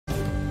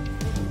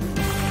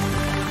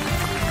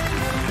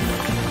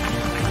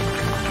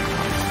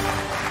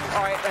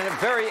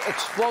Very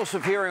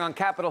explosive hearing on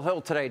Capitol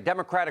Hill today.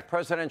 Democratic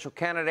presidential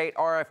candidate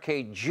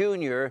RFK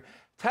Jr.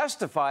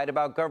 testified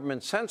about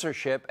government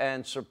censorship,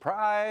 and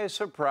surprise,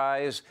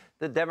 surprise,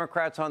 the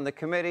Democrats on the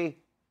committee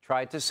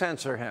tried to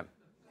censor him.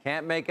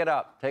 Can't make it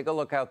up. Take a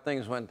look how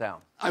things went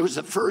down. I was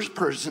the first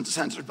person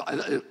censored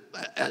by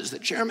as the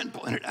chairman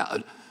pointed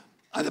out,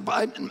 by the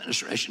Biden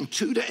administration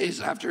 2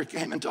 days after it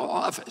came into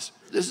office.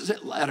 This is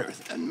a letter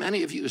that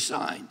many of you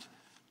signed.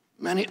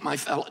 Many of my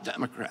fellow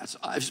Democrats.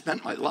 I've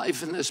spent my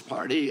life in this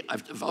party.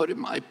 I've devoted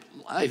my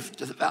life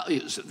to the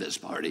values of this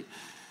party.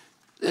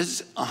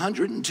 This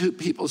 102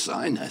 people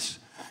signed this.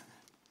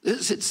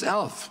 This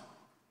itself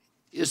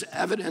is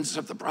evidence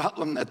of the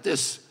problem that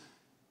this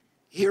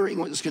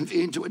hearing was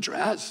convened to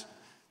address.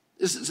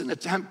 This is an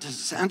attempt to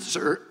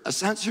censor a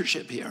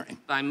censorship hearing.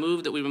 I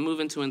move that we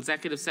move into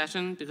executive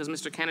session because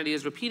Mr. Kennedy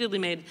has repeatedly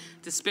made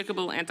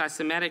despicable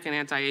anti-Semitic and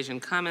anti-Asian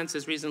comments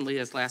as recently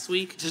as last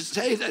week. To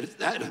say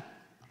that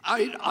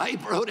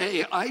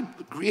I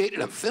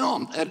created a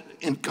film that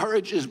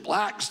encourages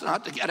blacks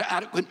not to get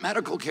adequate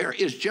medical care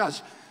is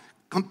just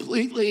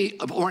completely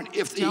abhorrent.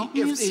 Don't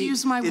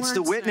misuse my words. It's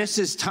the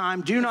witness's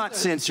time. Do not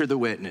censor the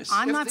witness.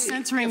 I'm not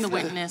censoring the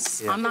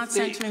witness. I'm not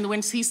censoring the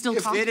witness. He's still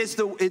talking.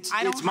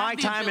 It's my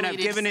time, and I've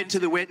given it to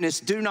the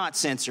witness. Do not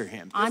censor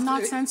him. I'm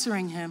not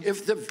censoring him.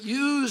 If the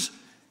views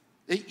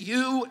that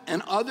you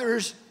and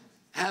others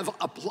have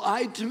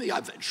applied to me,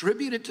 I've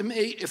attributed to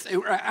me, if they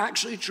were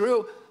actually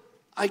true,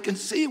 I can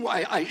see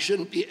why I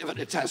shouldn't be able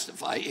to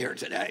testify here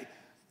today.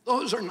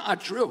 Those are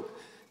not true.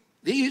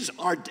 These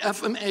are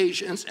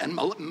defamations and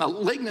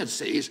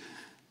malignancies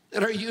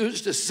that are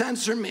used to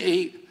censor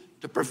me,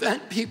 to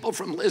prevent people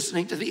from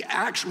listening to the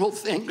actual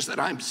things that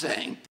I'm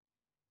saying.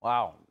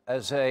 Wow.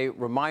 As a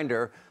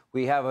reminder,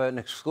 we have an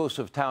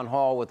exclusive town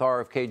hall with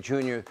RFK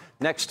Jr.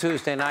 next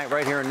Tuesday night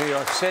right here in New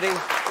York City.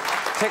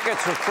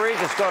 Tickets are free.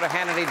 Just go to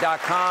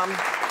Hannity.com.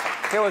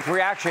 Here with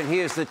reaction, he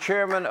is the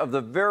chairman of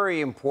the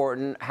very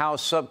important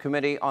House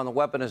Subcommittee on the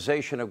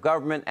Weaponization of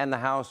Government and the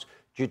House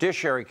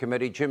Judiciary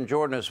Committee. Jim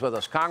Jordan is with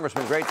us.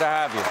 Congressman, great to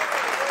have you.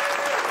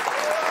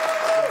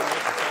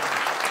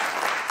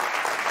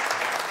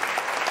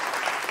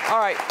 All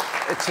right,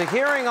 it's a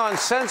hearing on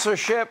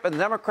censorship, and the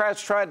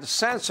Democrats tried to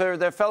censor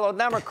their fellow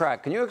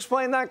Democrat. Can you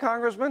explain that,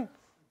 Congressman?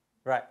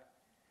 Right.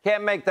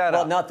 Can't make that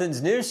up. Well,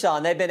 nothing's new,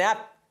 Sean. They've been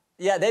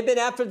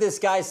after this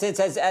guy since,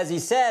 as he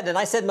said, and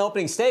I said in my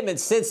opening statement,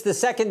 since the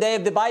second day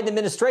of the Biden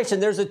administration.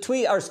 There's an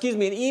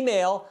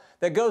email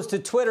that goes to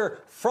Twitter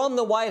from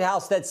the White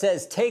House that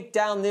says, take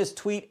down this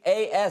tweet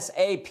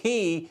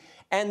ASAP.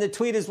 And the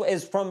tweet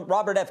is from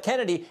Robert F.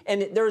 Kennedy.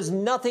 And there is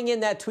nothing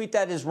in that tweet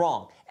that is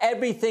wrong.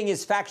 Everything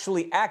is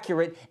factually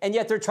accurate. And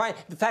yet they're trying.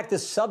 In fact, the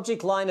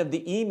subject line of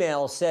the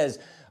email says,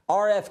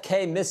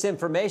 RFK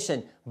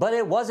misinformation, but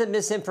it wasn't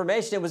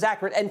misinformation. It was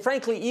accurate. And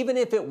frankly, even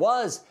if it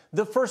was,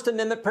 the First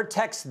Amendment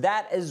protects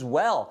that as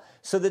well.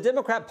 So the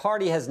Democrat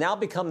Party has now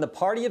become the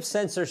party of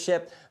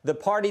censorship, the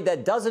party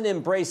that doesn't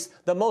embrace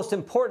the most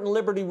important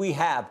liberty we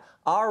have,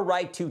 our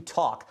right to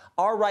talk,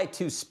 our right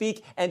to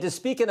speak, and to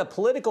speak in a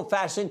political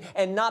fashion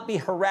and not be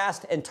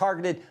harassed and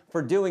targeted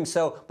for doing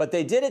so. But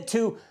they did it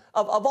to,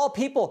 of all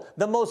people,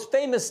 the most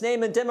famous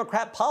name in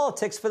Democrat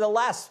politics for the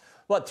last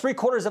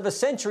three-quarters of a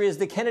century is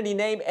the Kennedy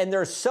name, and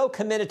they're so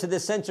committed to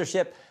this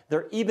censorship,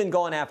 they're even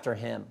going after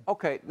him.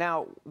 Okay,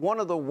 now, one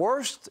of the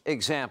worst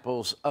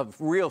examples of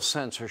real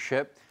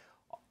censorship,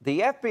 the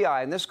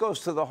FBI, and this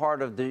goes to the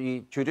heart of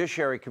the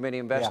Judiciary Committee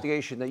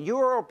investigation that you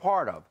are a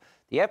part of.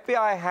 The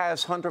FBI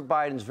has Hunter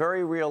Biden's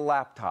very real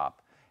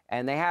laptop,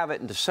 and they have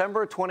it in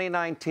December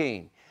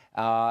 2019.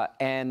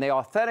 And they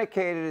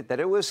authenticated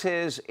that it was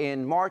his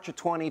in March of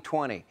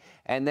 2020.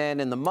 And then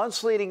in the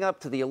months leading up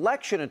to the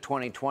election of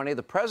 2020,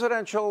 the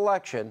presidential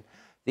election,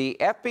 the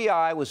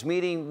FBI was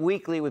meeting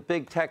weekly with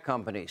big tech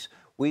companies.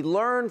 We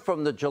learned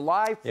from the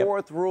July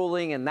 4th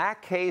ruling in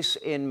that case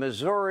in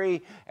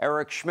Missouri.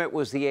 Eric Schmidt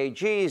was the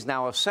AG, he's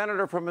now a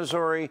senator from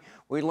Missouri.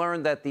 We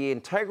learned that the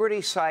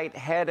integrity site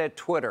head at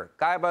Twitter,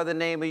 guy by the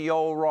name of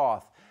Yoel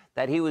Roth,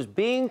 that he was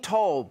being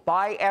told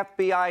by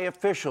FBI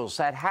officials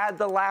that had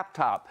the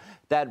laptop,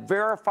 that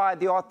verified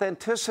the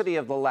authenticity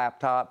of the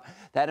laptop,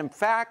 that in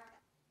fact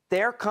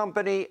their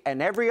company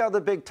and every other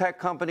big tech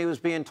company was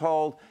being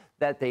told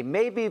that they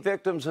may be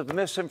victims of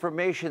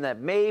misinformation that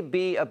may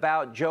be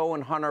about Joe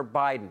and Hunter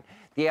Biden.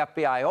 The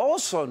FBI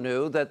also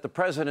knew that the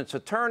president's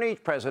attorney,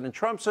 President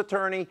Trump's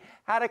attorney,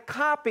 had a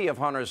copy of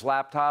Hunter's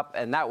laptop,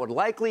 and that would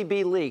likely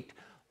be leaked.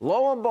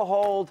 Lo and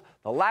behold,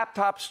 the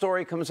laptop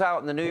story comes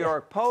out in the New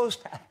York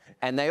Post,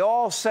 and they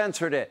all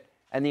censored it.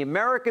 And the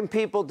American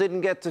people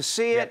didn't get to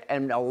see it,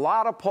 and a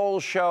lot of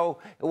polls show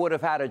it would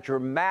have had a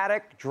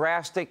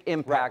drastic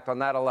impact on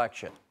that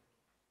election.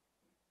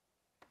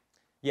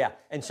 Yeah,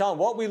 and Sean,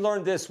 what we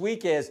learned this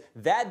week is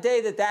that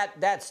day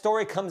that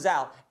story comes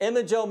out,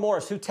 Emma Jo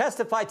Morris, who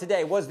testified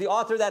today, was the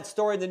author of that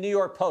story in the New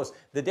York Post.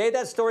 The day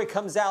that story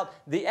comes out,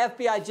 the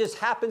FBI just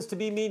happens to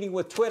be meeting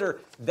with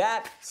Twitter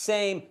that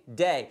same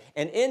day.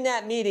 And in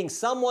that meeting,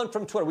 someone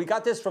from Twitter, we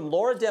got this from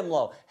Laura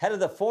Dimlow, head of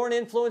the Foreign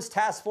Influence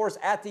Task Force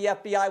at the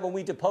FBI when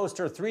we deposed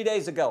her 3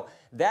 days ago.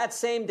 That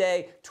same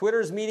day,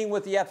 Twitter's meeting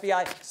with the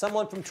FBI.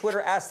 Someone from Twitter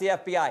asked the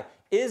FBI,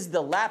 is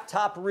the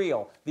laptop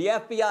real? The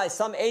FBI,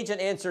 some agent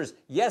answers,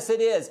 yes,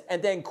 it is.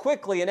 And then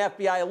quickly, an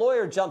FBI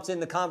lawyer jumps in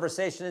the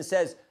conversation and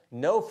says,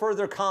 no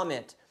further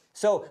comment.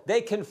 So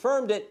they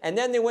confirmed it, and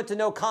then they went to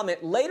no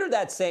comment. Later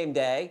that same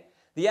day,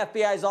 the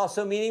FBI is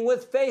also meeting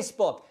with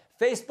Facebook.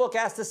 Facebook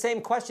asked the same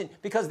question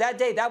because that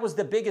day, that was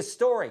the biggest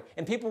story.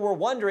 And people were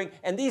wondering,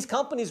 and these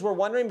companies were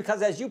wondering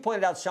because, as you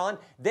pointed out, Sean,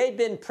 they'd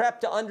been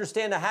prepped to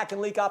understand a hack and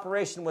leak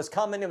operation was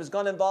coming. It was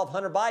going to involve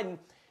Hunter Biden.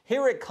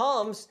 Here it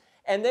comes.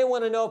 And they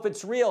want to know if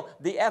it's real.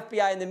 The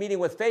FBI in the meeting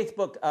with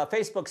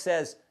Facebook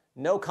says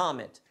no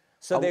comment.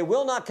 So they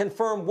will not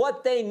confirm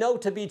what they know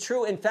to be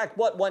true. In fact,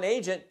 what one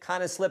agent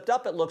kind of slipped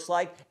up, it looks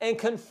like, and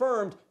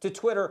confirmed to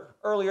Twitter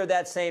earlier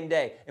that same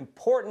day.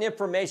 Important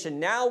information.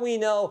 Now we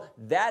know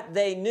that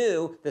they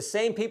knew, the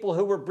same people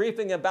who were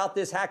briefing about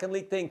this hack and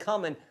leak thing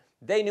coming,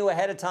 they knew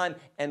ahead of time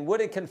and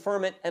wouldn't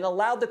confirm it and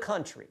allowed the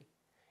country,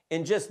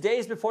 in just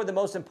days before the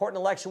most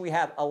important election we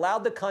have,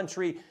 allowed the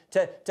country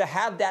to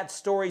have that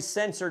story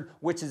censored,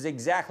 which is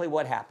exactly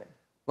what happened.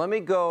 Let me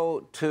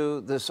go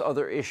to this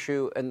other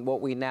issue and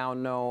what we now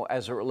know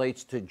as it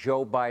relates to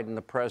Joe Biden,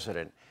 the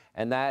president,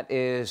 and that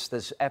is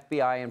this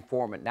FBI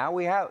informant. Now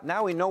we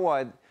know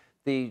why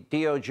the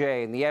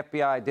DOJ and the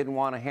FBI didn't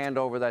want to hand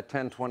over that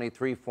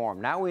 1023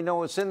 form. Now we know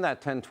what's in that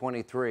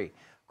 1023.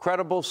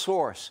 Credible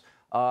source,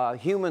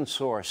 human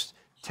source,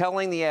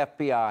 telling the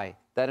FBI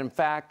that, in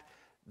fact,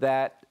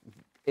 that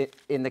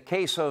in the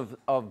case of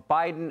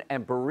Biden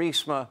and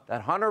Burisma,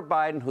 that Hunter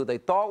Biden, who they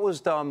thought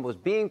was dumb, was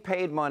being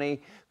paid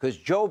money because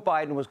Joe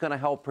Biden was going to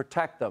help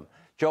protect them.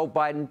 Joe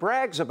Biden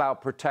brags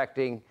about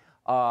protecting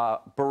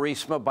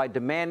Burisma by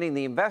demanding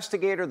the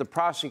investigator, the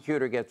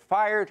prosecutor gets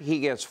fired, he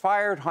gets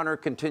fired, Hunter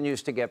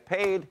continues to get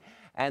paid,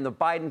 and the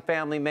Biden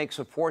family makes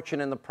a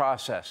fortune in the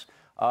process.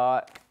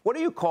 What do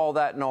you call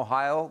that in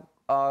Ohio,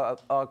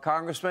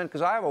 Congressman?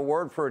 Because I have a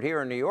word for it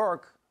here in New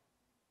York.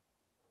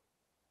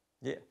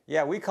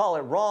 Yeah, we call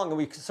it wrong, and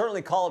we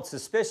certainly call it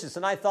suspicious.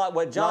 And I thought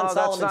what John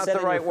Solomon said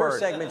in your first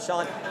segment,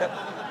 Sean.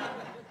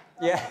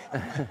 Yeah.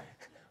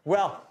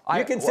 Well,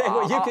 you can say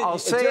what you can. I'll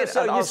say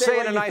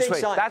it in a nice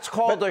way. That's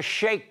called a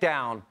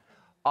shakedown.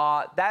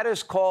 That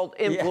is called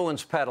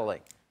influence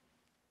peddling.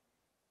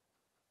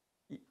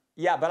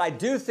 Yeah, but I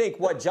do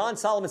think what John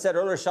Solomon said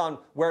earlier, Sean,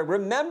 where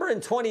remember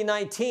in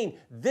 2019,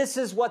 this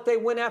is what they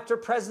went after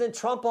President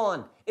Trump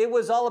on. It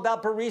was all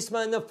about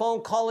Burisma and the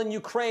phone call in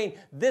Ukraine.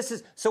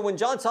 So when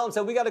John Solomon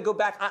said we got to go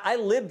back, I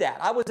lived that.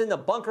 I was in the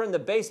bunker in the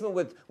basement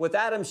with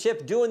Adam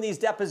Schiff doing these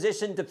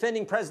depositions,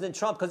 defending President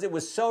Trump because it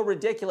was so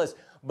ridiculous.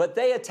 But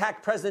they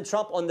attacked President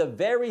Trump on the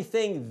very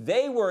thing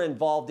they were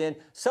involved in.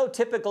 So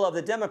typical of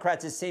the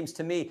Democrats, it seems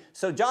to me.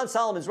 So John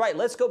Solomon's right.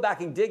 Let's go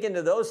back and dig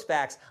into those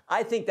facts.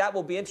 I think that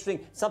will be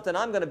interesting, something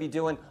I'm going to be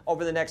doing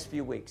over the next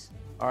few weeks.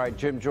 All right,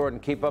 Jim Jordan,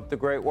 keep up the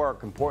great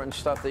work. Important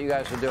stuff that you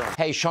guys are doing.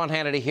 Hey, Sean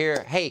Hannity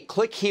here. Hey,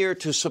 click here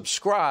to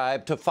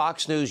subscribe to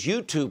Fox News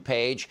YouTube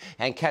page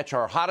and catch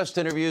our hottest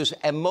interviews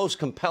and most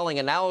compelling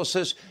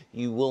analysis.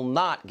 You will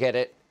not get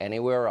it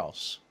anywhere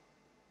else.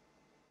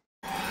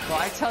 Well,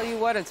 I tell you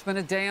what, it's been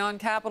a day on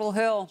Capitol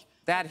Hill.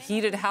 That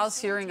heated House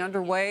hearing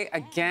underway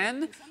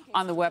again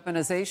on the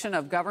weaponization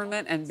of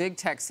government and big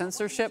tech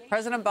censorship.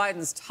 President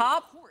Biden's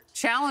top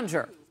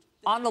challenger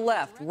on the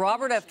left,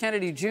 Robert F.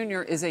 Kennedy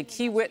Jr., is a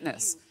key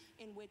witness.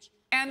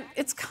 And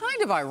it's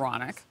kind of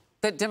ironic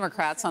that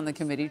Democrats on the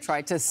committee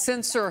tried to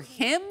censor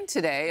him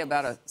today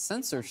about a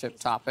censorship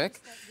topic.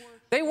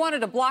 They wanted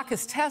to block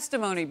his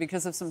testimony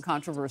because of some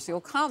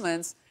controversial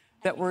comments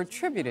that were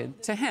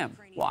attributed to him.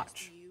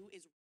 Watch.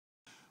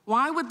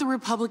 Why would the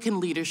Republican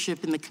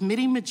leadership and the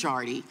committee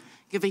majority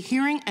give a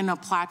hearing and a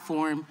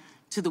platform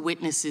to the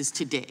witnesses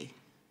today,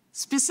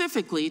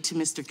 specifically to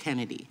Mr.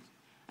 Kennedy,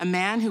 a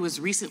man who has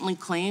recently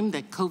claimed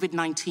that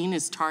COVID-19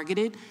 is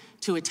targeted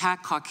to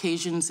attack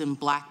Caucasians and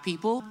Black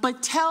people,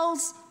 but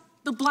tells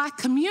the Black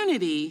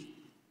community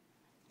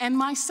and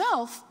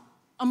myself,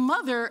 a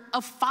mother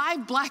of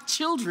 5 Black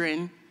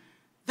children,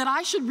 that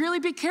I should really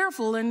be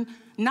careful and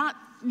not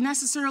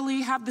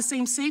necessarily have the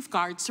same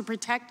safeguards to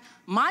protect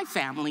my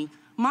family,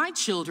 my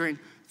children,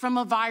 from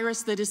a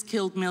virus that has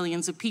killed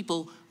millions of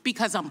people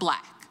because I'm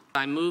Black.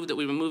 I move that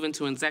we move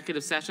into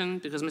executive session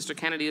because Mr.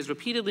 Kennedy has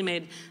repeatedly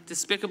made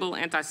despicable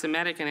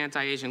anti-Semitic and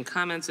anti-Asian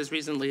comments as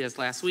recently as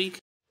last week.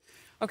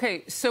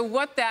 Okay, so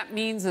what that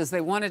means is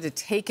they wanted to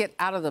take it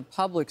out of the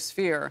public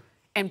sphere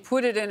and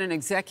put it in an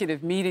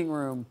executive meeting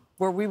room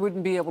where we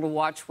wouldn't be able to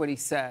watch what he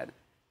said.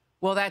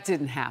 Well, that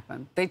didn't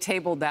happen. They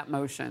tabled that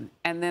motion.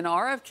 And then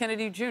RF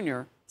Kennedy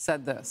Jr.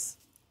 said this.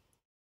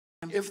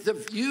 If the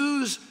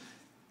views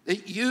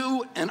that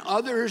you and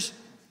others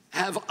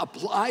have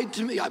applied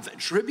to me, have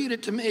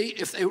attributed to me,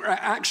 if they were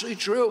actually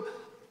true,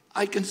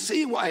 I can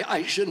see why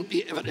I shouldn't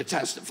be able to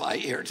testify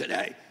here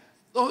today.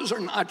 Those are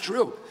not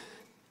true.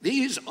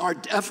 These are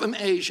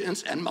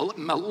defamations and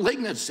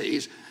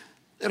malignancies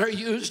that are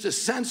used to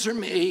censor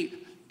me,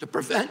 to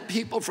prevent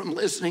people from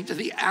listening to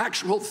the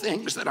actual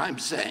things that I'm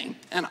saying.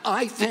 And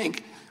I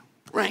think,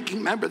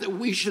 Ranking Member, that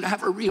we should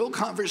have a real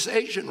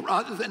conversation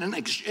rather than an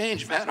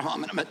exchange of ad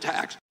hominem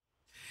attacks.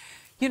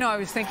 You know, I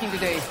was thinking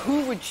today,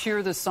 who would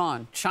cheer this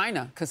on?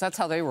 China, because that's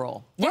how they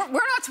roll. We're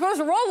not supposed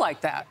to roll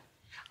like that.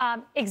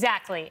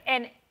 Exactly.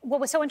 And what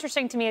was so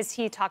interesting to me is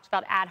he talked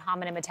about ad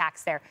hominem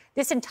attacks there.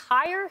 This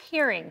entire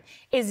hearing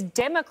is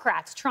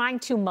Democrats trying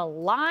to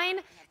malign,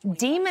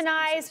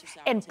 demonize,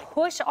 and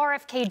push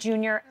RFK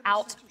Jr.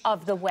 out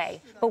of the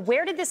way. But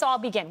where did this all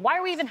begin? Why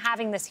are we even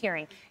having this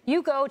hearing?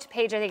 You go to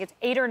page, I think it's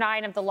 8 or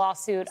 9 of the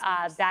lawsuit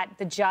that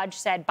the judge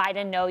said,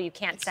 Biden, no, you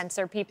can't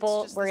censor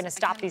people. We're going to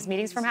stop these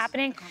meetings from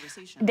happening.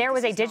 There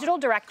was a digital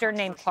director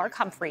named Clark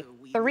Humphrey,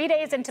 3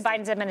 days into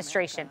Biden's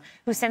administration,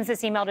 who sends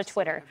this email to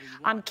Twitter.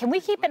 Can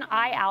we keep an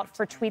eye out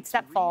for tweets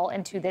that fall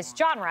into this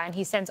genre? And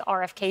he sends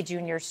RFK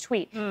Jr.'s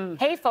tweet.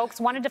 Hey,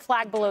 folks, wanted to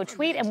flag below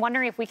tweet and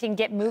wondering if we can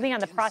get moving on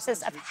the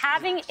process of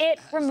having it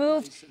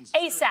removed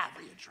ASAP.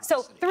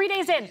 So 3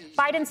 days in,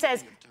 Biden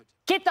says,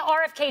 get the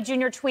RFK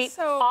Jr. tweet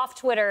off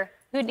Twitter.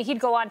 He'd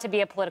go on to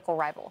be a political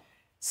rival.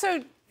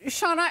 So,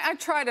 Sean, I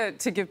try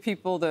to give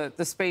people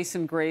the space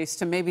and grace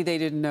to maybe they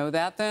didn't know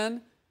that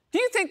then. Do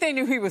you think they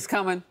knew he was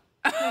coming?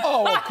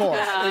 Oh, of course.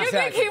 Exactly. You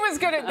think he was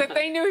that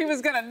they knew he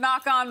was gonna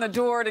knock on the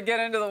door to get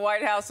into the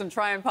White House and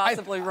try and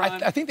possibly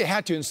run? I think they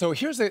had to. And so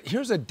here's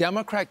a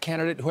Democrat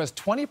candidate who has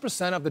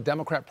 20% of the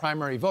Democrat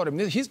primary vote. I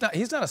mean, he's not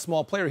a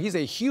small player. He's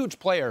a huge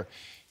player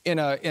in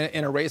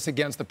a race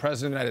against the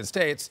president of the United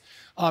States.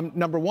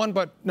 Number one,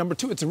 but number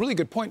two, it's a really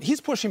good point.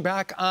 He's pushing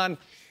back on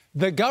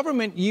the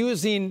government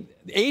using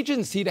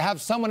agency to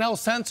have someone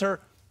else censor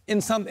in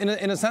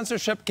a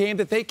censorship game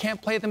that they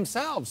can't play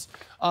themselves.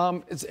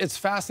 It's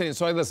fascinating.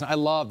 So I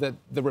love that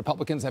the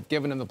Republicans have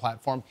given him the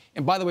platform.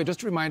 And by the way,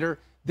 just a reminder,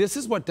 this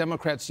is what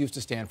Democrats used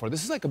to stand for.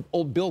 This is like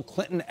old Bill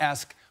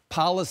Clinton-esque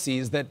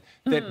policies that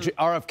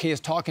RFK is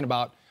talking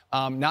about.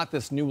 Not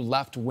this new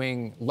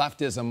left-wing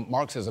leftism,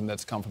 Marxism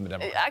that's come from the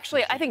Democrats.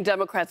 Actually, I think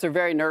Democrats are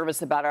very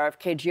nervous about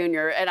RFK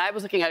Jr. And I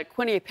was looking at a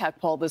Quinnipiac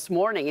poll this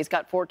morning. He's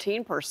got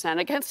 14%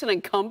 against an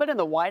incumbent in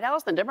the White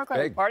House, the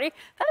Democratic Party.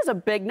 That is a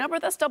big number.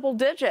 That's double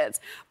digits.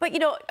 But, you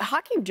know,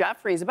 Hakeem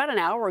Jeffries, about an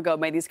hour ago,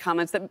 made these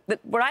comments that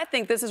what I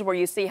think this is where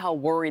you see how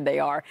worried they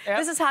are. Yep.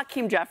 This is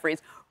Hakeem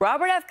Jeffries.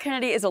 Robert F.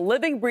 Kennedy is a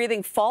living,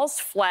 breathing false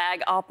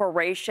flag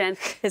operation.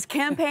 His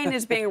campaign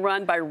is being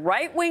run by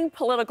right-wing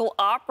political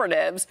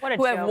operatives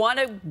who have one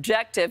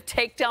objective,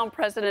 take down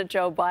President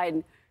Joe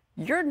Biden.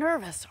 You're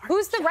nervous, aren't you?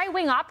 Who's the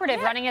right-wing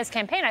operative running his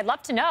campaign? I'd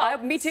love to know.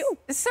 Me too.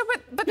 So,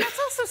 but that's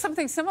also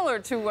something similar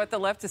to what the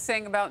left is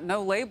saying about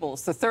no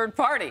labels, the third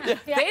party. Yeah.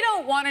 They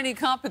don't want any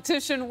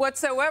competition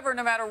whatsoever,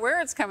 no matter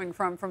where it's coming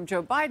from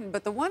Joe Biden.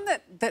 But the one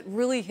that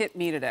really hit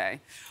me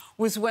today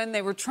was when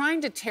they were trying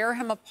to tear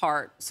him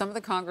apart, some of the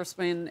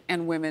congressmen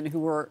and women who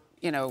were,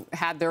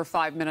 had their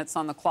 5 minutes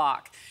on the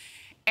clock.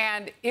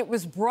 And it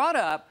was brought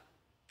up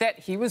that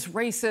he was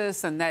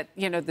racist and that,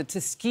 the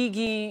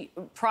Tuskegee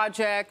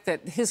Project,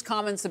 that his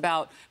comments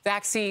about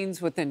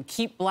vaccines would then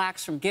keep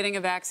blacks from getting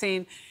a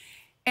vaccine.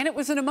 And it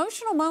was an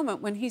emotional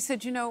moment when he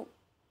said,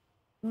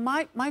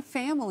 my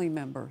family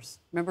members,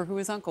 remember who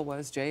his uncle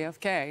was,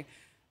 JFK,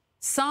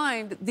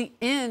 signed the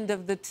end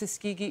of the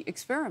Tuskegee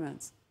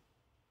experiments.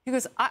 He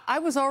goes, I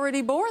was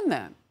already born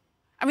then.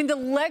 I mean, the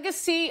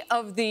legacy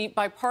of the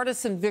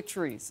bipartisan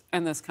victories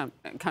in this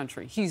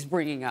country he's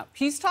bringing up.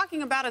 He's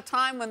talking about a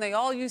time when they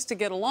all used to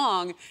get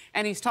along,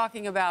 and he's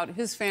talking about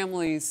his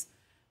family's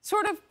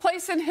sort of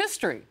place in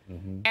history.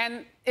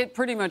 And it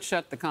pretty much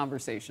shut the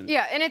conversation.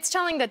 Yeah, and it's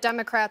telling that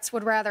Democrats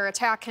would rather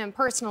attack him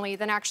personally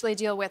than actually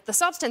deal with the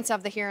substance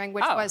of the hearing,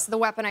 which was the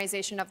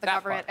weaponization of the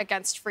government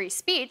against free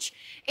speech.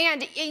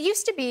 And it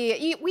used to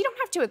be, we don't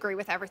have to agree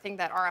with everything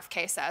that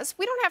RFK says.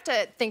 We don't have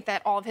to think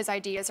that all of his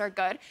ideas are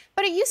good.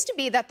 But it used to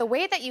be that the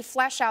way that you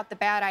flesh out the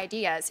bad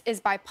ideas is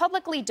by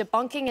publicly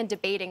debunking and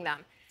debating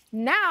them.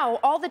 Now,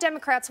 all the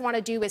Democrats want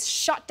to do is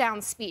shut down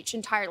speech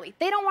entirely.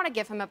 They don't want to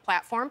give him a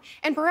platform,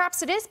 and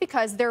perhaps it is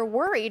because they're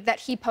worried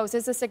that he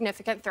poses a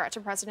significant threat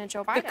to President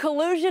Joe Biden. The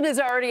collusion is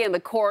already in the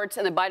courts,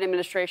 and the Biden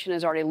administration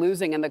is already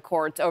losing in the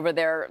courts over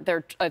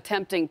their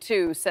attempting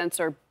to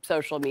censor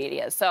social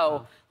media.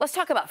 So let's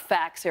talk about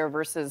facts here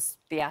versus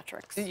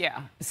theatrics.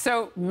 Yeah.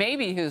 So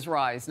maybe his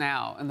rise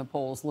now in the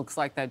polls looks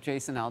like that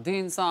Jason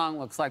Aldean song,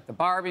 looks like the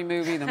Barbie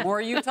movie. The more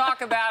you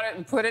talk about it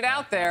and put it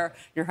out there,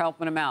 you're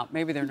helping them out.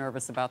 Maybe they're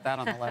nervous about that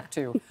on the left,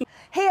 too.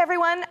 Hey,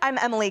 everyone. I'm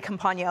Emily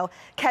Campagno.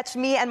 Catch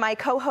me and my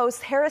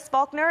co-hosts Harris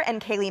Faulkner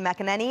and Kaylee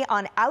McEnany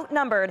on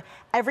Outnumbered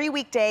every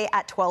weekday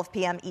at 12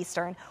 p.m.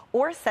 Eastern,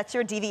 or set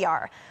your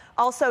DVR.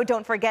 Also,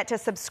 don't forget to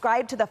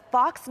subscribe to the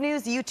Fox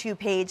News YouTube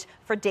page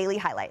for daily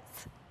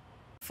highlights.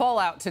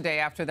 Fallout today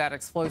after that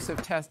explosive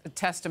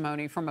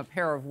testimony from a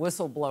pair of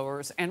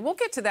whistleblowers. And we'll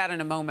get to that in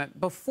a moment.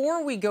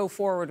 Before we go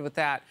forward with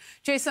that,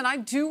 Jason, I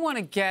do want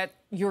to get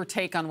your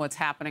take on what's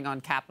happening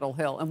on Capitol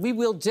Hill. And we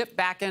will dip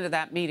back into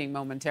that meeting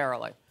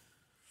momentarily.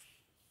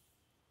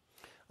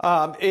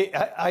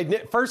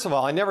 First of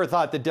all, I never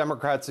thought the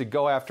Democrats would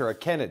go after a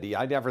Kennedy.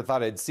 I never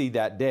thought I'd see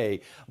that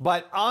day.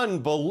 But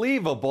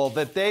unbelievable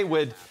that they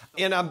would,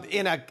 in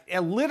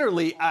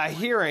literally a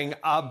hearing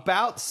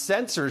about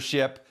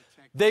censorship,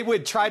 they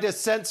would try to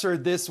censor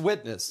this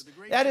witness.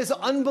 That is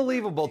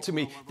unbelievable to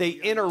me. They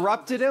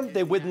interrupted him.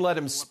 They wouldn't let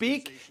him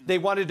speak. They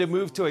wanted to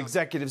move to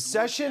executive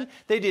session.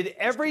 They did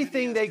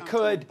everything they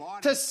could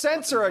to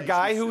censor a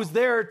guy who was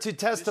there to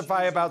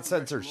testify about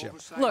censorship.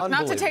 Look,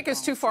 not to take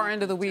us too far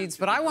into the weeds,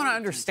 but I want to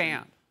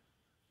understand.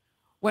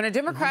 When a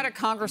Democratic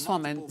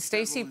Congresswoman,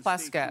 Stacey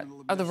Plaskett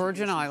of the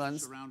Virgin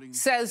Islands,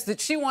 says that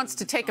she wants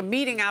to take a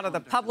meeting out of the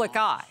public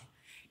eye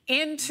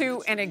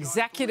into an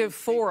executive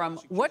forum,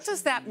 what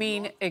does that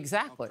mean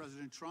exactly?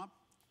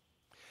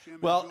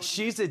 Well,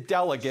 she's a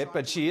delegate,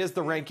 but she is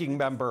the ranking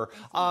member.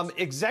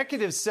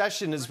 Executive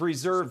session is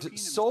reserved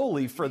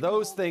solely for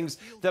those things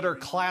that are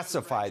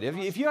classified.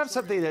 If you have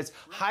something that's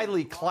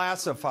highly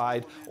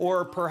classified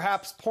or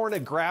perhaps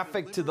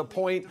pornographic to the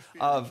point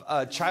of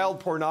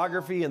child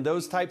pornography and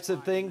those types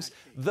of things,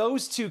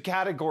 those two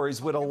categories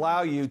would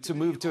allow you to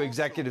move to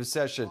executive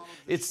session.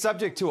 It's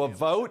subject to a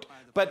vote.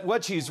 But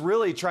what she's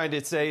really trying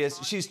to say is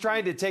she's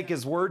trying to take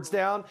his words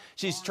down.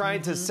 She's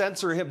trying to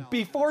censor him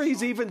before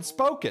he's even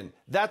spoken.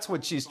 That's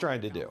what she's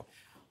trying to do.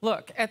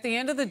 Look, at the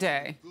end of the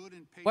day,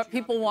 what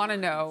people want to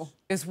know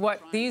is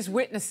what these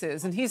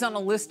witnesses, and he's on a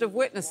list of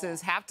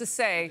witnesses, have to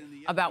say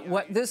about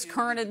what this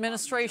current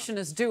administration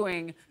is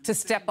doing to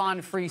step on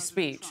free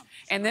speech.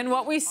 And then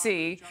what we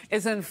see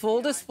is in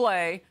full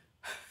display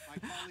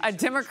a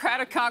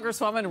Democratic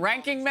Congresswoman,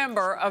 ranking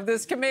member of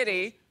this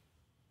committee,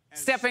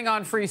 stepping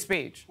on free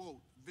speech.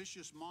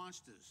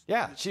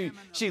 Yeah,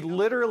 she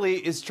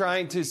literally is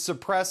trying to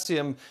suppress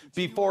him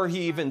before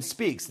he even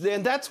speaks.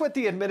 And that's what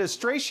the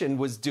administration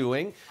was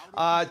doing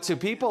to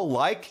people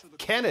like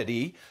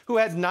Kennedy, who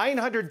had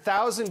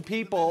 900,000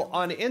 people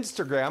on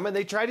Instagram, and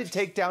they tried to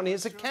take down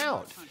his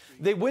account.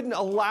 They wouldn't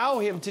allow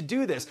him to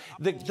do this.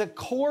 The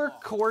core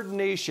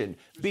coordination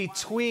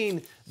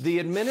between the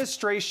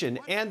administration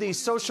and these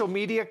social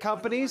media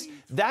companies,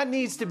 that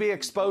needs to be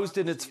exposed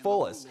in its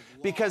fullest,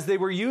 because they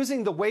were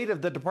using the weight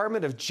of the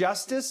Department of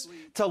Justice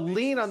to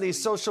lean on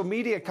these social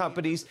media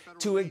companies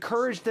to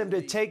encourage them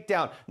to take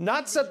down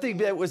not something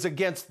that was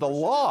against the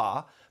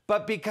law,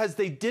 but because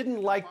they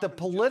didn't like the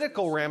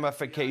political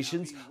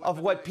ramifications of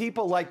what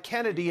people like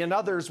Kennedy and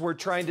others were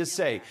trying to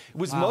say. It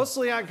was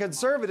mostly on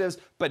conservatives,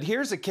 but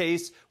here's a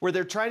case where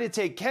they're trying to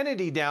take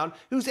Kennedy down,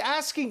 who's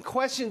asking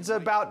questions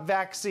about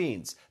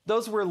vaccines.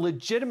 Those were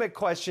legitimate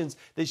questions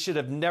that should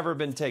have never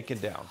been taken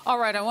down. All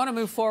right, I want to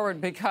move forward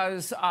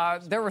because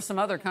there was some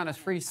other kind of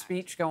free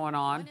speech going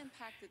on,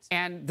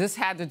 and this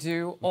had to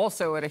do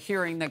also at a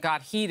hearing that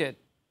got heated.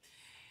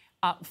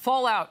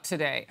 Fallout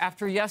today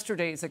after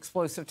yesterday's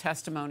explosive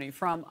testimony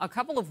from a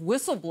couple of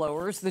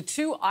whistleblowers, the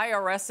two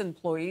IRS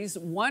employees,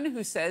 one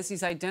who says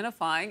he's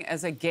identifying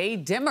as a gay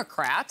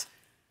Democrat.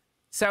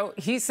 So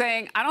he's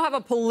saying, I don't have a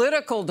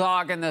political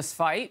dog in this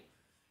fight,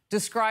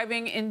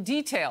 describing in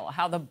detail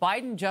how the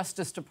Biden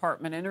Justice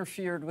Department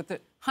interfered with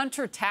the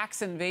Hunter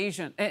tax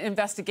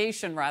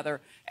investigation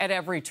at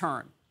every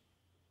turn.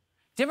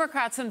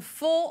 Democrats in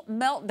full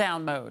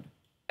meltdown mode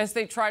as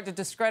they tried to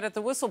discredit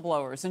the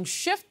whistleblowers and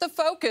shift the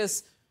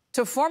focus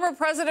to former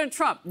President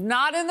Trump.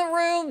 Not in the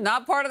room,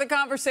 not part of the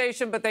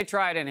conversation, but they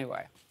tried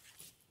anyway.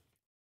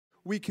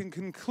 We can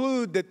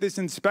conclude that this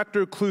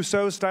Inspector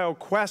Clouseau-style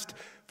quest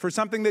for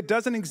something that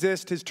doesn't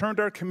exist has turned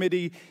our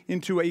committee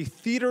into a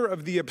theater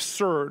of the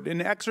absurd,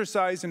 an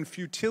exercise in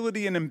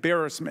futility and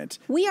embarrassment.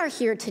 We are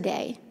here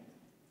today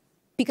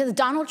because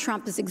Donald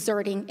Trump is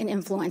exerting an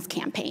influence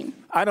campaign.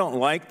 I don't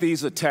like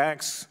these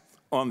attacks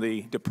on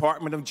the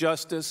Department of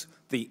Justice,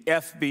 the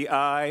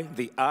FBI,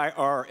 the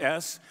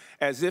IRS,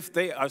 as if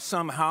they are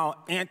somehow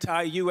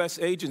anti-U.S.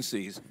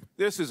 agencies.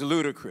 This is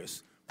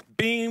ludicrous.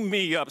 Beam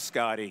me up,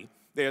 Scotty.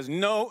 There's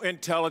no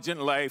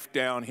intelligent life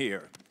down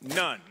here.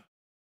 None.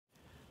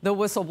 The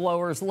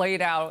whistleblowers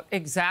laid out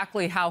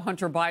exactly how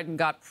Hunter Biden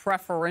got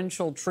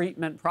preferential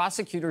treatment.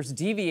 Prosecutors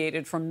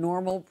deviated from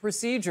normal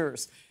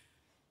procedures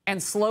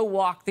and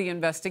slow-walked the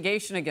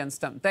investigation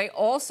against him. They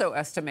also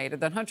estimated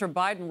that Hunter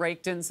Biden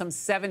raked in some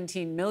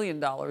 $17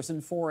 million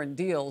in foreign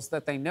deals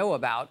that they know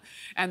about,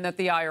 and that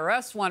the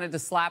IRS wanted to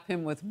slap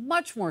him with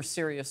much more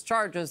serious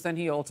charges than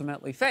he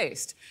ultimately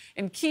faced.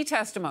 In key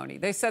testimony,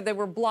 they said they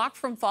were blocked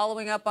from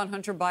following up on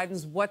Hunter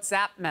Biden's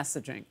WhatsApp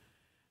messaging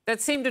that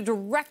seemed to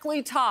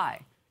directly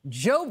tie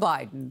Joe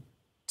Biden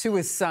to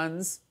his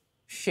son's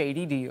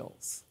shady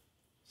deals.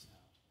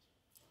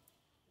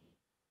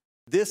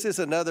 This is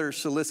another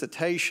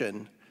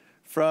solicitation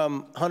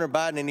from Hunter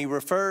Biden, and he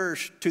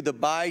refers to the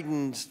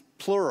Bidens,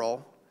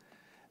 plural,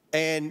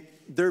 and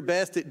they're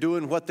best at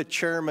doing what the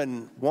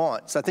chairman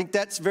wants. I think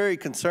that's very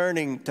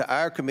concerning to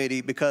our committee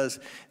because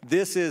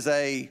this is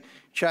a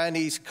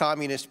Chinese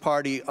Communist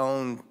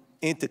Party-owned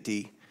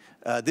entity.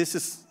 This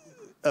is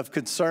of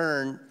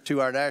concern to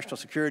our national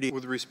security.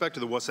 With respect to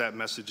the WhatsApp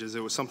messages,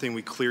 it was something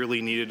we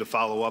clearly needed to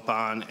follow up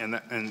on,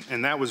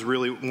 and that was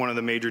really one of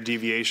the major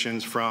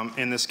deviations from,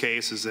 in this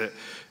case, is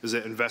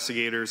that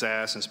investigators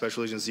asked, and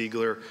Special Agent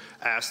Ziegler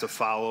asked to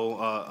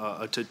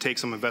follow, to take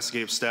some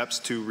investigative steps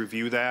to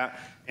review that,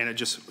 and it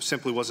just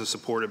simply wasn't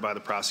supported by the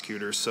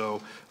prosecutors.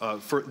 So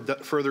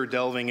further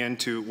delving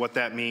into what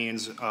that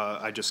means,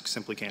 I just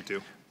simply can't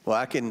do. Well,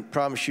 I can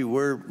promise you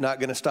we're not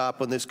going to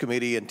stop on this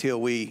committee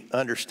until we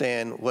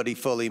understand what he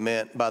fully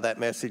meant by that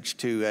message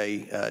to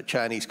a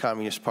Chinese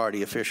Communist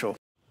Party official.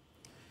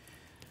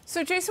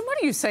 So, Jason, what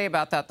do you say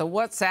about that? The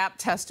WhatsApp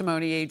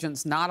testimony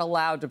agents not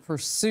allowed to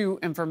pursue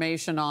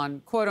information on,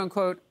 quote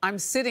unquote, I'm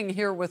sitting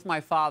here with my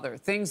father,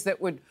 things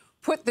that would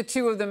put the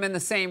two of them in the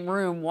same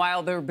room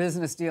while their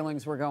business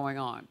dealings were going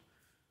on.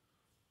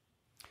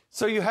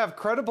 So you have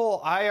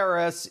credible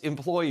IRS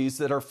employees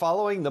that are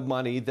following the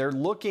money. They're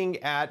looking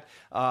at,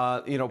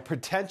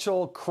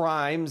 potential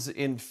crimes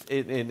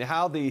in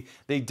how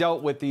they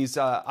dealt with these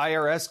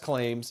IRS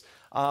claims,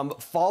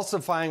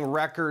 falsifying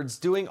records,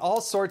 doing all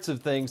sorts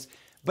of things,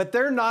 but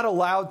they're not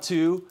allowed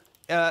to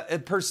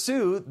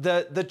pursue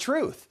the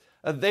truth.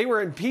 They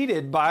were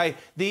impeded by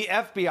the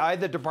FBI,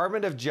 the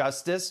Department of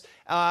Justice,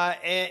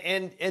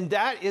 and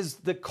that is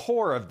the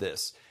core of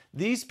this.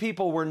 These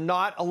people were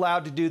not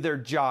allowed to do their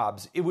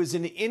jobs. It was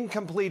an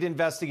incomplete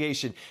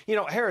investigation. You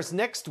know, Harris,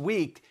 next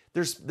week,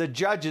 the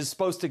judge is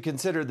supposed to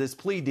consider this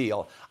plea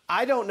deal.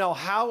 I don't know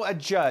how a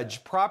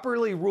judge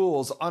properly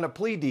rules on a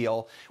plea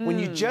deal when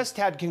you just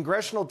had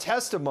congressional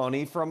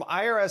testimony from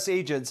IRS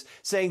agents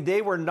saying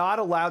they were not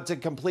allowed to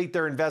complete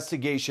their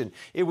investigation.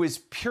 It was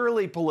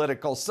purely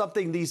political,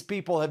 something these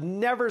people have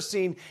never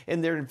seen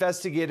in their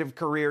investigative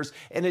careers,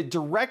 and it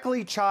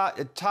directly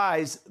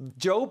ties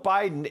Joe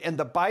Biden and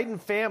the Biden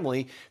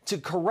family to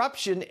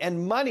corruption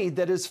and money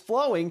that is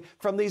flowing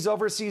from these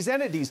overseas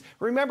entities.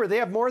 Remember, they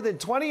have more than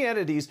 20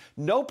 entities,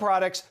 no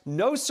products,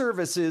 no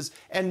services,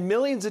 and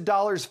millions of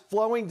dollars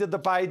flowing to the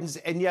Bidens,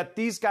 and yet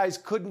these guys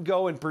couldn't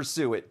go and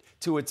pursue it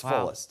to its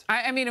fullest.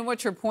 I mean, and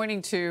what you're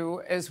pointing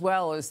to as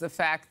well is the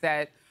fact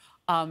that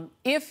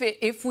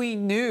if we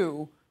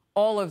knew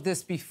all of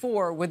this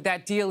before, would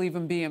that deal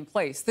even be in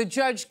place? The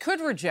judge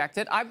could reject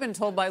it. I've been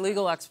told by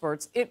legal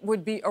experts it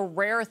would be a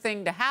rare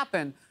thing to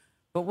happen,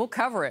 but we'll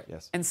cover it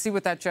and see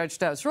what that judge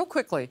does. Real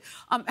quickly,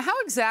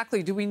 how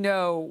exactly do we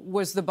know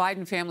was the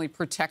Biden family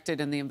protected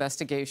in the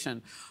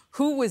investigation?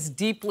 Who was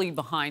deeply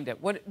behind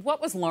it?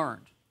 What was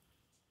learned?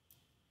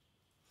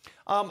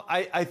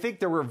 I think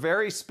there were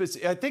very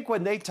specific. I think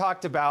when they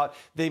talked about,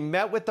 they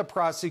met with the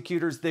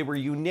prosecutors, they were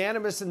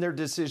unanimous in their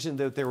decision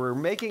that they were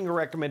making a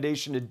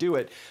recommendation to do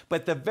it.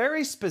 But the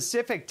very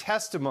specific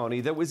testimony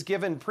that was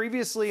given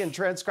previously in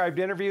transcribed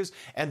interviews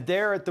and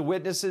there at the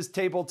witnesses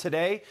table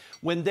today,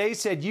 when they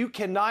said you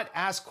cannot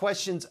ask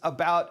questions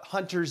about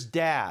Hunter's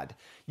dad.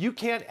 You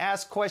can't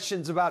ask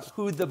questions about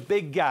who the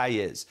big guy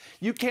is.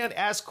 You can't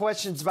ask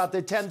questions about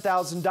the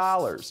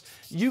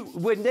 $10,000.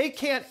 When they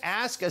can't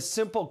ask a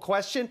simple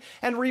question,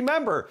 and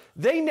remember,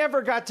 they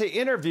never got to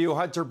interview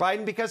Hunter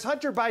Biden because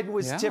Hunter Biden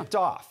was tipped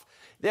off.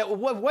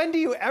 When do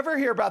you ever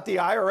hear about the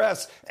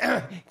IRS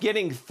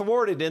getting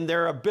thwarted in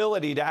their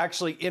ability to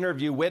actually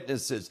interview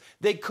witnesses?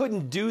 They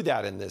couldn't do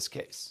that in this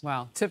case.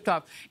 Wow, tipped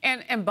off.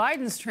 And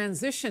Biden's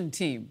transition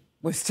team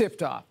was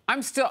tipped off.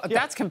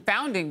 That's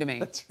confounding to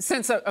me,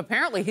 since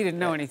apparently he didn't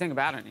know anything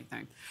about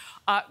anything.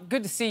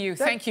 Good to see you.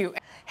 Thank you.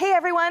 Hey,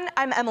 everyone.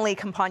 I'm Emily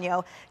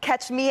Compagno.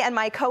 Catch me and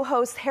my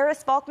co-hosts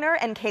Harris Faulkner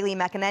and Kaylee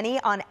McEnany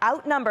on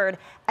Outnumbered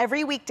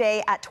every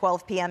weekday at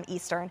 12 p.m.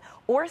 Eastern,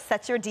 or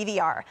set your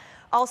DVR.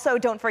 Also,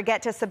 don't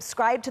forget to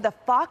subscribe to the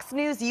Fox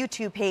News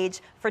YouTube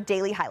page for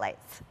daily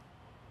highlights.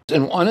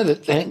 And one of the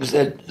things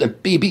that the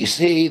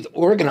BBC, the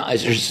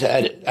organizers,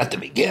 said at the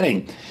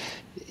beginning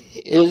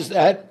is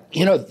that,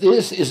 you know,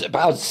 this is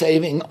about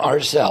saving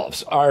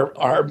ourselves,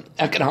 our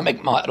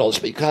economic models,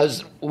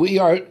 because we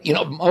are, you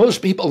know,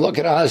 most people look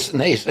at us and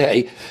they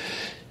say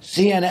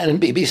CNN and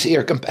BBC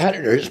are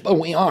competitors, but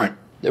we aren't.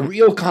 The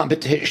real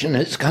competition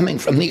is coming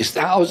from these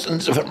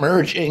thousands of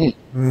emerging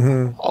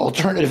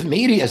alternative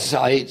media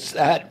sites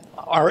that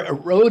are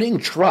eroding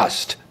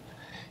trust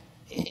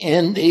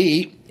in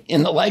the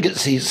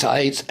legacy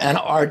sites and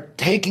are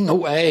taking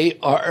away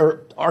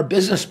our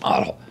business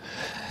model.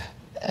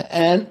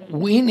 And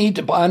we need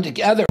to bond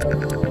together.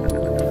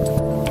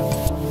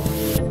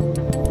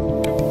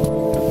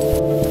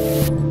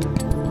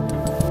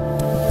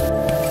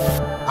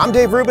 I'm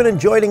Dave Rubin, and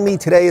joining me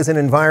today is an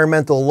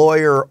environmental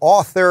lawyer,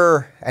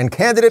 author, and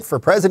candidate for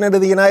President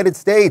of the United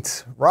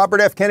States,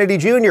 Robert F. Kennedy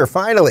Jr.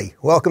 Finally,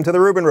 welcome to the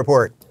Rubin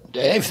Report.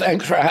 Dave,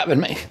 thanks for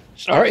having me.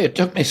 Sorry it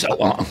took me so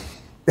long.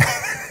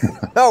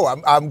 No,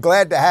 I'm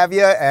glad to have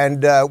you,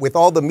 and with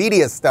all the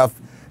media stuff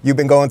you've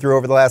been going through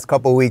over the last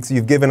couple of weeks,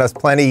 you've given us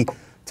plenty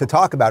to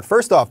talk about.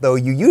 First off, though,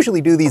 you usually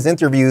do these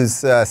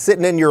interviews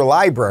sitting in your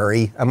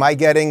library. Am I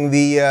getting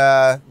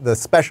the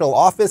special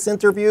office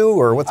interview,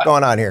 or what's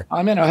going on here?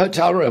 I'm in a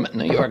hotel room in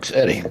New York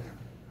City.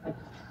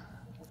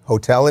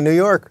 Hotel in New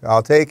York.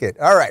 I'll take it.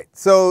 All right.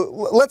 So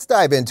let's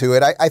dive into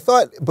it. I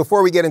thought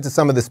before we get into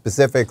some of the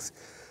specifics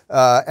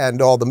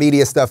and all the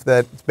media stuff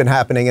that's been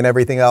happening and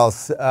everything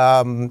else,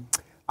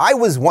 I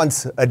was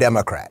once a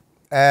Democrat.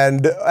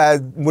 And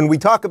when we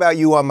talk about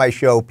you on my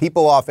show,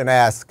 people often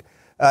ask,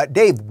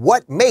 Dave,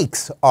 what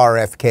makes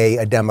RFK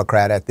a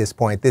Democrat at this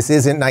point? This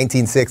isn't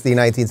 1960,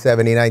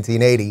 1970,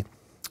 1980.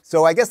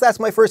 So I guess that's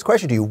my first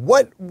question to you.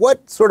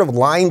 What sort of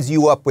lines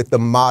you up with the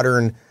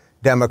modern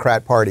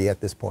Democrat Party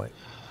at this point?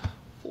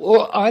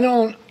 Well, I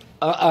don't.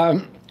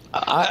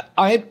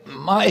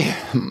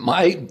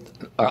 My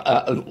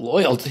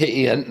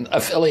loyalty and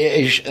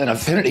affiliation and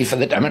affinity for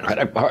the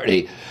Democratic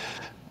Party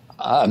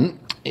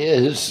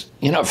is,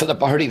 for the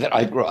party that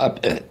I grew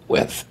up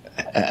with.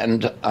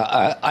 And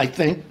I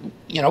think,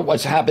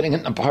 what's happening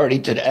in the party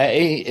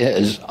today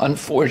is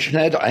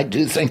unfortunate. I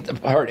do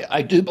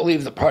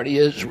believe the party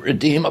is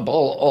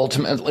redeemable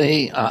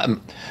ultimately.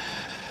 And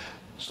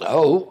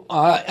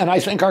I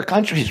think our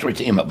country is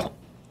redeemable.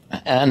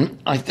 And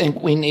I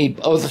think we need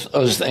both of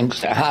those things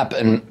to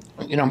happen.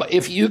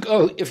 If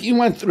you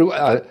went through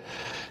a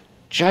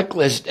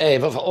checklist,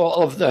 Dave, of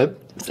all of the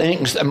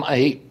things that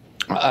my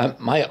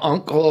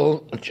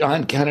uncle,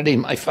 John Kennedy,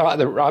 my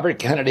father, Robert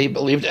Kennedy,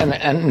 believed in,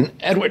 and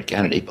Edward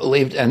Kennedy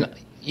believed in,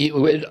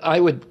 I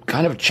would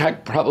kind of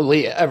check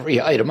probably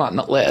every item on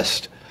the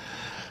list.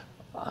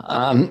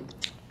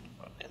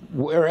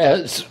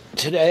 Whereas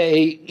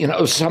today,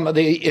 some of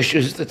the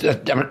issues that the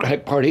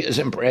Democratic Party has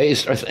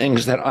embraced are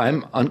things that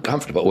I'm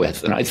uncomfortable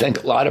with, and I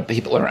think a lot of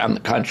people around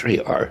the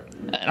country are.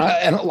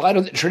 And a lot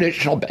of the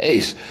traditional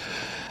base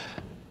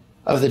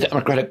of the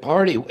Democratic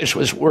Party, which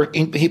was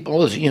working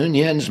people's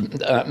unions,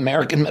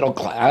 American middle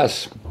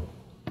class,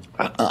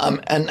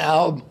 and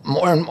now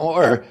more and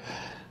more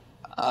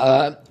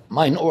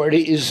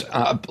minorities,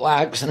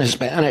 blacks and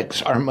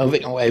Hispanics are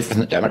moving away from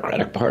the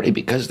Democratic Party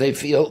because they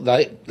feel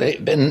that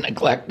they've been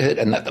neglected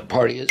and that the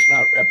party is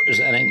not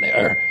representing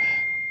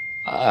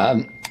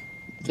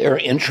their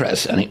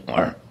interests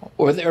anymore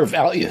or their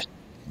values.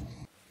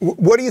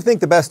 What do you think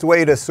the best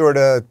way to sort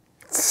of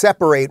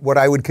separate what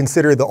I would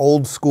consider the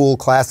old school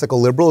classical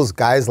liberals,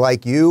 guys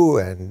like you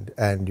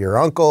and your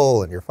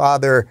uncle and your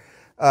father,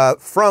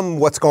 from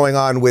what's going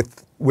on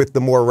with the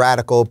more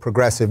radical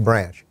progressive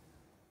branch?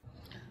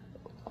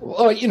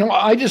 Well,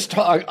 I just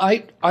talk.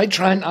 I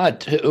try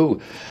not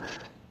to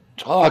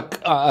talk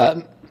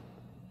about.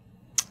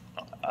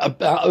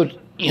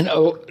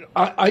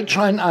 I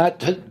try not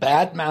to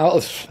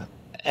badmouth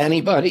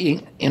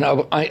anybody.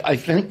 I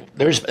think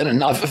there's been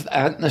enough of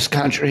that in this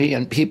country,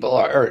 and people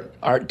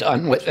are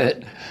done with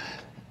it.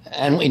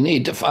 And we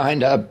need to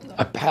find a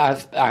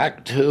path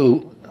back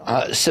to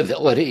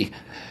civility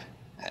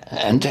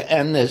and to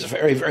end this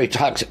very, very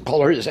toxic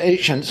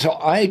polarization. So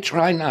I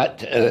try not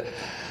to,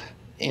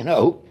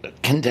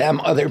 condemn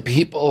other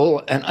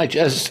people, and I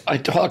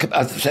talk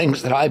about the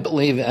things that I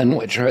believe in,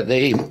 which are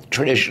the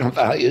traditional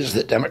values of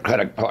the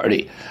Democratic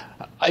Party.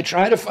 I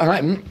try to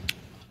find,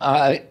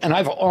 and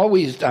I've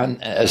always done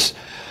this,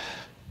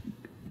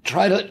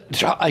 try to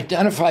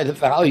identify the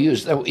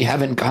values that we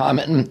have in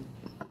common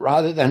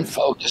rather than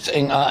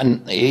focusing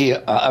on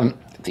the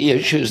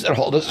issues that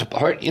hold us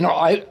apart.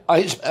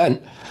 I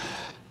spent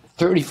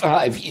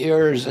 35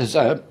 years as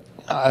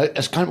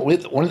kind of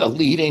with one of the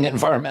leading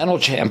environmental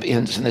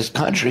champions in this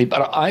country,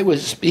 but I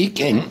was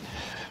speaking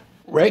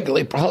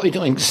regularly, probably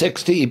doing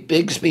 60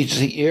 big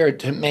speeches a year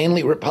to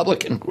mainly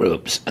Republican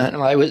groups, and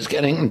I was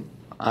getting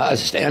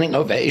standing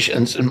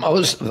ovations in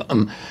most of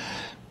them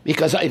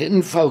because I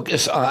didn't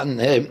focus on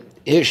the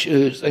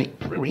issues.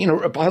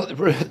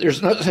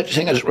 There's no such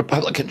thing as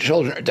Republican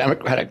children or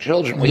Democratic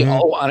children. We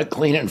all want a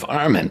clean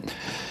environment.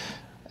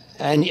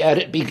 And yet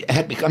it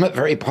had become a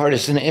very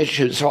partisan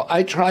issue. So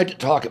I tried to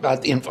talk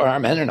about the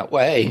environment in a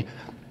way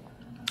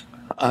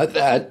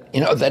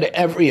that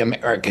every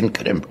American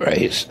could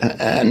embrace.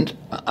 And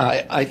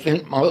I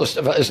think most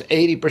of us,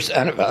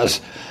 80% of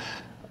us,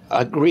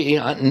 agree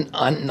on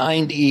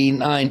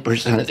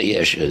 99% of the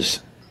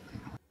issues.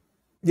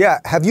 Yeah.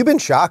 Have you been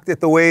shocked at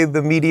the way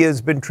the media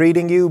has been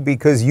treating you?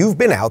 Because you've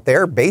been out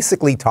there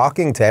basically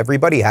talking to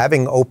everybody,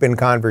 having open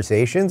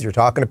conversations. You're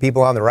talking to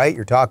people on the right.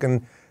 You're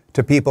talking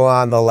to people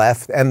on the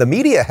left, and the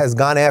media has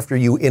gone after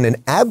you in an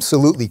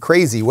absolutely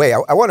crazy way.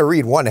 I want to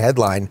read one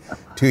headline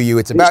to you.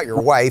 It's about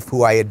your wife,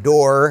 who I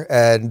adore,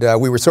 and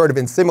we were sort of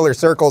in similar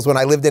circles when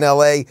I lived in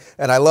L.A.,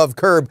 and I love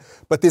Curb.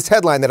 But this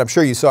headline that I'm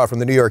sure you saw from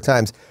the New York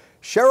Times,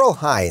 Cheryl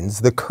Hines,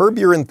 the Curb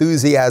Your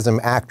Enthusiasm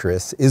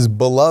actress, is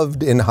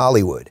beloved in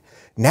Hollywood.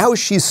 Now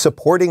she's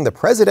supporting the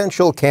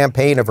presidential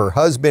campaign of her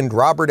husband,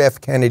 Robert F.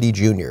 Kennedy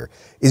Jr.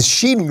 Is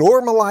she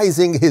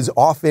normalizing his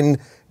often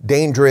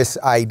dangerous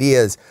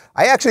ideas?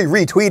 I actually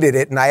retweeted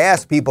it, and I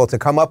asked people to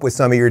come up with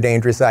some of your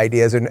dangerous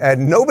ideas,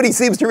 and nobody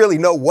seems to really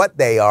know what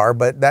they are,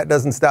 but that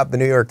doesn't stop the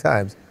New York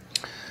Times.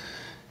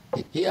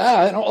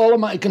 Yeah, and all of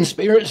my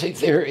conspiracy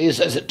theories,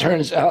 as it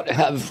turns out,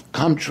 have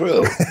come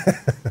true.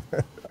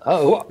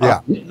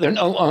 They're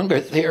no longer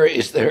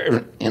theories.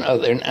 They're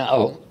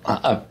now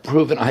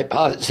proven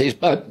hypotheses.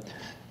 But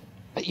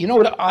You know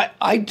what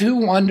I do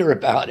wonder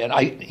about it.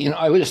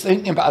 I was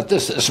thinking about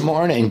this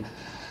morning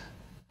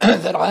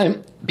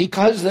that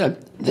because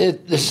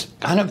this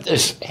kind of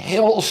this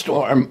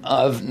hailstorm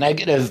of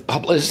negative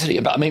publicity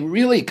about me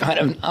really kind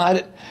of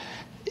not.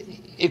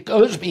 It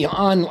goes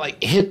beyond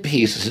like hit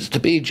pieces to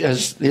be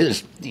just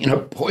this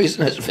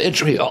poisonous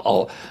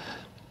vitriol.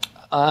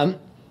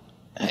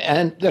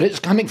 And that it's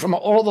coming from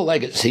all the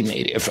legacy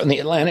media, from the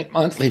Atlantic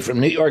Monthly, from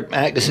New York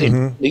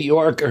Magazine, New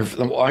Yorker,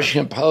 from the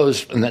Washington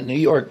Post, from the New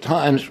York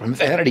Times, from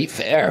Vanity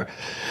Fair,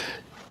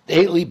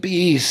 Daily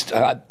Beast,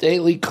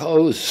 Daily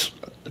Kos,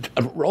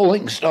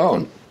 Rolling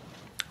Stone,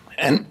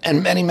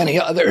 and many, many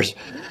others.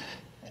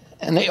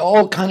 And they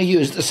all kind of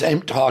use the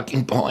same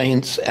talking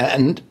points,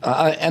 and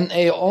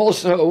they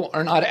also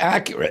are not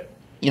accurate.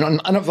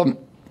 None of them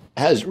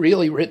has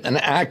really written an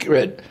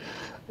accurate.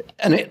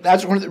 And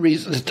that's one of the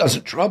reasons it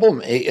doesn't trouble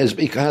me, is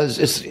because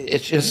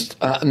it's just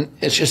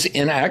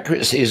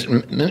inaccuracies,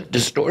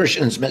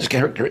 distortions,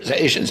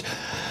 mischaracterizations.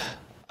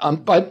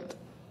 But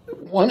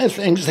one of the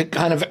things that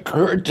kind of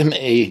occurred to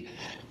me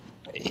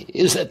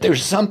is that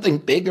there's something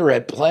bigger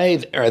at play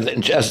there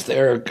than just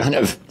their kind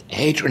of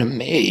hatred of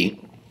me.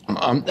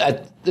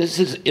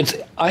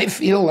 I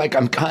feel like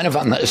I'm kind of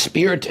on the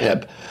spear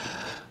tip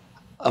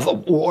of a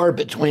war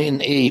between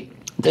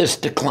this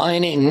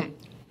declining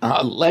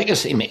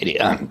legacy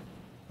media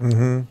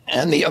and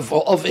the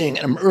evolving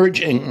and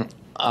emerging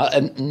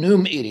new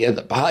media,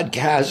 the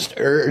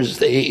podcasters,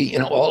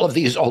 all of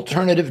these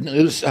alternative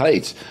news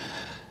sites.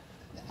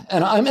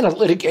 And I'm in a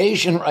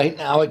litigation right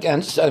now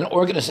against an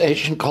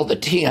organization called the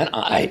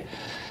TNI,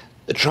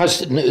 the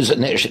Trusted News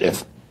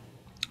Initiative.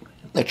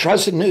 The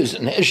Trusted News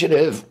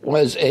Initiative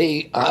was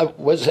a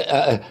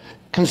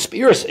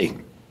conspiracy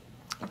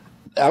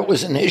that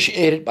was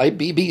initiated by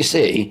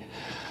BBC,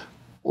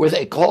 where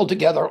they called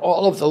together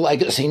all of the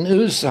legacy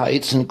news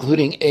sites,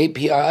 including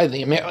API,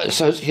 the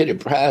Associated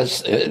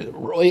Press,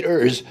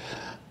 Reuters,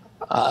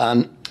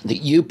 the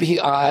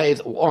UPI,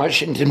 the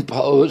Washington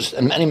Post,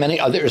 and many, many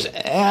others.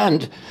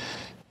 And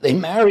they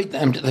married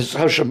them to the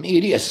social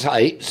media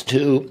sites,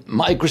 to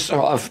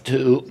Microsoft,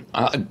 to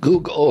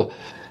Google,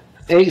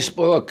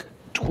 Facebook,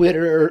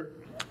 Twitter,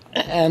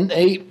 and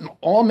they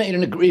all made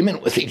an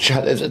agreement with each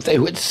other that they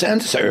would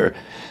censor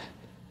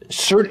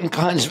certain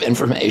kinds of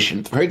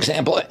information. For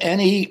example,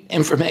 any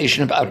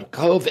information about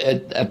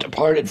COVID that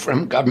departed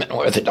from government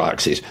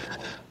orthodoxies,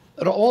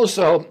 but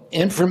also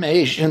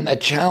information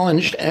that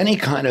challenged any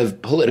kind of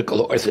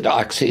political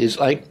orthodoxies,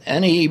 like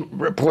any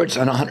reports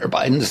on Hunter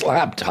Biden's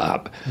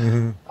laptop,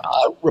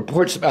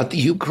 reports about the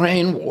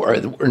Ukraine war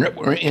that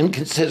were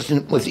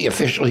inconsistent with the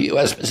official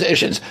U.S.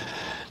 positions.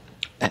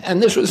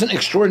 And this was an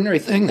extraordinary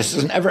thing. This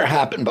has never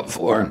happened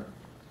before.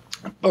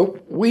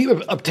 But we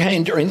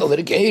obtained during the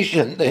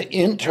litigation the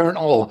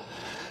internal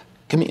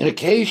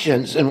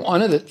communications. And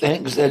one of the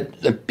things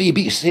that the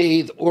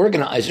BBC, the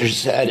organizers,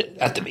 said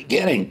at the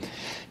beginning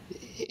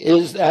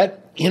is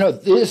that,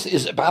 this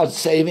is about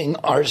saving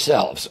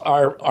ourselves,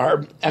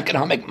 our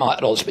economic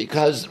models,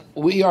 because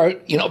we are,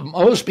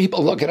 most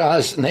people look at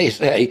us and they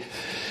say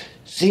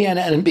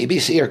CNN and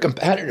BBC are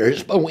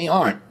competitors, but we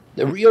aren't.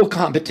 The real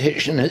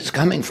competition is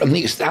coming from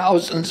these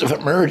thousands of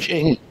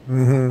emerging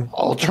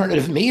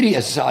alternative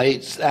media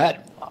sites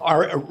that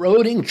are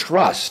eroding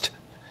trust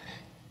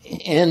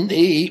in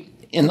the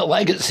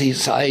legacy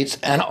sites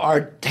and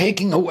are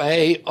taking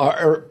away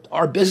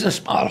our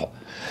business model.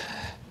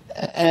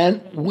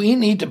 And we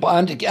need to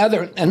bond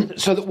together. And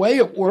so the way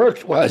it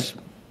worked was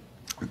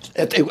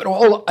that they would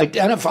all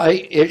identify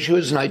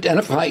issues and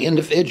identify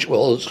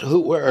individuals who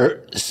were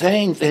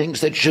saying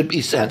things that should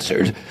be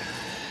censored.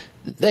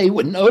 They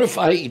would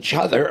notify each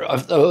other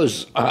of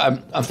those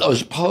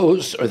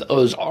posts or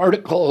those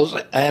articles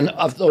and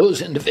of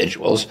those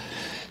individuals.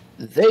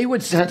 They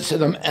would censor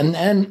them, and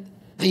then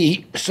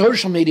the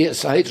social media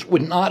sites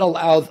would not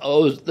allow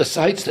the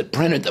sites that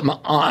printed them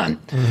on.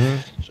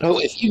 So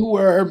if you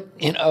were,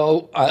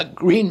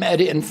 Green Med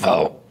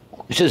Info,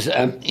 which is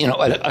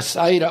a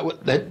site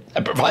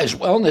that provides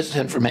wellness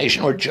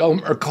information, or Joe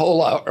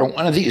Mercola, or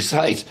one of these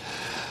sites.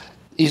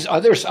 These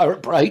others are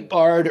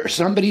Breitbart or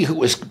somebody who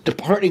was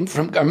departing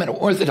from government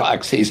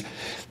orthodoxies,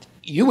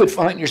 you would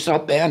find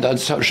yourself banned on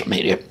social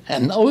media.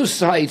 And those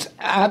sites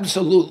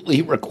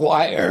absolutely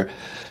require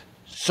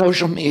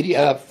social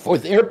media for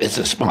their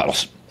business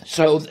models.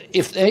 So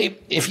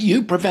if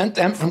you prevent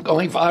them from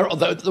going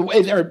viral, the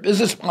way their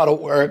business model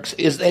works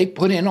is they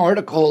print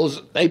articles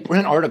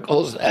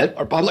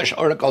or publish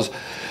articles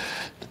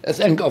that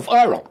then go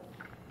viral.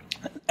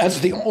 That's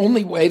the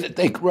only way that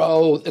they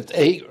grow, that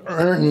they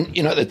earn,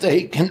 that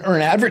they can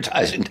earn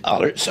advertising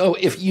dollars. So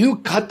if you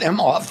cut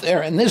them off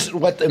there, and this is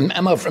what the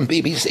memo from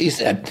BBC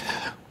said,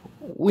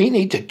 we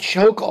need to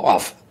choke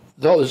off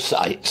those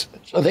sites.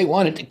 So they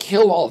wanted to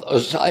kill all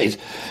those sites.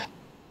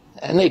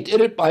 And they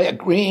did it by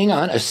agreeing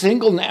on a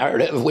single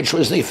narrative, which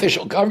was the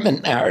official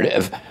government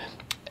narrative,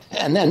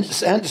 and then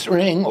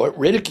censoring or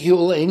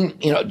ridiculing,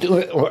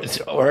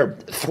 or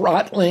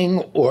throttling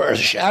or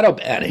shadow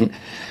banning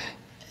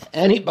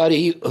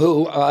anybody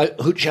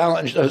who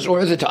challenged those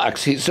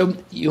orthodoxies. So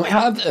you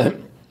have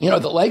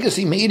the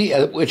legacy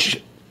media,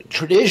 which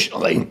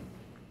traditionally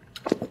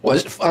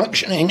was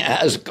functioning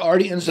as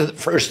guardians of the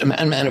First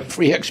Amendment of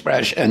free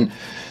expression.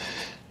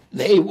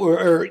 They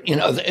were,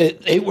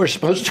 they were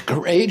supposed to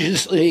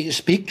courageously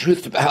speak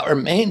truth to power,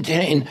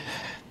 maintain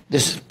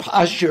this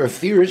posture of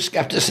fear and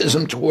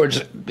skepticism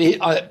towards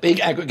big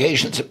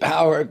aggregations of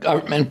power,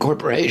 government,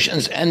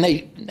 corporations, and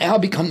they now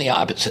become the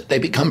opposite. They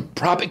become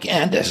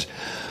propagandists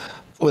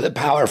for the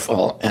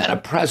powerful and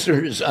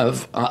oppressors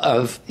of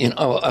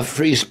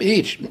free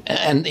speech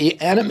and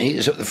the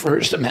enemies of the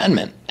First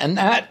Amendment. And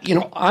that,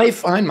 I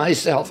find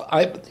myself,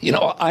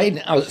 I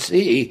now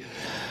see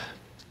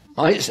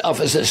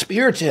myself as a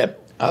spear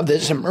tip of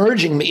this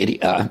emerging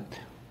media,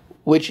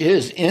 which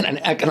is in an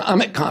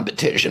economic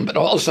competition, but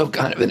also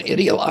kind of an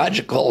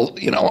ideological,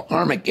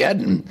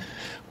 Armageddon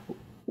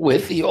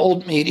with the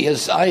old media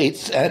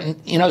sites. And,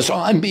 so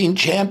I'm being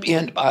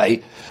championed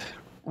by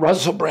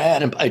Russell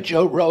Brand and by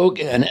Joe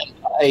Rogan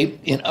and by,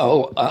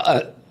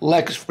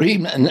 Lex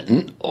Friedman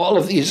and all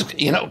of these,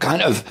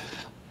 kind of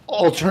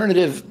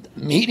alternative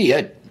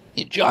media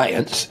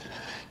giants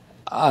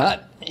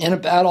in a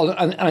battle.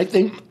 And I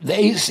think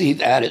they see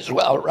that as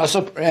well.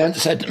 Russell Brand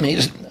said to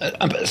me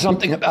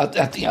something about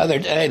that the other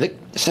day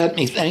that set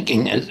me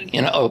thinking,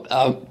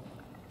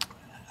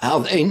 how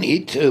they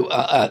need to,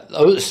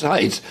 those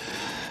sites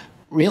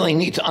really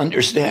need to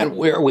understand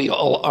where we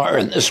all are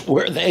in this,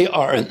 where they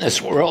are in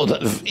this world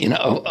of,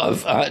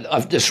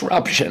 of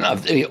disruption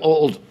of the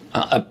old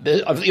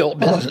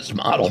business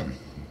model.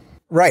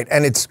 Right,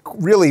 and it's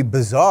really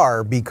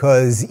bizarre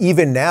because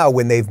even now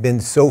when they've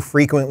been so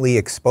frequently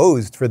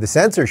exposed for the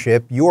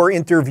censorship, your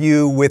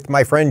interview with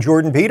my friend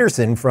Jordan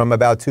Peterson from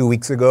about 2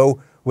 weeks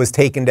ago was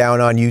taken down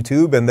on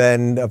YouTube, and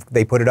then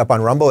they put it up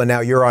on Rumble, and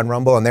now you're on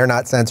Rumble, and they're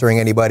not censoring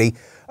anybody.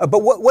 But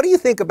what do you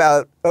think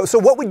about, so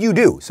what would you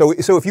do? So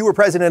if you were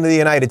president of the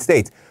United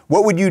States,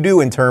 what would you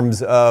do in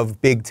terms of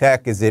big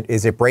tech? Is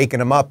it breaking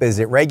them up? Is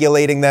it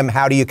regulating them?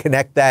 How do you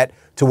connect that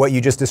to what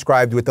you just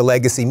described with the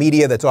legacy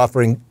media that's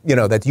offering,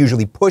 that's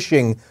usually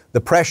pushing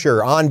the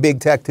pressure on big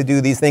tech to do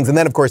these things? And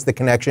then, of course, the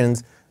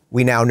connections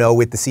we now know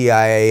with the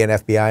CIA and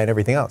FBI and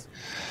everything else.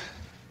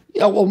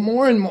 Yeah, well,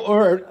 more and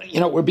more,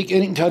 we're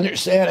beginning to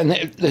understand, and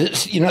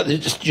this,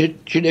 the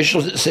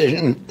judicial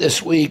decision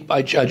this week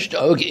by Judge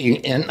Doge in,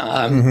 in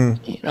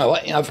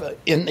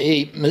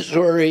the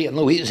Missouri and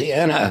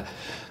Louisiana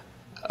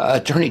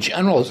Attorney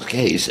General's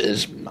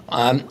cases,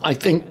 I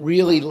think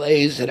really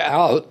lays it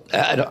out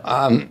that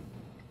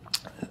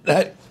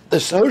the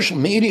social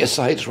media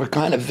sites were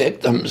kind of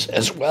victims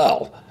as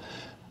well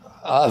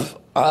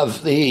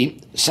of the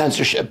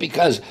censorship,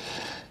 because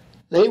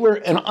they were,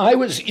 and I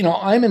was,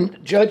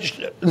 I'm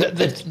judged,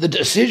 the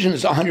decision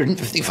is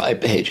 155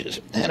 pages,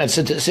 and it's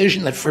a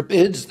decision that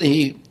forbids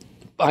the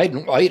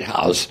Biden White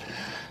House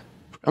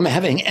from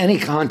having any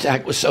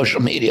contact with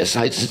social media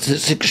sites. It's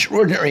this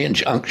extraordinary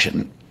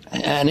injunction,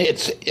 and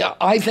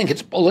I think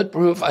it's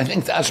bulletproof. I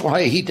think that's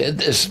why he did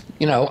this,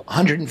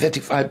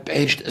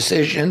 155-page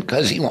decision,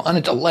 because he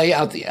wanted to lay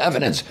out the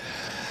evidence.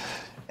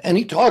 And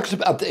he talks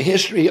about the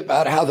history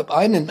about how the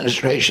Biden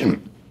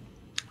administration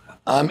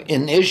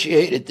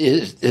initiated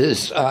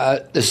this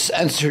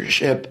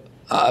censorship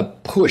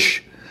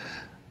push,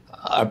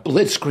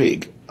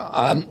 blitzkrieg,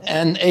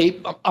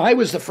 and I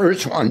was the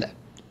first one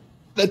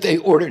that they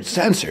ordered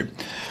censored.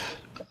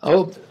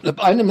 The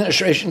Biden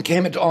administration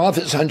came into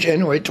office on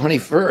January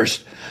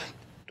 21st,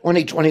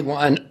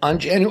 2021. On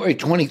January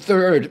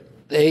 23rd,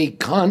 they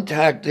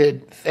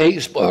contacted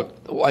Facebook.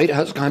 The White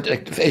House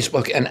contacted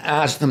Facebook and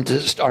asked them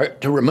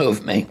to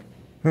remove me.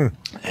 And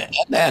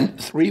then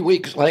 3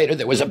 weeks later,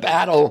 there was a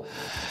battle.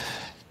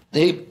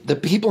 The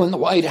people in the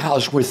White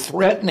House were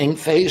threatening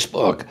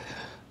Facebook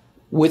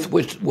with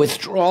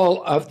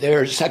withdrawal of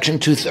their Section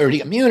 230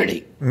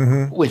 immunity,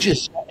 which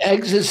is an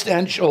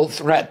existential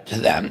threat to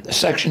them.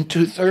 Section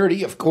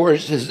 230, of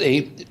course, is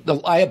the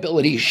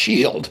liability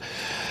shield,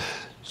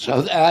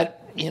 so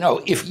that,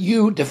 if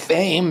you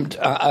defamed,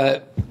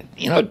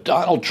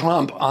 Donald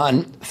Trump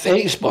on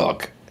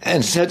Facebook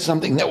and said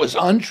something that was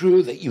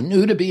untrue, that you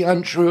knew to be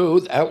untrue,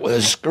 that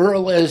was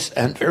scurrilous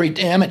and very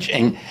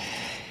damaging,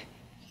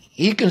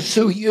 he can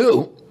sue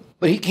you,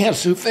 but he can't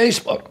sue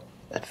Facebook.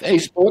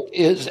 Facebook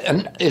is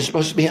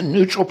supposed to be a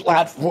neutral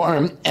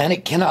platform, and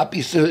it cannot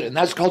be sued, and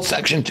that's called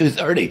Section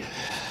 230.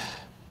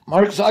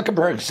 Mark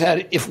Zuckerberg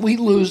said, if we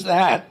lose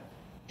that,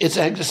 it's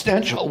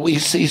existential. We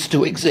cease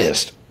to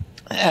exist.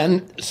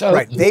 And so,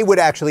 right, they would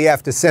actually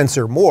have to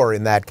censor more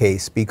in that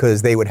case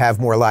because they would have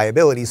more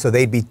liability, so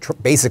they'd be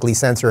basically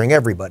censoring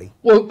everybody.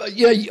 Well,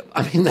 yeah,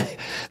 I mean,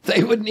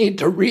 they would need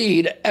to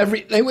read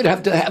they would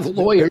have to have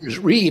lawyers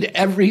read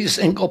every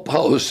single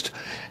post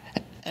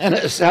and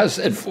assess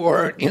it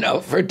for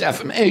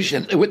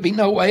defamation. There would be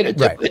no way to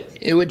do it.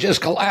 It would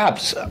just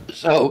collapse.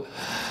 So,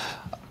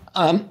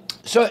 and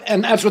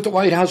that's what the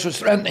White House was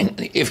threatening.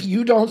 If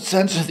you don't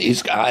censor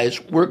these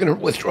guys, we're going to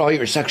withdraw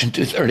your Section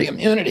 230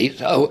 immunity.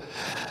 So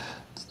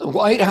the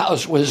White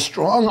House was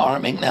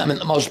strong-arming them in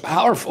the most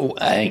powerful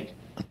way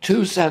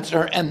to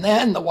censor, and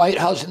then the White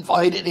House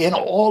invited in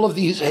all of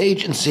these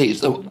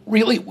agencies, the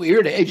really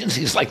weird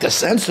agencies like the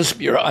Census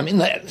Bureau. I mean,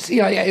 the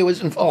CIA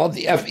was involved,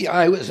 the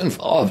FBI was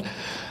involved,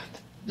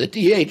 the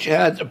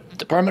DHS, the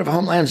Department of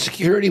Homeland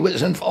Security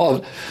was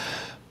involved,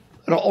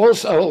 but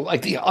also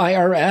like the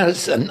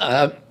IRS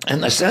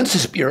and the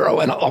Census Bureau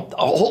and a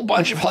whole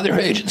bunch of other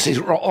agencies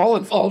were all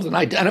involved in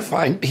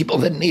identifying people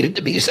that needed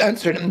to be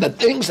censored, and the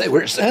things they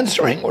were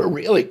censoring were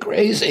really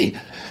crazy.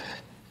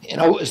 You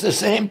know, it was the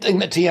same thing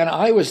that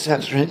TNI was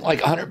censoring,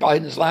 like Hunter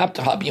Biden's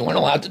laptop. You weren't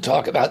allowed to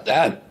talk about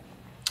that.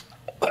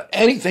 But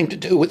anything to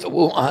do with the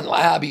Wuhan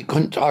lab, you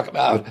couldn't talk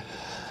about.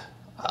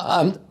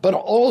 But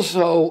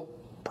also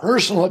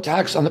personal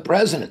attacks on the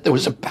president. There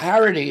was a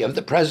parody of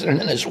the president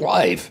and his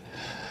wife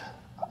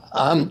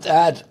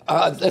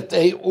that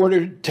they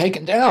ordered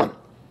taken down.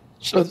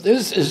 So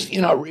this is, you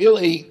know,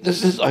 really,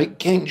 this is like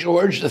King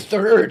George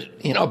III,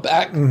 you know,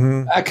 back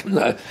in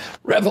the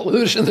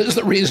Revolution. This is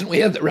the reason we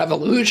had the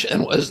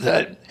Revolution, was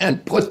that,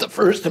 and put the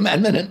First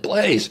Amendment in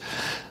place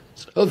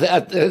so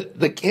that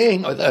the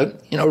king or the,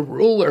 you know,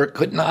 ruler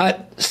could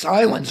not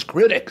silence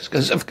critics,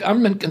 because if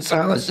government can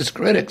silence its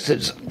critics,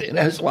 it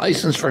has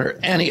license for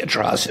any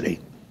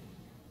atrocity.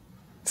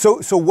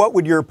 So what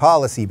would your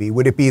policy be?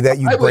 Would it be that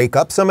you'd break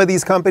up some of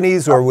these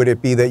companies, or would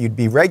it be that you'd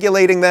be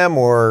regulating them,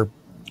 or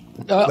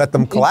let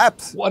them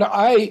collapse? What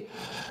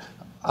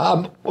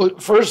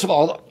first of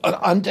all,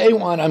 on day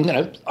one, I'm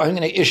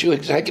gonna issue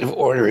executive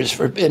orders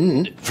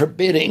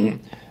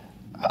forbidding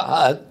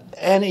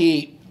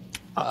any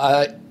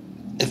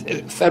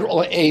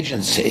federal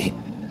agency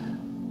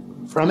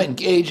from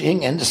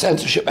engaging in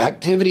censorship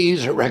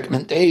activities or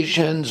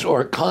recommendations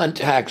or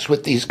contacts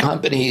with these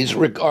companies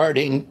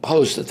regarding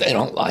posts that they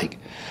don't like.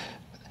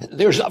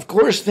 There's, of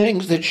course,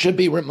 things that should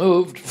be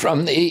removed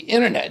from the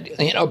internet,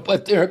 you know,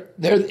 but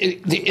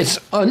it's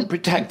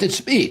unprotected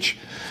speech.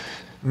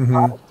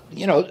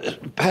 You know,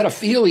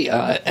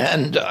 pedophilia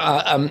and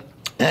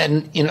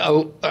you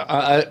know,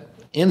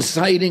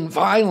 inciting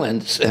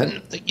violence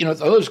and, you know,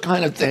 those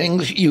kind of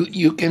things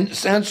you can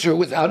censor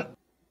without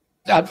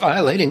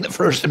violating the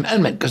First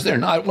Amendment, because they're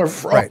not, we're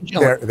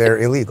fraudulent. Right. They're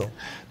illegal.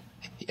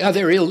 Yeah,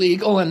 they're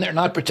illegal and they're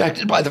not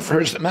protected by the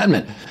First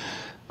Amendment.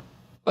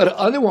 But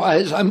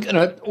otherwise, I'm going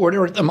to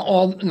order them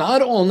all.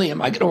 Not only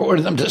am I going to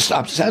order them to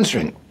stop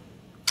censoring,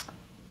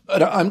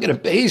 but I'm going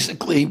to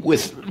basically,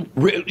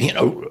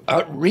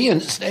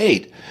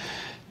 reinstate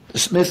the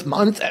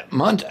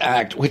Smith-Mundt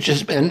Act, which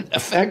has been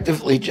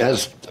effectively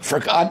just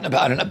forgotten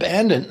about and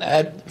abandoned,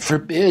 that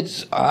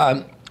forbids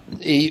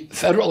the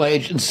federal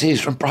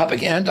agencies from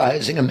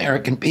propagandizing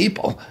American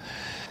people.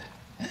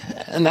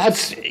 And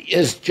that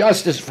is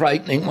just as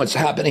frightening what's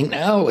happening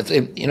now with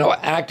the, you know,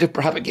 active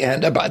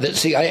propaganda by the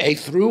CIA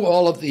through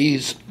all of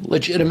these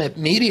legitimate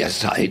media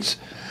sites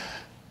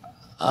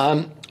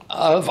of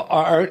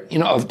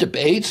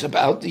debates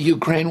about the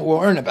Ukraine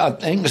war and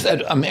about things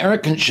that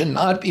Americans should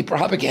not be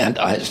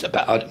propagandized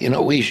about. You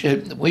know, we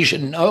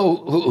should know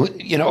who,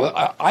 you know,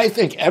 I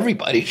think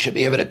everybody should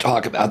be able to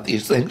talk about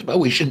these things, but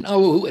we should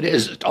know who it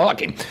is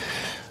talking.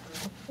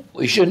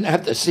 We shouldn't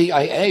have the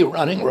CIA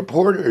running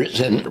reporters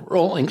in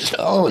Rolling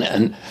Stone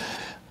and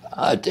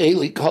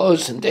Daily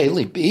Kos and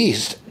Daily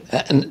Beast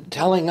and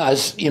telling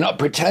us, you know,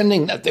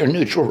 pretending that they're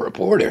neutral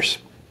reporters.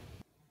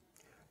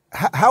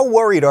 How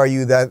worried are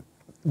you that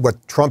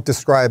what Trump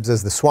describes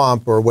as the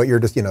swamp, or what you're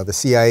just, you know, the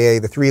CIA,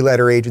 the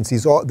three-letter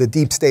agencies, the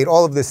deep state,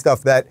 all of this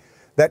stuff, that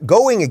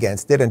going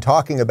against it and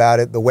talking about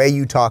it the way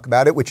you talk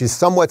about it, which is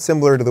somewhat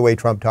similar to the way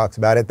Trump talks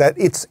about it, that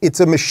it's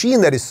a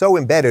machine that is so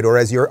embedded, or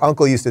as your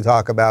uncle used to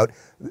talk about,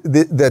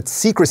 that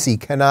secrecy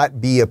cannot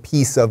be a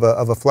piece of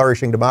a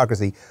flourishing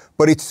democracy.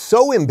 But it's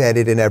so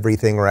embedded in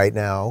everything right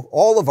now,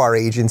 all of our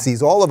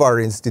agencies, all of our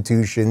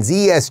institutions,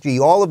 ESG,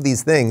 all of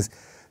these things,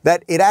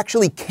 that it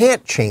actually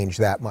can't change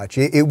that much.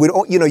 It would,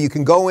 you know, you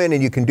can go in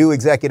and you can do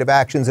executive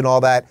actions and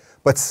all that,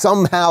 but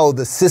somehow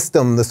the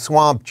system, the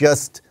swamp,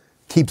 just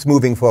keeps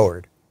moving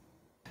forward.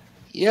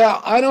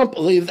 Yeah, I don't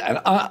believe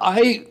that.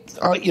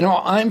 You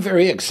know, I'm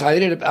very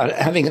excited about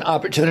having an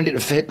opportunity to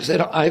fix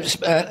it.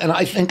 And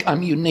I think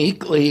I'm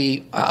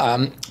uniquely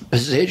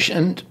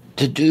positioned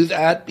to do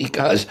that,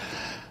 because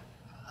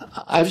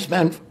I've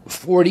spent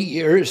 40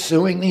 years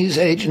suing these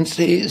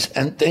agencies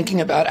and thinking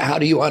about how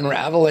do you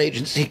unravel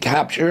agency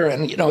capture.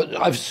 And, you know,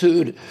 I've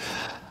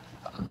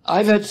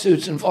had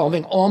suits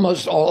involving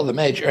almost all of the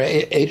major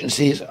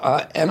agencies,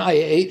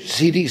 NIH,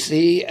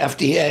 CDC,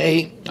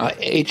 FDA,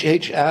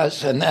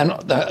 HHS, and then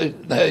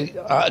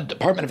the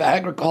Department of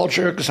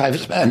Agriculture, because I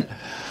spent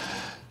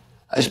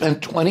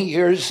 20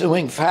 years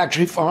suing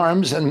factory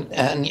farms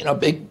and you know,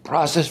 big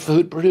processed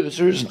food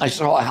producers. And I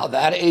saw how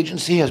that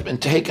agency has been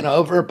taken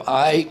over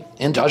by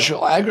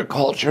industrial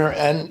agriculture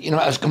and, you know,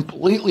 has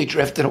completely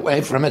drifted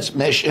away from its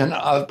mission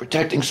of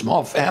protecting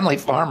small family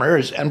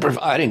farmers and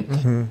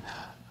providing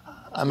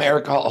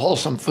America a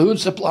wholesome food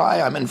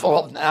supply. I'm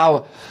involved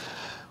now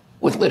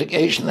with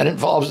litigation that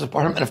involves the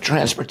Department of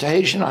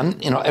Transportation.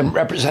 I'm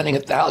representing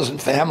 1,000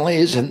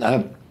 families in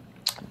the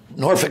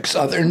Norfolk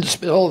Southern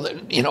spill that,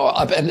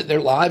 upended their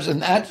lives,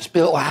 and that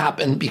spill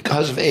happened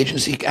because of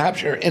agency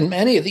capture. In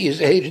many of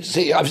these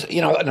agencies,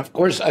 and of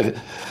course,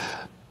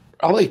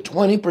 probably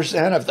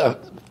 20% of the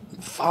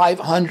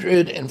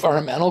 500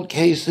 environmental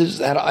cases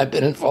that I've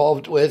been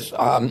involved with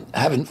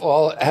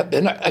have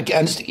been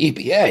against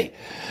EPA.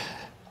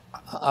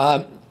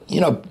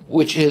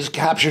 Which is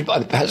captured by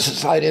the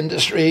pesticide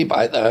industry,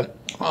 by the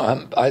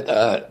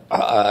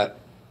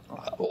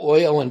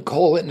oil and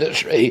coal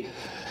industry.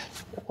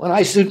 When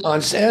I sued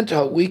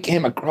Monsanto, we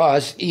came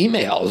across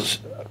emails,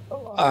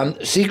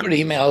 secret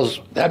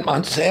emails that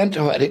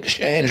Monsanto had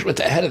exchanged with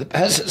the head of the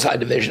pesticide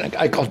division, a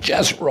guy called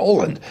Jess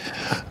Rowland,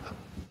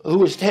 who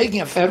was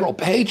taking a federal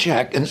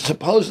paycheck and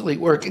supposedly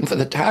working for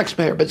the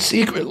taxpayer, but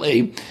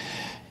secretly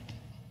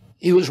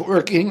he was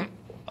working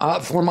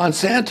for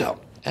Monsanto.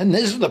 And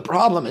this is the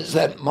problem, is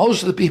that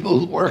most of the people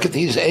who work at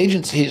these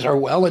agencies are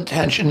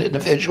well-intentioned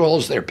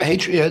individuals. They're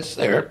patriots.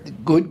 They're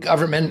good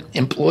government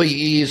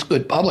employees,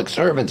 good public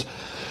servants.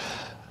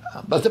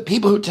 But the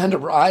people who tend to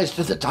rise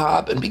to the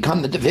top and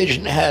become the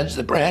division heads,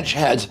 the branch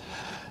heads,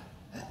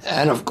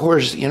 and of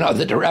course,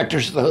 the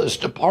directors of those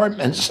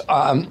departments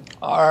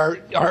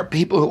are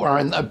people who are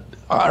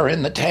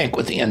in the tank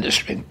with the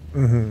industry.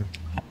 Mm-hmm.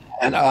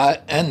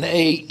 And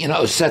they,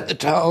 set the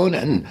tone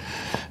and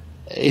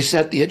they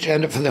set the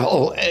agenda for the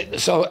whole.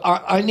 So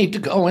I need to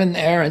go in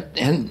there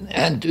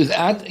and do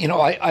that.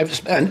 I've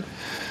spent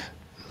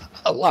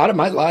a lot of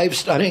my life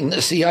studying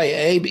the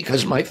CIA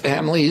because my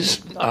family's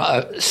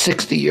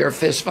 60-year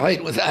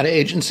fistfight with that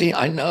agency.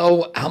 I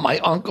know how my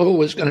uncle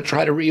was going to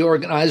try to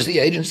reorganize the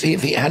agency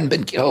if he hadn't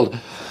been killed.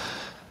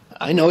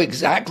 I know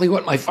exactly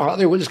what my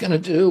father was going to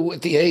do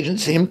with the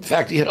agency. In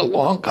fact, he had a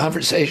long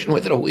conversation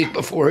with it a week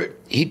before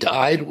he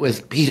died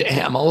with Pete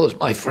Hamill, as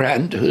my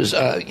friend, who's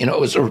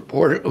was a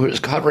reporter who was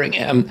covering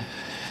him.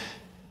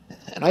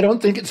 And I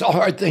don't think it's a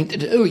hard thing to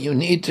do. You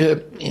need to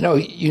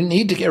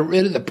get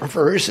rid of the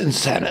perverse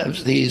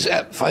incentives, these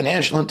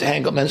financial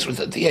entanglements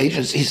that the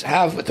agencies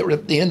have with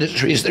the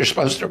industries they're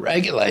supposed to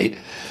regulate.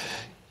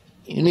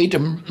 You need to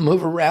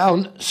move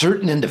around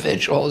certain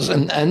individuals,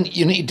 and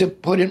you need to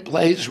put in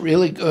place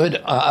really good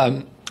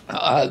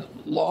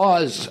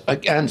laws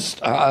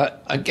against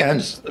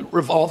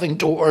revolving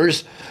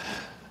doors,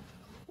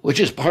 which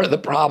is part of the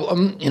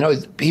problem.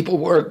 People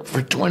work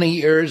for 20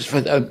 years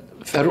for the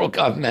federal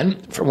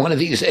government, for one of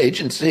these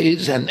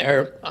agencies, and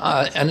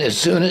as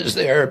soon as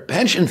their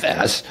pension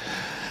vests,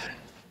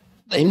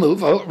 they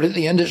move over to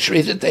the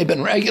industry that they've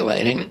been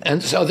regulating.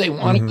 And so they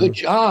want a good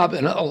job,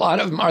 and a lot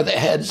of them are the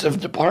heads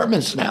of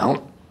departments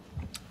now.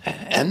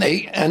 And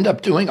they end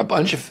up doing a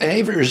bunch of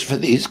favors for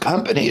these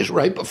companies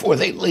right before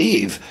they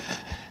leave.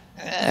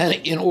 And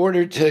in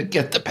order to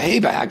get the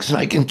paybacks, and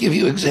I can give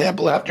you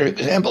example after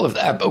example of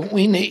that, but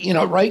we need,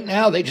 right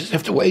now they just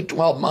have to wait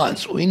 12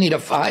 months. We need a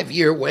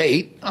 5-year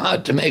wait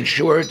to make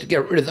sure to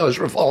get rid of those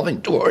revolving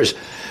doors.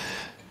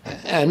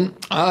 And,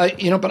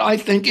 but I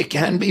think it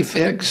can be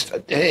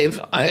fixed, Dave.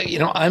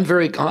 I'm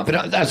very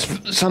confident.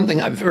 That's something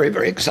I'm very,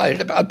 very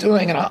excited about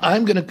doing. And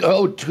I'm going to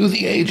go to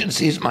the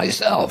agencies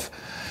myself.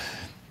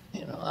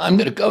 I'm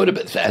going to go to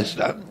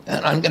Bethesda,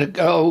 and I'm going to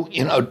go,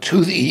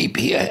 to the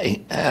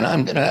EPA, and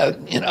I'm going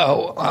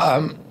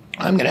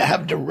to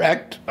have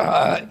direct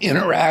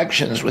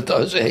interactions with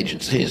those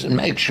agencies and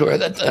make sure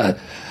that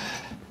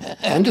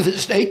and to the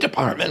State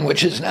Department,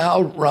 which is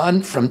now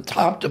run from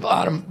top to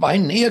bottom by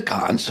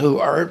neocons who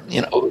are,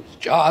 whose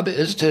job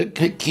is to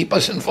keep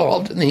us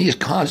involved in these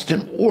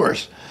constant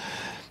wars.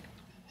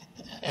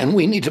 And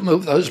we need to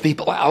move those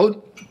people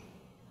out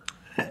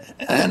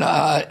and,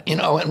 and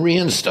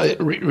reinstall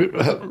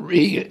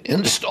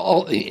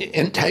the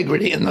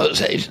integrity in those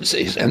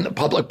agencies and the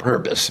public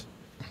purpose.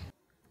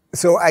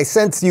 So I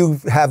sense you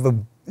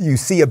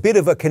see a bit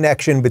of a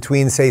connection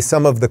between, say,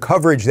 some of the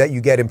coverage that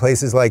you get in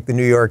places like the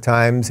New York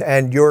Times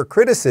and your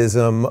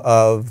criticism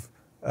of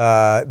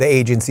the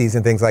agencies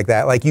and things like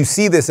that. Like, you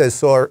see this as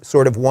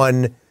sort of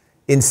one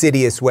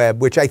insidious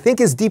web, which I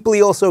think is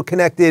deeply also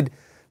connected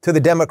to the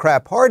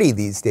Democrat Party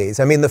these days.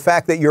 I mean, the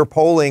fact that you're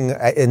polling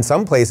in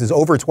some places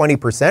over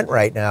 20%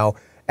 right now,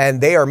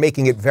 and they are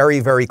making it very,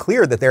 very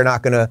clear that they're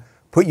not going to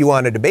put you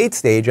on a debate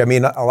stage. I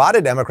mean, a lot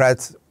of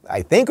Democrats,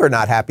 I think, are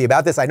not happy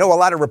about this. I know a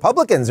lot of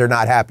Republicans are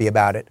not happy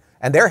about it,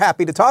 and they're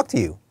happy to talk to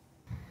you.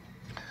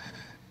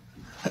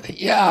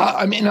 Yeah,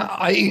 I mean,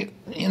 I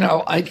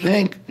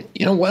think,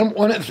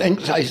 one of the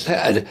things I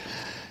said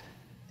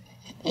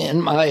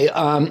in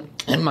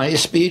my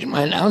speech,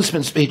 my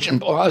announcement speech in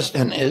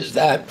Boston, is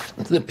that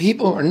the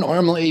people who are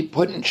normally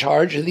put in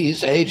charge of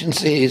these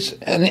agencies,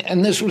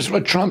 and this was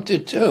what Trump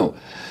did too.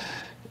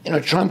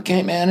 Trump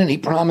came in and he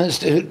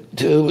promised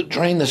to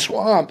drain the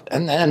swamp,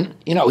 and then,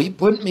 he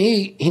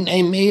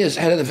named me as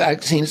head of the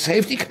Vaccine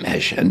Safety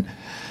Commission.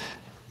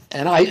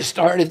 And I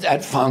started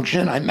that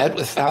function. I met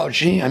with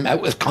Fauci, I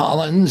met with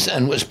Collins,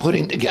 and was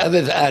putting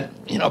together that,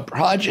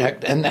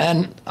 project. And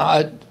then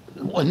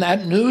when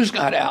that news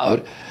got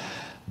out,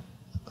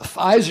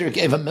 Pfizer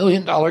gave $1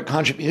 million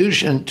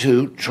contribution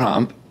to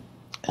Trump,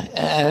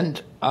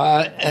 and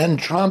and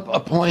Trump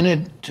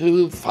appointed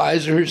two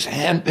Pfizer's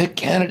handpicked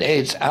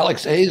candidates,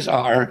 Alex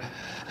Azar,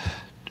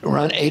 to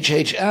run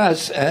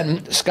HHS,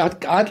 and Scott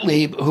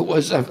Gottlieb, who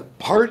was a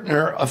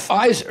partner of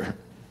Pfizer,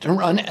 to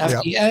run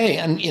FDA.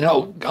 And, you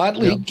know,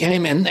 Gottlieb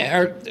came in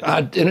there,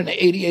 did an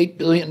 $88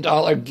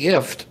 billion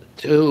gift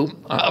to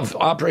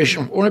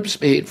Operation Warp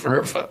Speed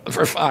for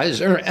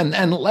Pfizer, and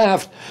then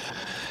left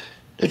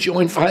to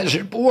join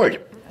Pfizer's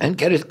board and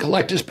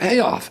collect his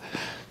payoff.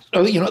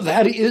 So, you know,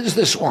 that is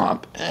the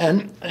swamp.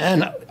 And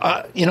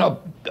you know,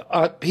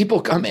 people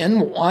come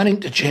in wanting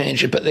to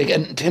change it, but they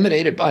get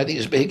intimidated by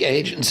these big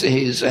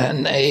agencies,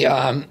 and they,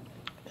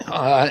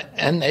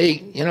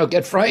 you know,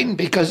 get frightened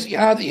because,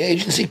 yeah, the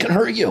agency can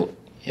hurt you.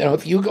 You know,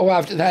 if you go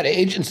after that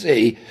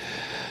agency,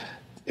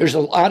 there's a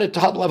lot of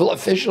top-level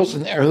officials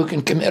in there who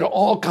can commit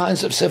all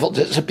kinds of civil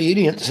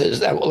disobediences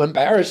that will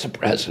embarrass the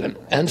president.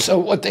 And so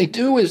what they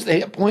do is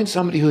they appoint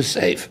somebody who's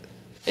safe.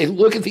 They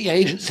look at the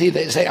agency,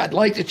 they say, I'd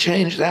like to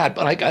change that,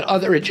 but I got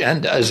other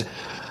agendas.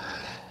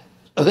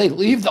 So they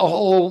leave the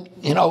whole,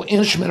 you know,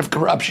 instrument of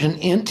corruption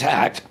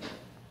intact,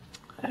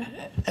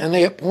 and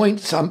they appoint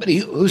somebody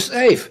who's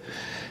safe.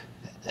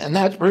 And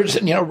that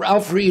person, you know,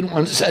 Ralph Reed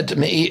once said to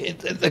me,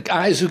 the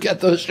guys who get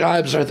those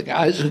jobs are the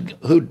guys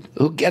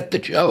who get the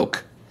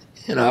joke,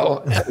 you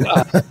know.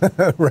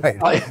 And,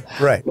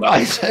 right. What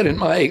I said in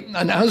my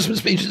announcement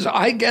speech is,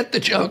 I get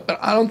the joke, but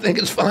I don't think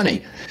it's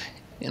funny.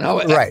 You know,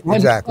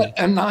 exactly.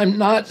 And I'm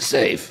not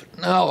safe.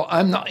 No,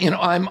 I'm not. You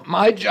know,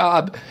 my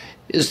job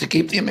is to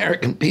keep the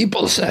American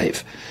people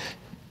safe.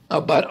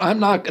 But I'm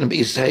not going to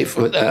be safe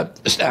with the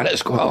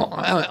status quo.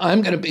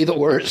 I'm going to be the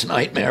worst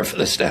nightmare for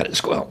the status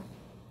quo.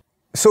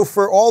 So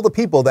for all the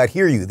people that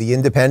hear you, the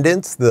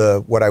independents,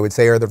 what I would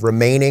say are the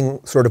remaining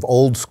sort of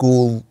old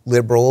school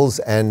liberals,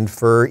 and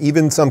for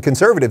even some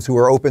conservatives who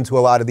are open to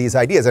a lot of these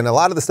ideas, and a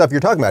lot of the stuff you're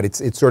talking about,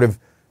 it's sort of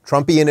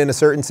Trumpian in a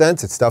certain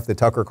sense. It's stuff that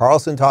Tucker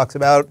Carlson talks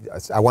about.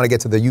 I want to get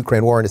to the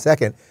Ukraine war in a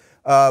second.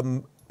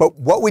 But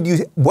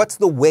what's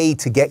the way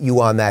to get you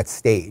on that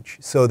stage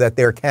so that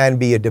there can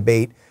be a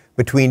debate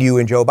between you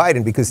and Joe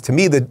Biden? Because to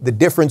me, the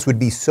difference would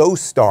be so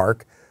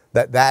stark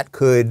that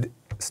could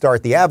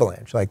start the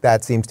avalanche. Like,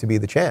 that seems to be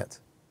the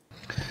chance.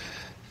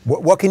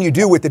 What can you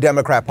do with the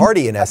Democrat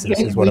Party, in essence,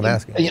 is what I'm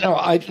asking. You know,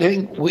 I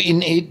think we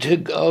need to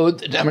go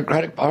the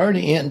Democratic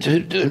Party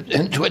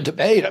into a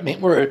debate. I mean,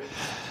 we're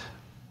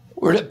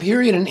at a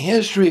period in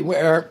history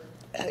where,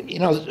 you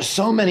know,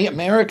 so many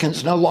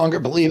Americans no longer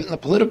believe in the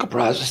political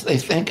process. They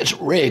think it's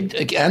rigged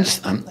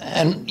against them.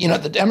 And, you know,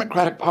 the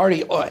Democratic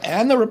Party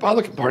and the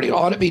Republican Party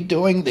ought to be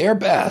doing their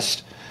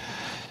best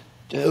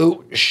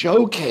to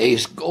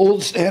showcase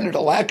gold standard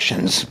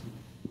elections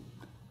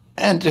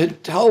and to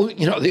tell,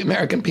 you know, the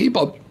American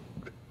people,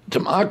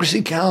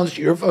 democracy counts,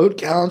 your vote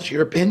counts,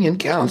 your opinion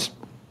counts.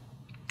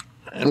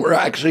 And we're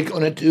actually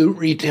going to do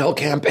retail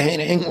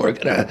campaigning. We're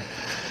going to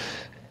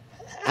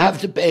have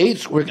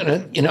debates. We're going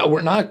to, you know,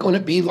 we're not going to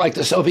be like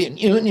the Soviet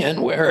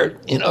Union where,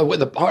 you know, where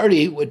the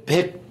party would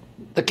pick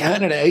the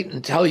candidate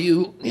and tell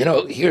you, you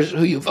know, here's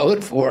who you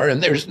vote for,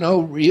 and there's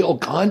no real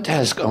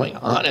contest going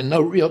on and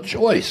no real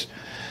choice.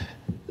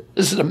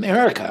 This is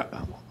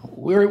America.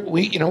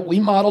 We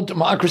model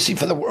democracy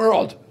for the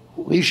world.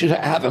 We should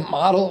have a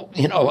model,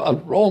 you know, a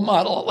role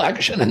model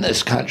election in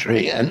this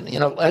country. And, you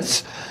know,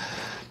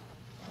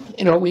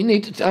 we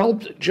need to tell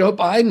Joe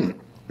Biden,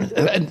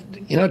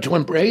 you know, to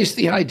embrace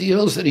the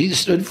ideals that he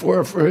stood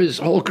for his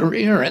whole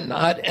career and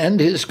not end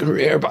his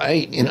career by,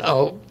 you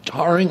know,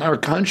 tarring our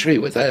country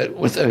with a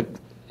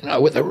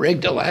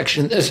rigged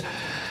election.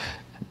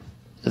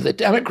 The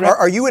Democrat.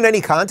 Are you in any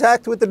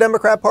contact with the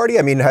Democrat Party?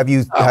 I mean,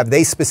 have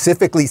they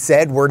specifically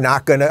said we're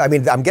not going to? I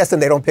mean, I'm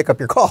guessing they don't pick up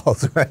your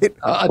calls, right?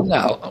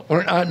 No,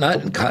 we're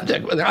not in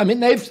contact with them. I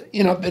mean, they've,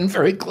 you know, been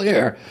very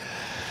clear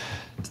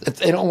that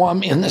they don't want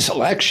me in this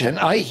election.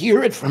 I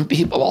hear it from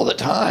people all the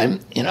time.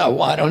 You know,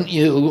 why don't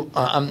you,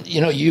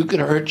 you know, you could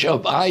hurt Joe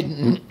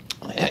Biden,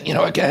 you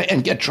know,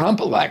 and get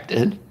Trump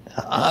elected.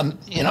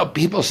 You know,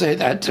 people say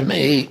that to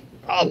me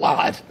a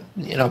lot.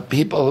 You know,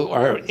 people who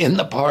are in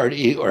the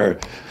party or,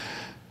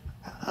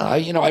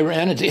 you know, I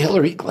ran into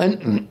Hillary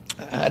Clinton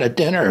at a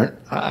dinner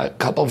a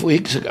couple of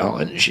weeks ago,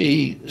 and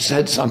she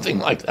said something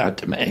like that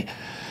to me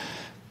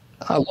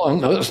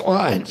along those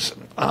lines.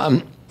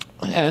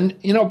 And,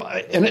 you know,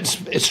 and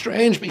it's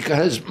strange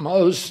because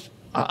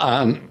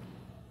I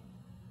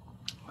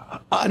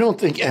don't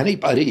think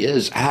anybody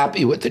is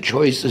happy with the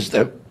choices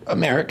that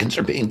Americans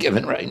are being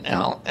given right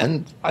now.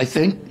 And I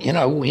think, you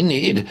know, we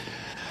need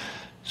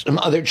some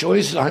other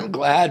choices. I'm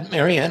glad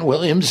Marianne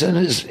Williamson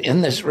is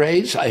in this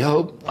race. I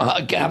hope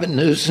Gavin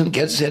Newsom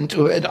gets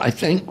into it. I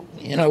think,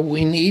 you know,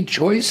 we need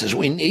choices.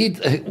 We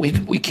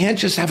can't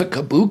just have a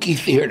kabuki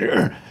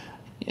theater,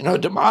 you know,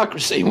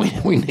 democracy.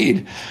 We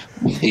need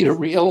a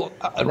real,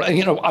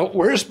 you know,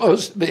 we're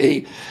supposed to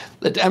be,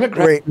 the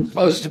Democrats are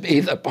supposed to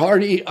be the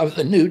party of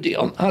the New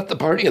Deal, not the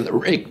party of the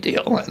rigged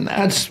deal. And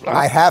that's...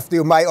 I have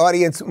to. My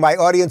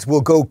audience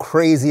will go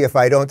crazy if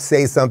I don't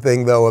say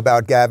something, though,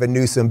 about Gavin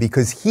Newsom,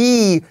 because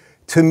he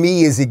to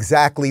me is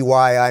exactly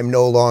why I'm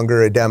no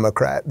longer a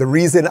Democrat. The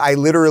reason I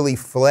literally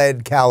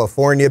fled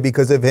California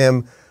because of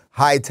him,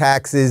 high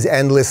taxes,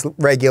 endless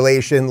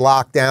regulation,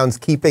 lockdowns,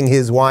 keeping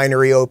his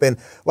winery open.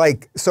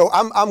 Like, so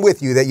I'm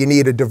with you that you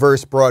need a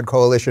diverse, broad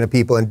coalition of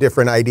people and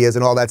different ideas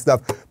and all that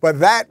stuff. But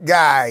that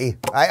guy,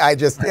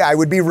 I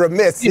would be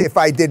remiss if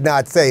I did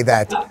not say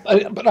that.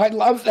 But I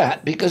love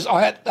that because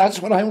that's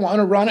what I want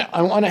to run it.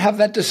 I want to have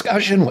that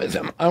discussion with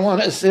him. I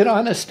want to sit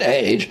on a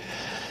stage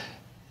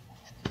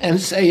and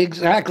say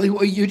exactly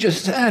what you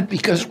just said,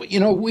 because,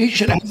 you know, we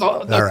should have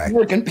the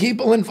American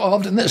people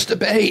involved in this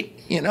debate.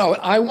 You know,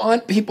 I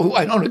want people who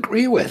I don't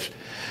agree with.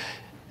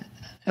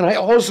 And I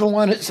also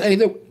want to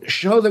say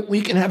show that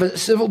we can have a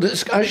civil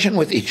discussion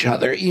with each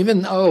other,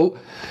 even though,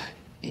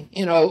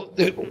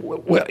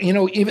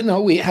 even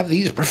though we have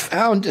these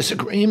profound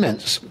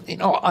disagreements. You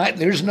know,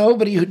 there's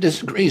nobody who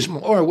disagrees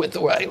more with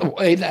the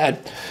way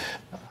that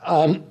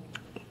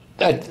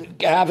that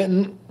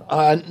Gavin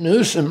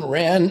Newsom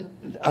ran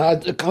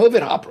the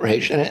COVID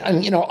operation.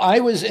 And, you know, I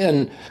was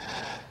in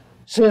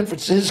San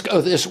Francisco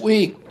this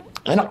week,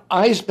 and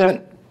I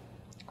spent,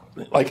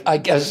 like, I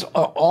guess,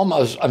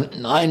 almost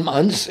 9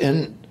 months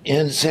in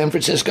San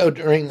Francisco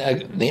during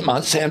the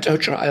Monsanto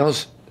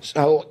trials.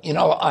 So, you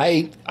know,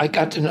 I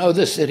got to know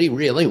the city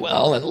really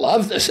well and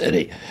love the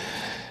city.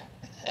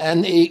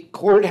 And the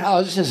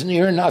courthouse is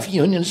near enough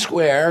Union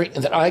Square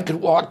that I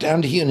could walk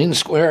down to Union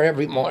Square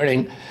every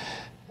morning.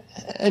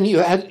 And you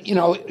had, you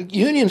know,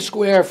 Union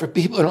Square, for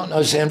people who don't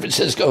know San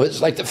Francisco,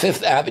 is like the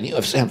Fifth Avenue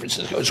of San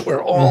Francisco. It's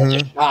where all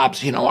the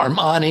shops, you know,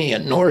 Armani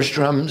and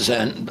Nordstrom's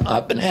and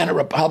Banana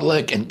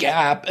Republic and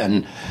Gap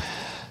and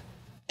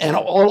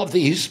all of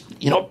these,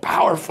 you know,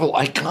 powerful,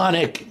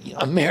 iconic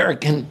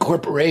American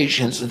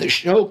corporations, the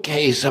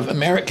showcase of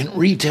American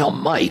retail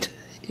might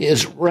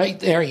is right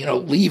there. You know,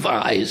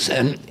 Levi's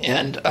and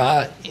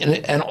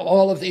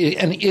all of the,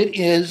 and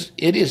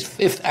it is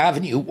Fifth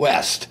Avenue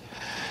West.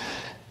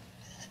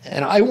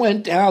 And I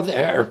went down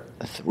there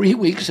 3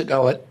 weeks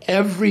ago, and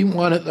every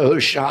one of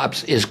those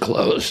shops is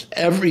closed,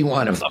 every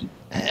one of them.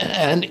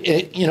 And,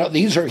 you know,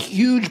 these are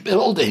huge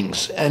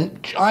buildings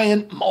and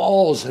giant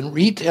malls and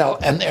retail,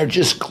 and they're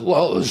just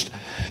closed.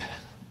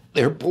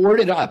 They're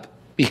boarded up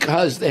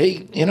because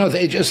they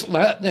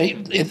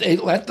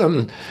let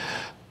them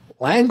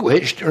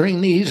languish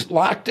during these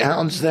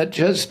lockdowns that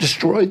just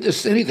destroyed the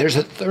city. There's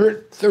a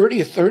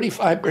 30 or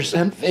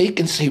 35%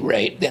 vacancy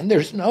rate. And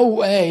there's no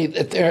way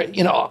that they're,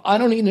 you know, I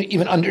don't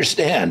even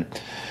understand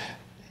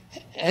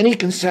any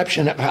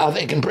conception of how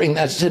they can bring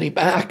that city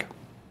back.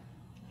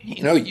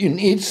 You know, you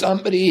need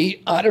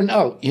somebody, I don't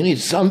know, you need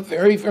some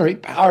very, very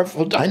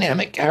powerful,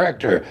 dynamic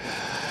character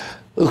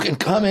who can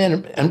come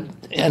in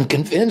and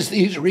convince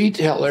these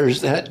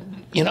retailers that,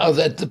 you know,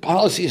 that the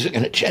policies are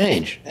going to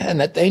change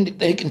and that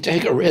they can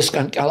take a risk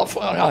on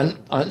California,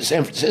 on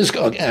San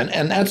Francisco again.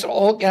 And that's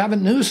all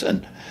Gavin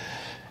Newsom.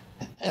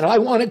 And I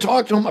want to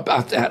talk to him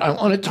about that. I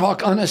want to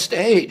talk on a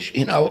stage,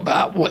 you know,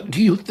 about what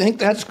do you think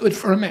that's good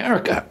for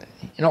America?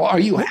 You know, are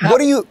you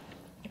happy?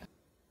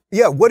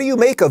 What do you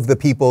make of the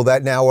people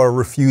that now are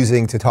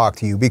refusing to talk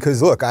to you?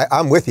 Because, look,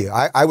 I'm with you.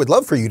 I would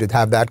love for you to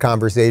have that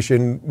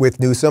conversation with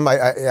Newsom.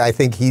 I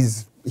think he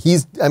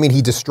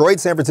destroyed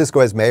San Francisco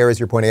as mayor, as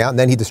you're pointing out, and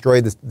then he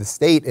destroyed the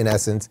state, in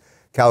essence,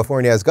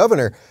 California as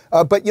governor.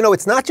 But, you know,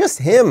 it's not just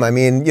him. I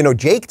mean, you know,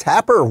 Jake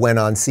Tapper went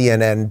on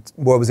CNN,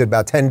 what was it,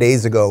 about 10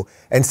 days ago,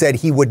 and said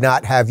he would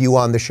not have you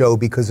on the show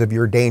because of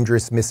your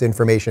dangerous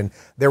misinformation.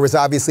 There was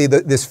obviously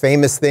this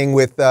famous thing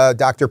with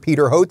Dr.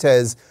 Peter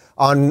Hotez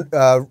on,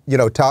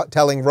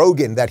 telling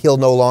Rogan that he'll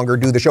no longer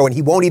do the show, and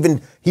he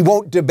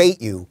won't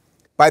debate you.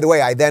 By the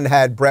way, I then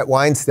had Brett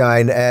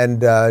Weinstein and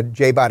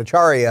Jay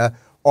Bhattacharya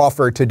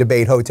offer to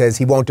debate Hotez.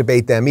 He won't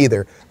debate them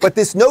either. But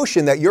this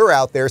notion that you're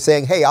out there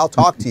saying, hey, I'll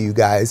talk to you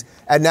guys,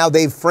 and now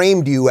they've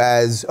framed you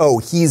as, oh,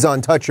 he's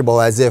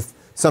untouchable, as if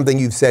something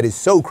you've said is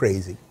so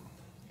crazy.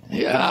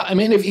 Yeah, I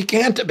mean, if you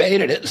can't debate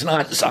it, it's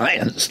not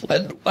science.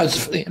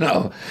 Let's, you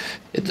know,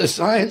 the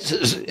science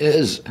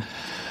is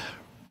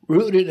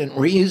rooted in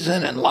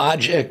reason and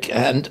logic,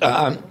 and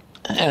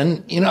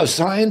you know,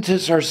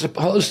 scientists are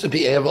supposed to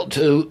be able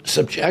to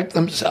subject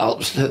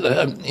themselves to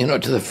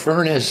the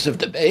furnace of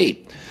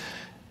debate,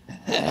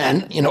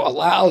 and, you know,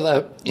 allow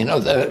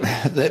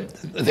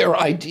their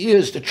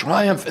ideas to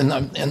triumph in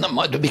the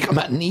mud, to become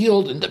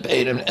annealed in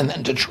debate, and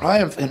then to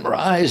triumph and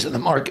rise in the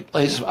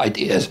marketplace of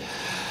ideas.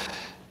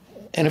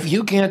 And if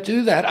you can't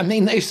do that, I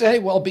mean, they say,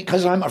 well,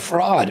 because I'm a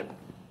fraud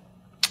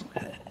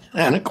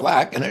and a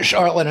quack and a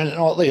charlatan and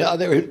all the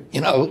other, you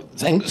know,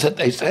 things that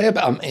they say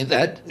about me,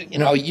 that, you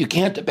know, you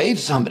can't debate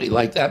somebody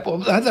like that. Well,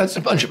 that's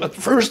a bunch of,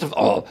 first of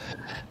all,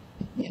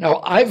 you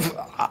know,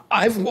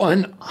 I've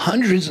won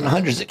hundreds and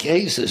hundreds of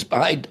cases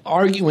by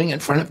arguing in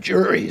front of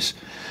juries.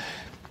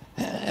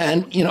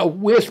 And, you know,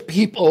 with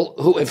people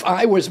who, if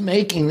I was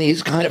making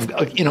these kind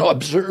of, you know,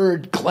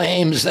 absurd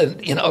claims,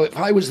 that, you know, if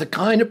I was the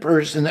kind of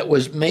person that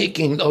was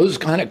making those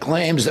kind of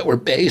claims that were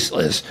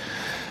baseless,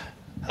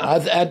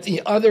 that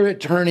the other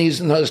attorneys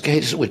in those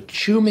cases would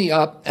chew me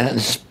up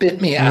and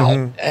spit me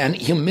out and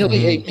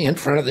humiliate me in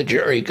front of the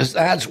jury, because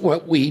that's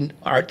what we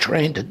are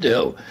trained to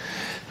do.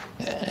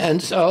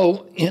 And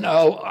so, you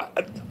know,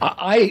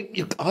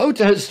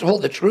 Hotez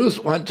told the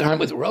truth one time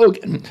with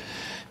Rogan.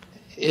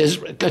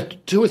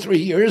 2 or 3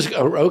 years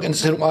ago, Rogan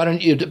said, "Why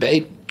don't you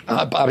debate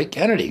Bobby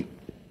Kennedy?"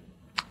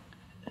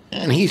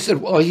 And he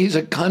said, "Well, he's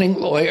a cunning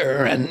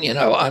lawyer, and, you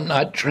know, I'm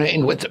not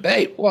trained with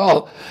debate."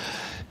 Well,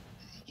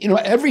 you know,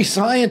 every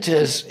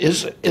scientist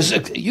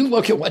you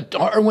look at what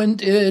Darwin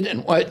did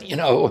and what, you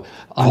know,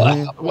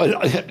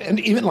 and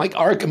even like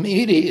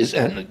Archimedes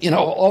and, you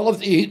know, all of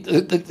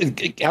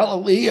the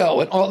Galileo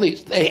and all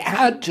these, they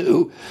had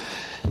to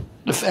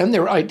defend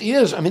their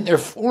ideas. I mean, there are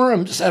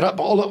forums set up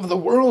all over the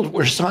world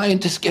where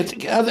scientists get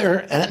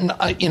together and,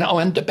 you know,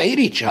 and debate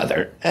each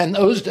other. And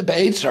those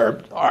debates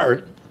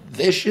are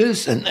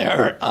vicious, and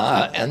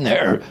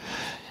they're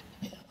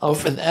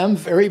for them,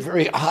 very,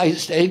 very high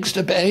stakes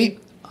debate.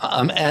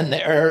 And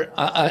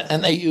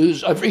they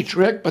use every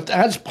trick, but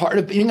that's part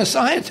of being a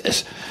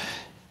scientist.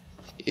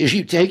 Is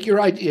you take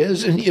your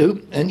ideas and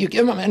you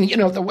give them, and, you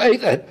know, the way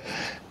that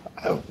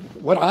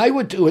what I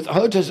would do with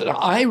Hotez is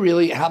I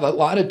really have a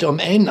lot of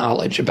domain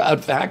knowledge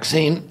about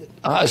vaccine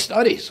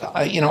studies.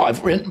 You know,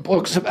 I've written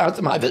books about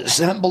them, I've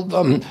assembled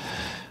them,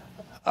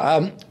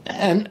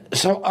 and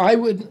so I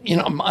would, you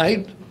know,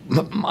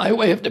 my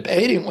way of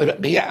debating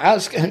would be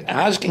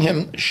asking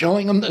him,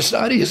 showing him the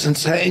studies and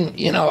saying,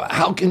 you know,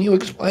 how can you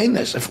explain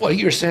this? If what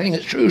you're saying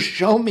is true,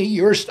 show me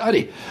your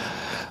study.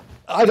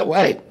 By the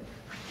way,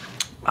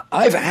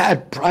 I've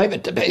had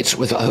private debates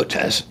with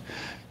Hotez.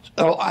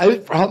 So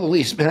I've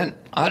probably spent,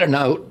 I don't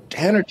know,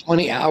 10 or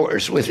 20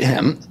 hours with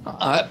him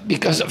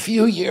because a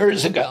few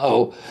years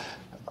ago,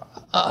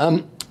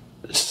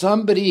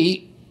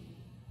 somebody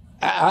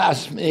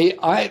asked me,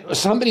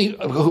 somebody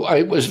who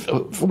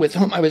with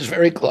whom I was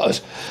very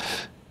close,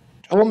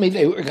 told me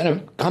they were going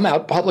to come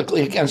out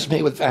publicly against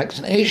me with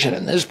vaccination,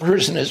 and this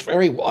person is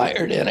very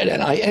wired in at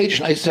NIH.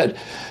 And I said,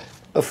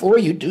 before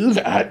you do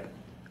that,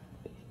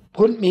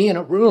 put me in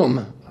a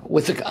room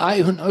with a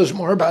guy who knows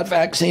more about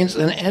vaccines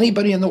than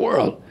anybody in the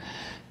world,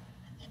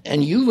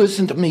 and you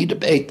listen to me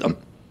debate them,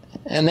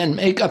 and then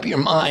make up your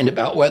mind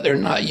about whether or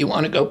not you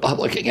want to go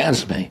public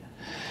against me.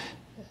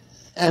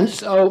 And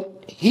so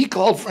he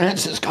called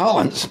Francis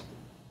Collins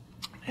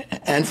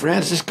and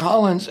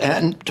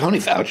Tony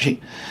Fauci,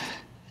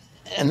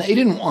 and they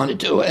didn't want to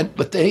do it,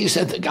 but they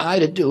said the guy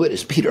to do it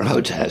is Peter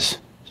Hotez.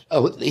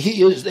 So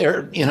he is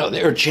their, you know,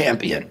 their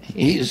champion.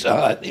 He's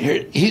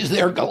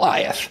their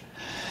Goliath.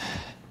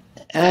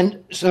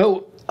 And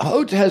so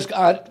Hotez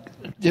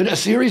did a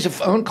series of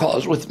phone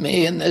calls with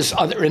me and this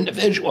other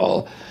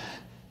individual,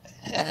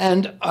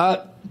 and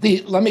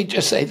let me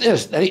just say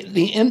this,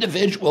 the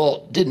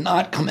individual did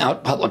not come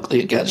out publicly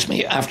against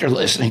me after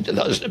listening to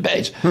those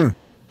debates.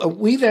 But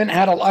we then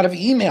had a lot of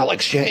email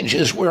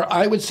exchanges where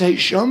I would say,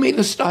 show me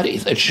the study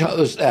that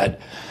shows that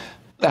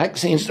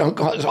vaccines don't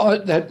cause,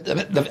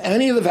 that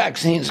any of the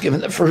vaccines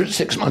given the first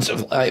 6 months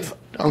of life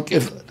don't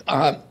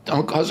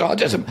cause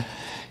autism.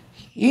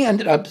 He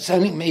ended up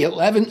sending me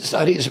 11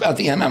 studies about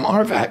the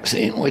MMR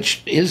vaccine,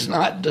 which does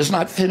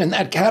not fit in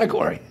that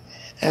category.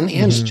 And the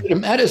Institute of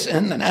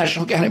Medicine, the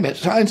National Academy of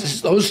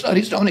Sciences, those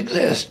studies don't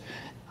exist.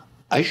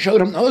 I showed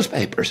him those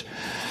papers.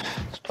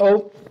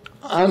 So,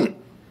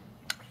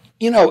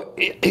 you know,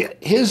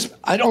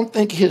 I don't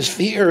think his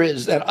fear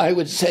is that I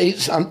would say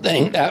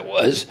something that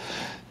was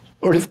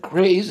sort of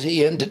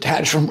crazy and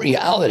detached from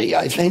reality.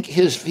 I think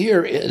his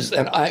fear is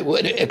that I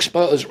would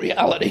expose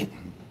reality.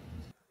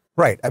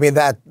 Right. I mean,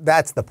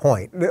 that's the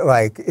point.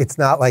 Like, it's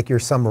not like you're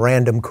some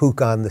random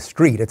kook on the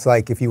street. It's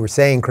like if you were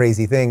saying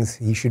crazy things,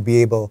 he should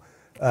be able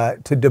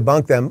to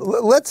debunk them.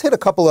 Let's hit a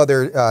couple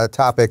other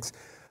topics.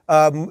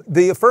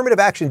 The affirmative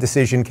action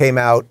decision came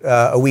out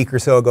a week or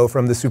so ago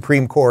from the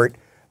Supreme Court.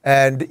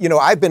 And, you know,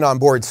 I've been on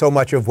board so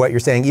much of what you're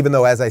saying, even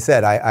though, as I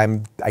said,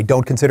 I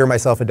don't consider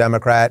myself a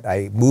Democrat.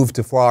 I moved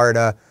to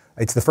Florida.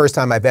 It's the first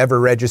time I've ever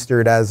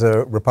registered as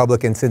a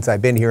Republican since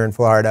I've been here in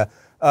Florida.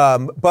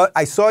 But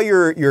I saw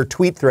your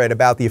tweet thread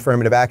about the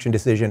affirmative action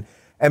decision,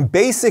 and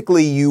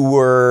basically you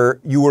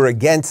were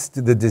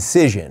against the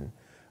decision.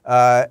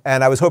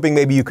 And I was hoping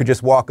maybe you could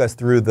just walk us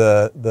through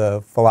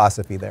the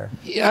philosophy there.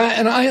 Yeah,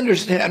 and I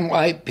understand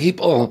why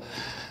people,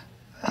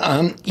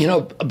 you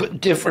know,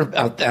 differ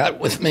about that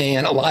with me,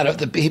 and a lot of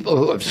the people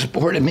who have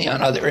supported me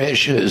on other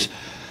issues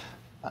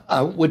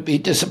would be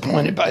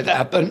disappointed by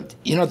that. But,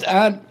 you know,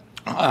 that,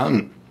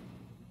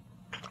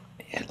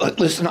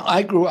 listen,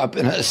 I grew up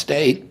in a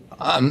state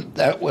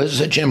that was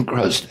a Jim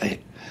Crow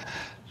state.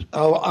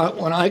 So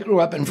when I grew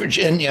up in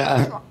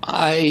Virginia,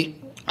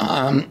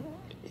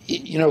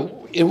 you know,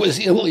 it was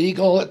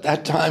illegal at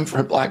that time for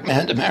a black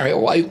man to marry a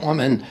white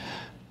woman.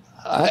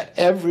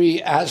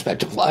 Every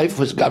aspect of life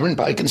was governed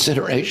by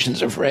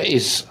considerations of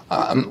race.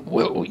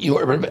 You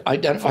were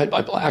identified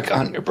by black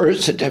on your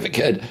birth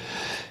certificate.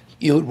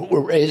 you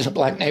were raised in a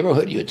black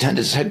neighborhood, you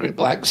attended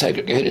black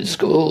segregated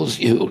schools,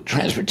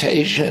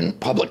 transportation,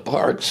 public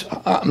parks,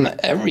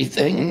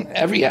 everything,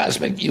 every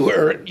aspect. You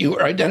were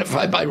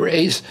identified by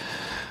race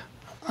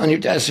on your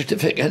death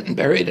certificate and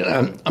buried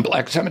in a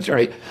black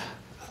cemetery.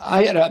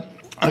 I had a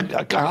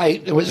guy,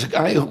 there was a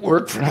guy who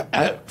worked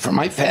for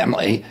my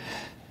family,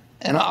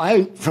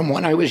 and from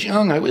when I was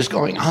young, I was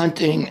going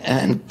hunting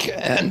and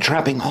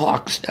trapping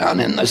hawks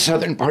down in the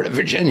southern part of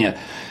Virginia.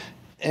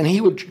 And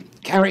he would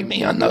carry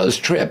me on those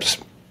trips.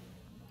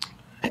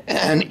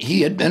 And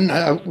he had been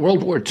a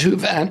World War II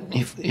vet.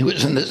 He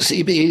was in the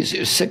Seabees.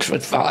 He was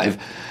 6'5",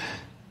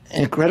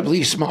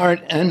 incredibly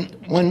smart. And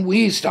when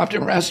we stopped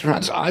in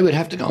restaurants, I would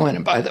have to go in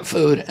and buy the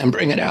food and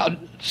bring it out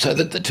so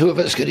that the two of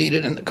us could eat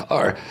it in the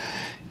car.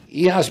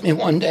 He asked me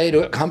one day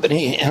to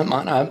accompany him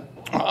on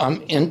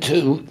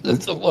into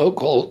the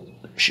local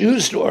shoe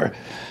store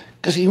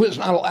because he was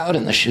not allowed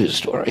in the shoe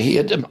store. I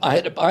had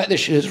to buy the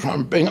shoes from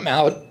him, bring them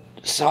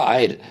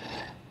outside,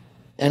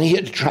 and he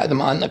had to try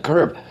them on the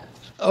curb.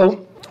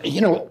 So,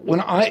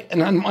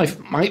 my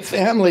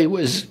family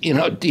was,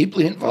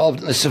 deeply involved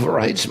in the civil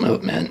rights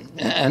movement,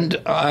 and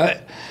a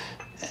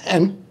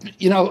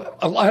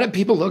lot of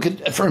people look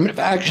at affirmative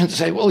action and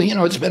say, well,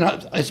 it's been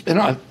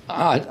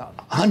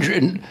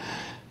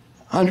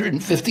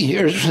 150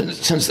 years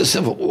since the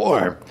Civil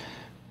War.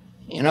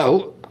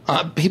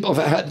 People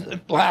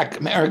have black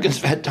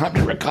Americans have had time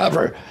to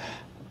recover.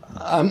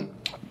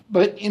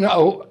 But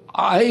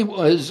I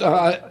was,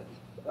 I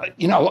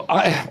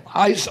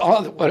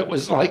saw what it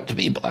was like to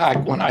be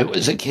black when I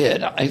was a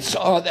kid. I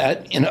saw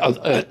that,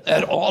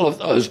 that all of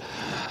those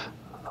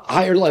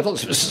higher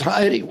levels of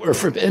society were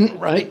forbidden,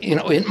 right,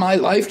 in my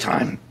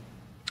lifetime.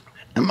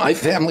 And my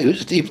family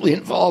was deeply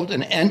involved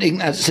in ending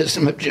that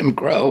system of Jim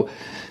Crow.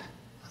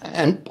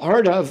 And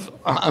part of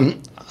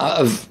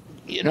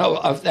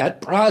that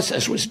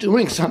process was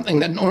doing something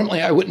that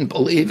normally I wouldn't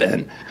believe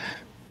in,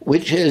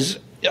 which is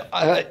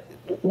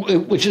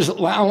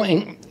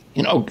allowing,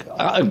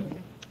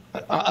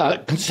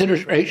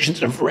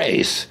 considerations of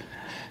race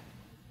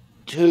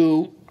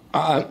to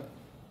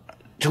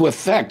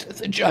affect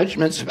the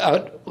judgments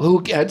about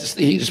who gets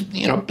these,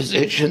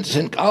 positions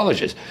in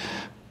colleges.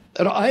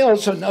 But I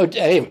also know,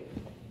 Dave,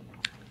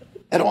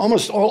 that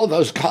almost all of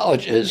those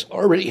colleges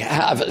already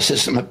have a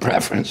system of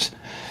preference.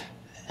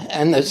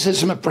 And the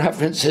system of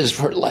preference is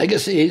for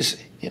legacies,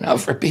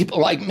 for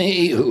people like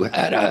me who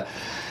had a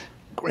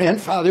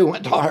grandfather who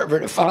went to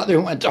Harvard, a father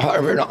who went to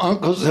Harvard,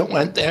 uncles that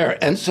went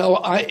there. And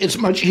so it's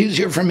much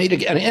easier for me to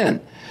get in.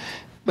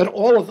 But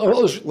all of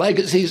those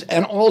legacies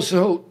and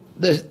also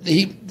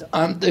the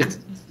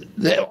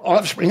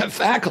offspring of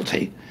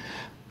faculty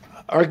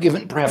are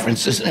given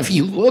preferences. And if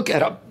you look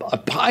at a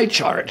pie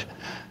chart,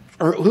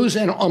 or who's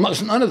in,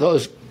 almost none of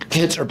those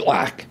kids are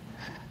black.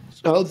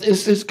 So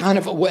this is kind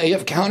of a way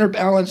of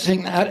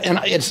counterbalancing that. And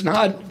it's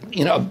not,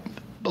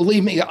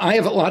 believe me, I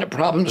have a lot of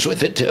problems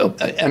with it too.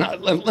 And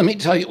let me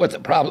tell you what the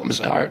problems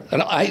are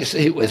that I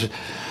see with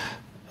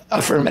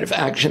affirmative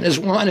action is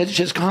one, it's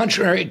just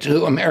contrary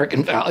to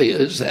American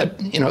values that,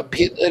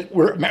 that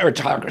we're a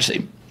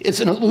meritocracy.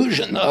 It's an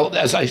illusion, though,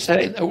 as I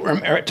say, that we're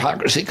a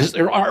meritocracy because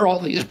there are all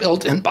these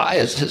built-in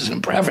biases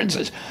and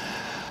preferences.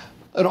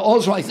 But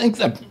also, I think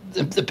that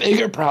the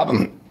bigger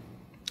problem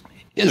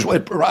is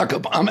what Barack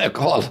Obama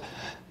called,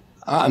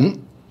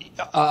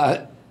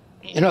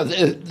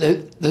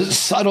 the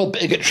subtle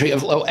bigotry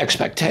of low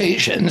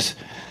expectations.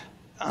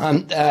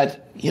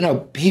 That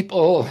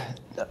people,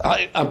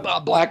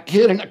 a black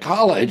kid in a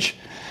college,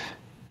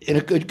 in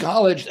a good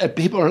college, that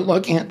people are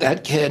looking at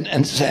that kid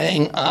and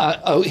saying,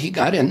 "Oh, he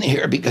got in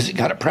here because he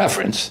got a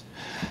preference."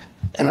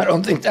 And I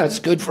don't think that's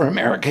good for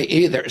America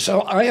either.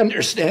 So I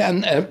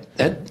understand that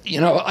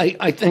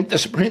I think the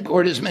Supreme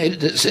Court has made a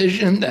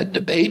decision. That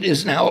debate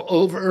is now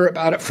over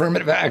about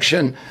affirmative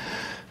action.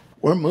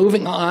 We're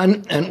moving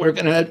on, and we're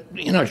going to,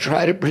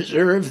 try to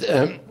preserve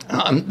the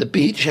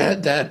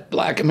beachhead that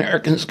black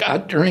Americans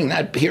got during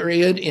that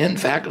period in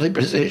faculty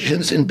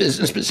positions, in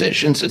business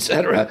positions, et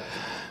cetera.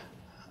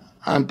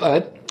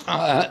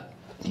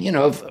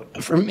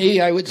 For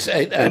me, I would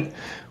say that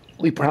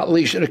we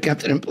probably should have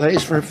kept it in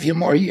place for a few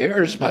more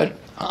years, but,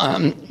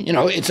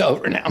 it's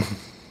over now.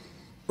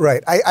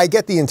 Right. I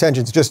get the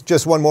intentions.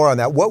 Just one more on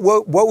that.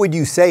 What would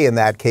you say in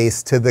that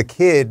case to the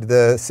kid,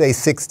 the, say,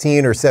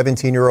 16 or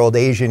 17-year-old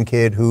Asian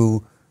kid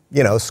who,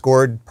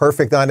 scored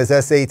perfect on his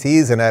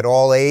SATs and had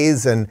all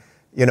A's and,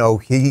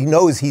 he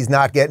knows he's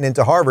not getting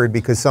into Harvard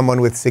because someone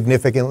with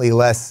significantly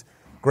less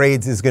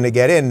grades is going to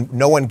get in.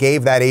 No one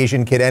gave that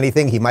Asian kid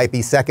anything. He might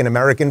be second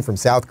American from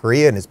South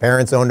Korea and his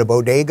parents owned a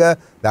bodega.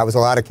 That was a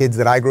lot of kids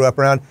that I grew up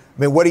around.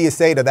 I mean, what do you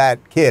say to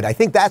that kid? I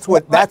think that's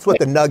what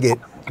the nugget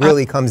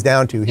really comes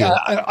down to here. Yeah,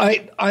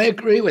 I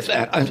agree with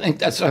that. I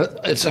think it's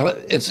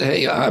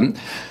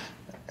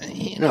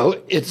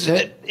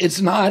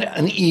not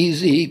an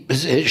easy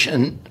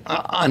position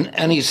on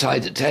any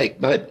side to take,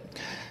 but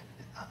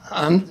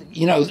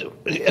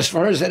as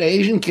far as that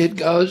Asian kid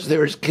goes,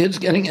 there's kids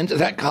getting into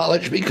that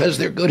college because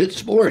they're good at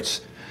sports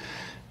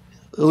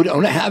who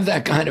don't have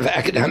that kind of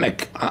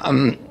academic,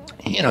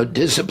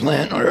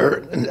 discipline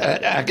or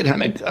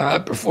academic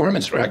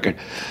performance record.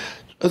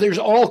 So there's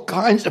all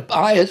kinds of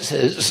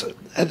biases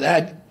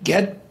that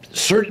get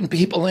certain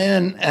people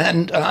in,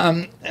 it's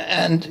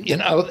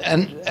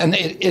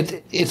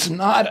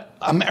not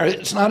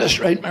a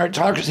straight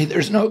meritocracy.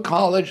 There's no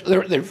college.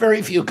 There are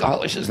very few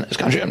colleges in this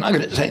country. I'm not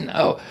going to say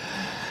no.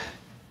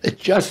 That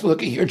just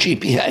look at your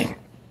GPA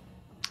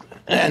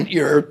and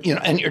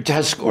your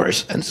test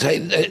scores and say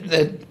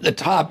that the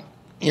top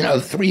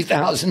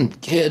 3,000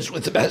 kids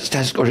with the best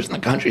test scores in the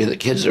country are the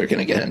kids that are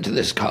going to get into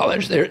this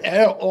college.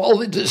 All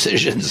the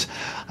decisions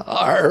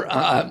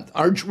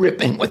are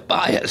dripping with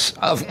bias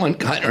of one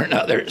kind or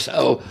another.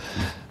 So,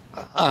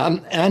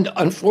 and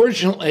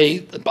unfortunately,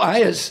 the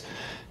bias,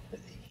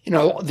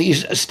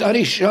 these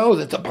studies show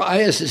that the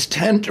biases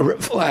tend to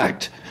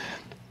reflect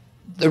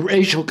the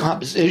racial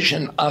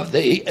composition of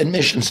the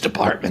admissions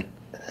department.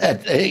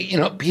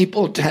 That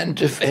people tend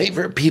to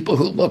favor people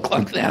who look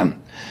like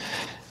them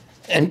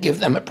and give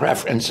them a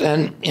preference.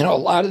 And, a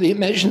lot of the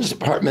admissions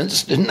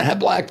departments didn't have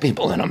black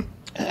people in them.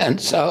 And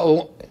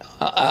so,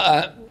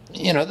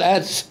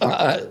 that's,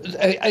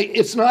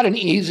 it's not an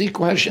easy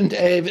question,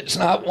 Dave. It's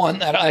not one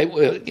that I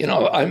would,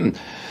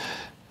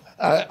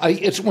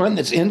 it's one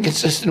that's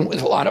inconsistent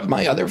with a lot of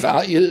my other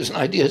values and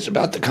ideas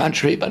about the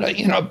country.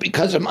 But,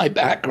 because of my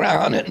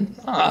background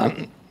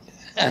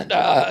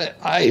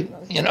I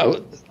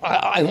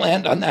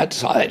land on that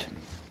side.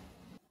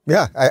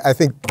 Yeah, I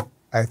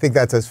think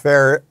that's as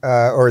fair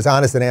or as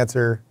honest an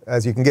answer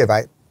as you can give.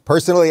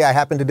 Personally, I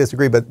happen to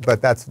disagree,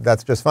 but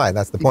that's just fine.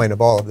 That's the point of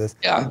all of this.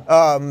 Yeah.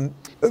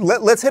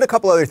 Let's hit a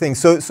couple other things.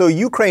 So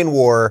Ukraine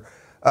war,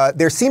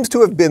 there seems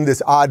to have been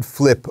this odd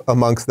flip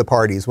amongst the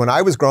parties. When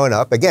I was growing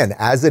up, again,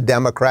 as a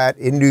Democrat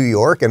in New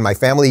York, and my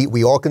family,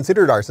 we all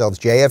considered ourselves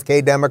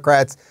JFK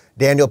Democrats,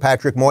 Daniel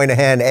Patrick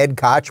Moynihan, Ed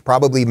Koch,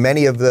 probably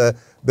many of the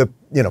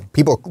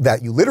people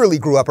that you literally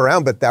grew up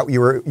around, but that you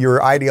were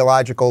your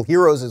ideological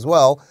heroes as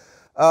well.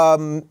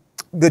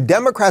 The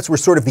Democrats were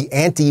sort of the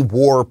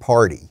anti-war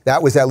party.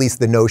 That was at least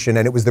the notion.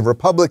 And it was the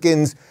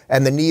Republicans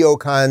and the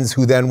neocons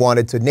who then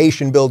wanted to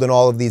nation build and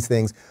all of these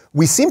things.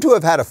 We seem to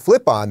have had a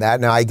flip on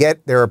that. Now, I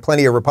get there are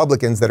plenty of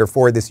Republicans that are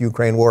for this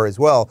Ukraine war as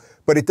well,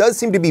 but it does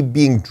seem to be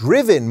being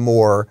driven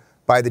more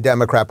by the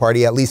Democrat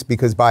Party, at least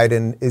because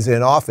Biden is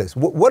in office.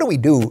 What do we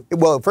do?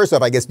 Well, first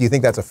off, I guess, do you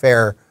think that's a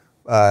fair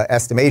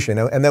estimation?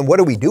 And then what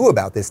do we do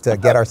about this to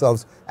get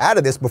ourselves out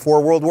of this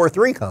before World War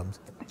III comes?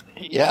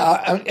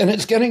 Yeah, and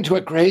it's getting to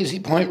a crazy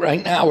point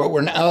right now where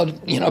we're now,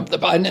 the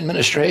Biden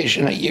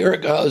administration a year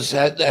ago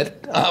said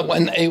that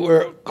when they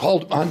were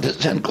called upon to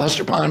send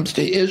cluster bombs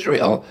to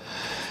Israel,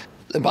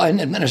 the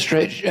Biden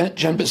administration,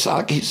 Jen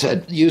Psaki,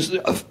 said use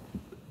of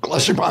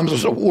cluster bombs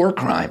was a war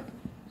crime.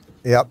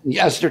 Yep.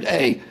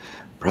 Yesterday,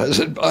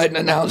 President Biden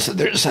announced that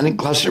they're sending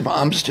cluster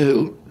bombs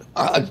to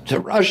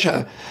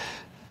Russia.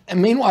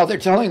 And meanwhile, they're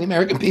telling the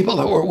American people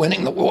that we're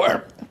winning the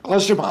war.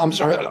 Cluster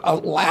bombs are a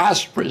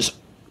last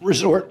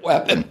resort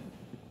weapon.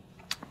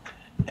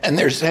 And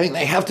they're saying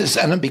they have to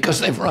send them because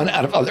they've run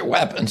out of other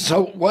weapons.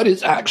 So what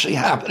is actually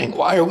happening?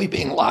 Why are we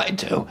being lied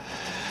to?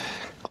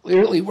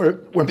 Clearly,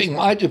 we're being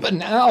lied to. But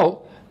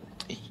now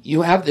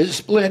you have this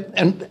split.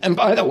 And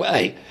by the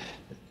way,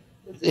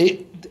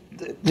 the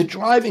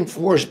driving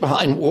force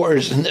behind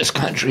wars in this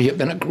country have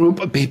been a group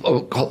of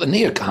people called the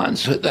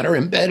neocons that are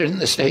embedded in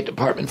the State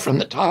Department from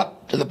the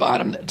top to the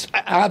bottom. That's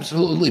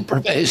absolutely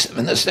pervasive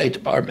in the State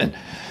Department.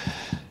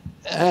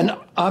 And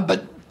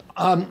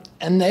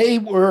they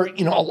were,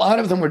 a lot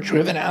of them were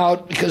driven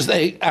out because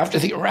after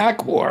the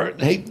Iraq War,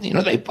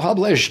 they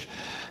published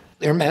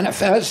their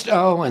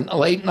manifesto in the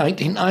late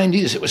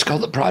 1990s. It was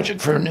called the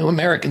Project for a New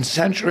American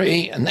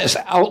Century, and this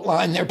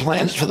outlined their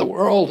plans for the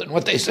world. And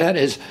what they said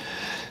is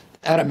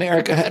that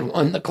America had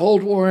won the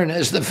Cold War, and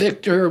as the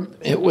victor,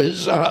 it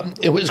was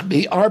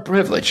be our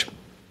privilege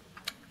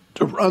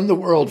to run the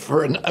world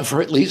for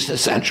at least a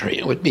century.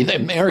 It would be the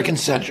American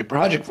Century,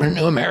 Project for a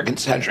New American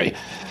Century.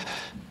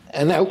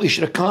 And that we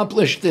should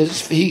accomplish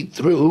this feat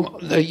through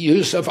the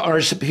use of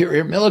our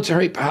superior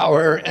military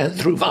power and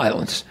through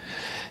violence.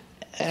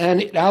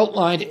 And it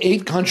outlined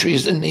 8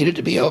 countries that needed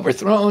to be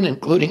overthrown,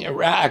 including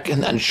Iraq.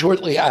 And then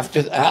shortly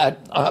after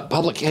that,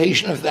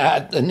 publication of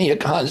that, the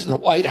neocons in the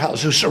White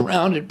House who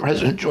surrounded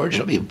President George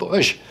W.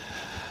 Bush,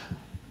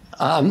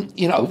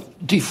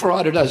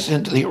 defrauded us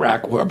into the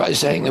Iraq War by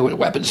saying there were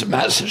weapons of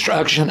mass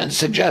destruction and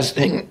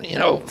suggesting,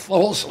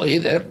 falsely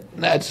that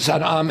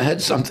Saddam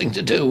had something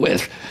to do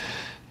with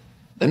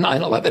the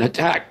 9/11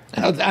 attack.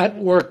 Now, that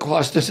war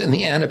cost us in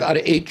the end about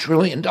 $8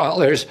 trillion.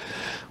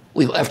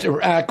 We left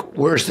Iraq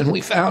worse than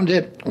we found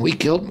it. We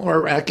killed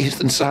more Iraqis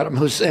than Saddam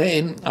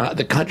Hussein.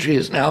 The country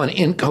is now an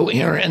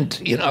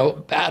incoherent,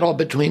 battle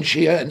between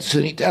Shia and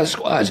Sunni death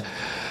squads.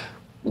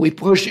 We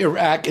pushed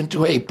Iraq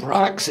into a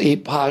proxy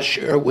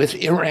posture with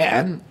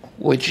Iran,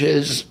 which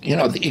is,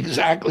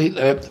 exactly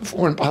the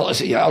foreign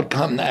policy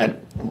outcome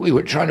that we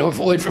were trying to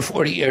avoid for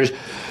 40 years.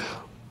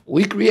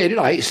 We created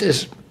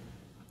ISIS.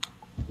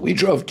 We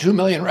drove 2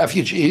 million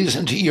refugees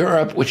into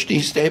Europe, which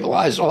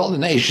destabilized all the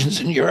nations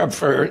in Europe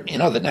for,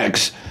 the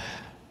next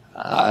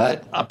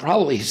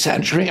probably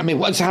censoring. I mean,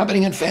 what's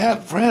happening in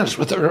France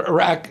with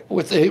Iraq,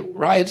 with the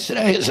riots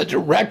today, is a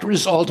direct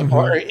result of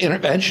our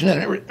intervention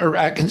in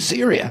Iraq and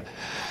Syria.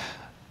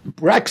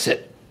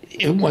 Brexit,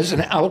 it was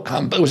an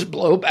outcome, but it was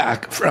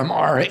blowback from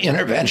our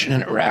intervention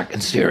in Iraq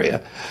and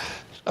Syria.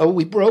 So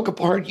we broke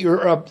apart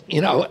Europe,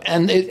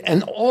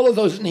 and all of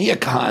those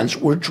neocons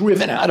were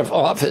driven out of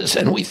office,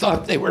 and we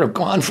thought they would have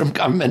gone from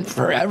government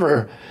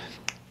forever.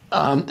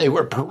 They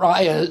were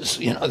pariahs,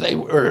 they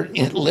were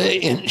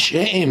in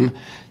shame,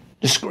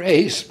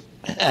 disgrace,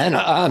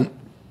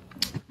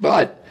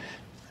 but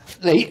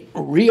they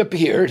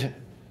reappeared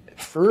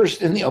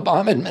first in the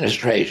Obama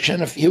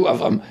administration, a few of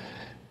them,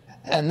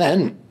 and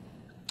then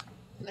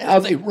now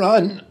they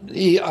run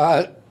the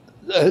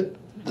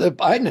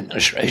Biden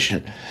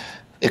administration.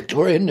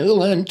 Victoria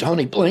Nuland,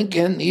 Tony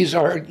Blinken, these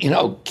are,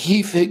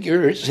 key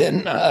figures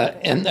in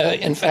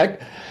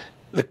fact,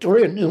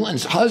 Victoria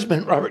Nuland's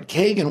husband, Robert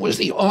Kagan, was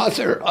the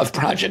author of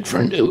Project for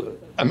a New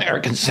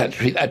American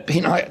Century, that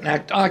P9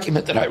 Act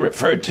document that I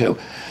referred to.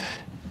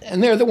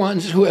 And they're the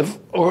ones who have,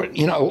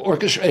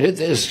 orchestrated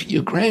this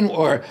Ukraine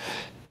war.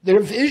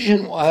 Their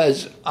vision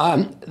was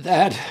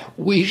that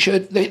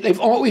they've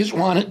always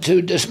wanted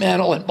to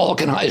dismantle and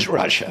balkanize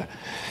Russia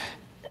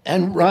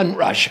and run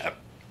Russia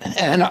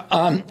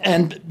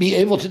and be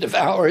able to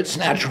devour its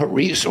natural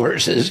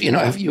resources,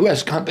 have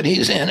U.S.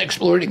 companies in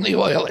exploiting the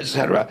oil, et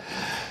cetera.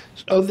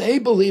 So they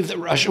believed that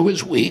Russia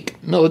was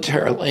weak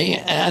militarily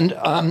and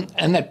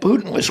that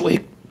Putin was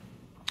weak.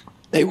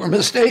 They were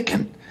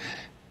mistaken.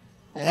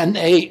 And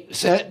they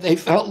said they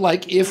felt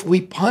like if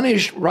we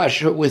punished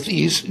Russia with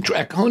these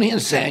draconian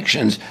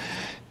sanctions,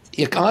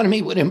 the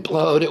economy would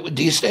implode, it would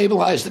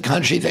destabilize the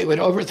country, they would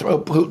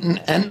overthrow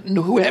Putin, and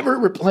whoever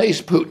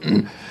replaced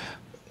Putin,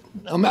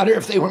 no matter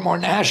if they were more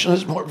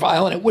nationalist, more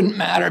violent, it wouldn't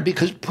matter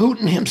because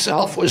Putin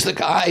himself was the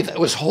guy that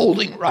was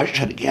holding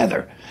Russia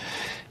together.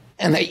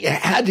 And they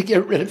had to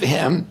get rid of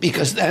him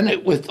because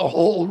then with the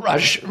whole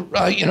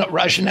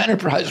Russian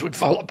enterprise would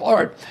fall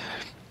apart.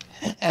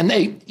 And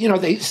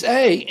they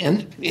say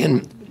in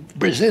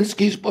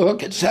Brzezinski's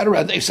book, et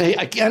cetera, they say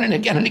again and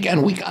again and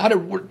again, we got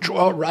to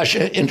draw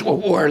Russia into a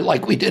war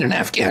like we did in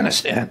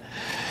Afghanistan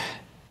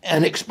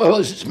and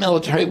expose its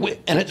military.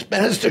 And it's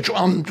best to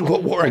draw them to a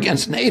war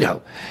against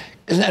NATO.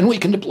 And then we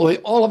can deploy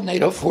all of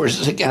NATO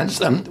forces against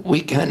them. We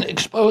can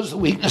expose the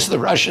weakness of the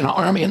Russian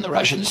army and the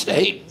Russian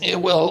state.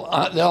 It will.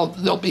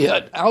 There'll be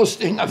an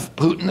ousting of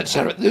Putin, et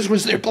cetera. This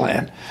was their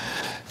plan.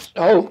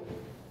 So,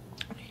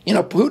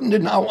 Putin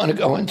did not want to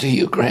go into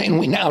Ukraine.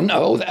 We now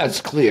know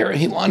that's clear.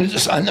 He wanted to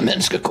sign the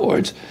Minsk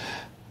Accords.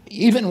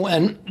 Even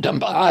when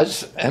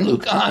Donbass and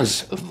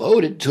Lugansk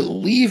voted to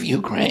leave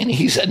Ukraine,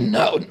 he said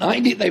no.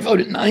 They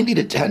voted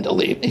 90-10 to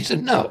leave. He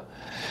said no.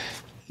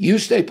 You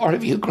stay part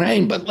of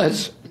Ukraine, but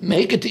let's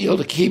make a deal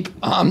to keep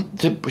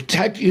to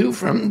protect you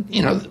from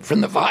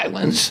the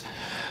violence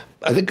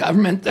by the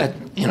government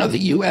that the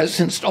U.S.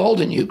 installed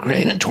in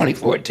Ukraine in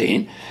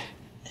 2014,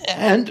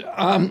 and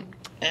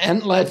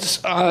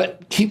let's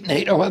keep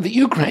NATO out of the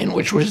Ukraine,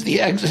 which was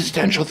the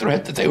existential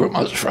threat that they were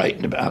most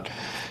frightened about.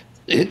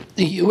 The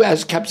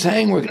U.S. kept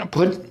saying we're going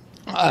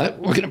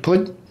to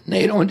put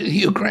NATO into the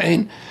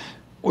Ukraine.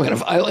 We're going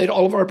to violate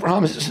all of our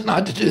promises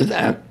not to do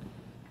that.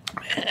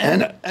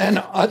 And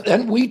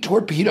then we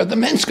torpedoed the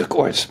Minsk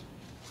Accords.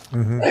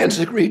 France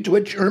agreed to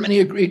it. Germany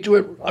agreed to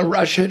it.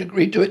 Russia had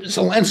agreed to it.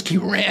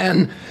 Zelensky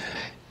ran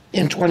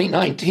in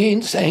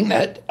 2019 saying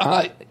that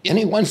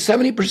anyone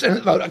 70% of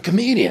the vote, a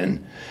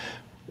comedian,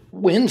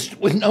 wins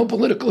with no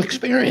political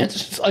experience.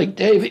 It's like,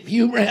 Dave, if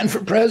you ran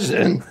for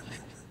president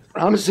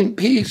promising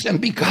peace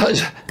and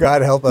because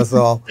God help us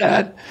all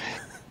that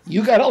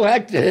you got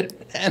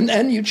elected and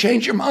then you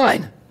change your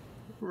mind,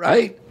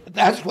 right?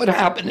 That's what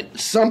happened.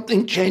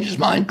 Something changed his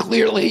mind.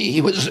 Clearly,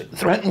 he was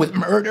threatened with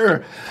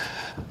murder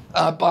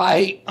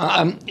by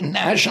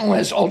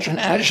nationalists,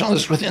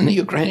 ultra-nationalists within the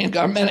Ukrainian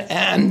government,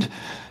 and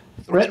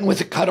threatened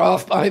with a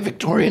cutoff by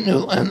Victoria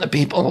Nuland, the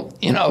people,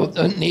 the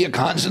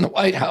neocons in the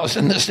White House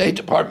and the State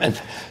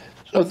Department.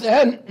 So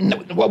then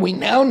what we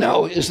now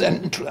know is that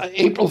in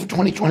April of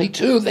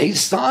 2022, they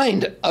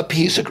signed a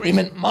peace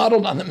agreement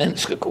modeled on the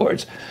Minsk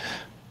Accords.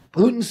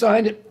 Putin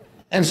signed it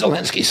and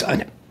Zelensky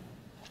signed it.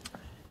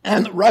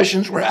 And the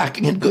Russians were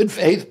acting in good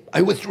faith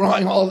by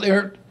withdrawing all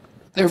their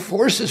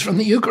forces from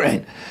the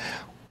Ukraine.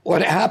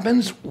 What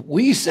happens?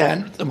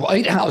 The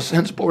White House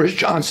sends Boris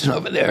Johnson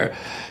over there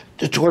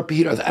to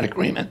torpedo that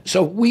agreement.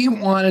 So we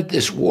wanted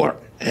this war,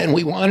 and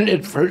we wanted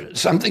it for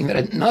something that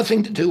had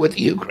nothing to do with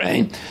the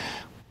Ukraine.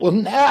 Well,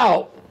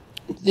 now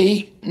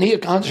the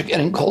neocons are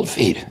getting cold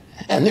feet,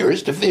 and there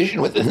is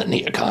division within the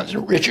neocons.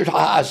 And Richard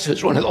Haas,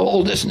 who's one of the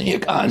oldest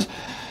neocons,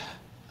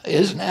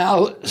 is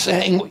now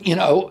saying,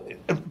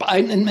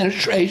 Biden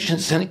administration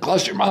sending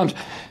cluster bombs.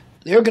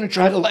 They're going to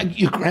try to let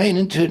Ukraine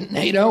into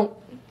NATO.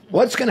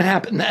 What's going to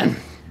happen then?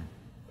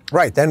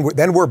 Right, then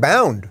we're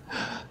bound.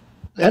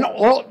 Then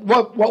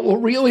what will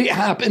really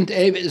happen,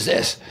 Dave, is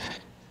this.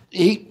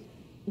 We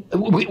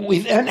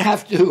then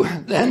have to,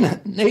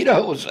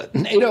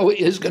 NATO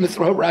is going to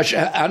throw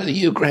Russia out of the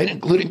Ukraine,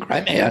 including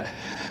Crimea.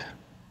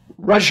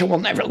 Russia will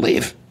never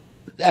leave.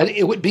 That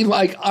it would be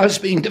like us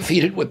being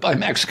defeated by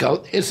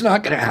Mexico. It's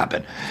not going to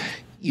happen.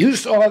 You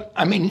saw,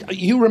 I mean,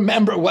 you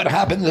remember what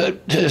happened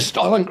to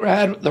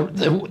Stalingrad,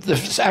 the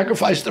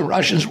sacrifice the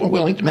Russians were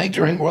willing to make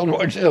during World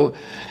War II.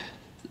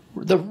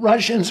 The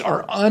Russians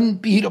are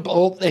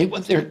unbeatable.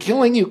 They're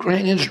killing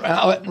Ukrainians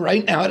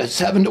right now at a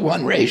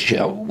 7-to-1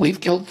 ratio. We've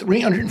killed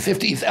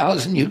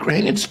 350,000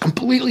 Ukrainians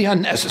completely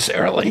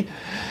unnecessarily.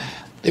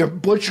 They're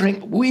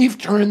butchering. We've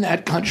turned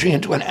that country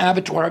into an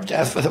abattoir of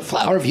death for the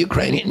flower of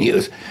Ukrainian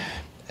youth.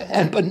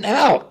 But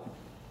now,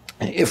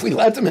 if we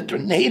let them into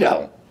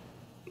NATO,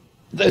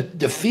 the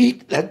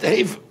defeat that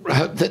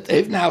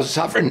they've now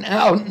suffered,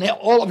 now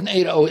all of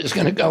NATO is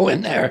going to go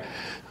in there.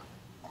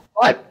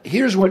 But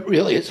here's what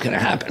really is going to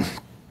happen.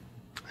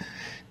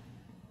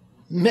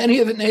 Many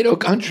of the NATO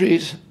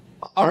countries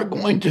are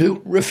going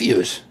to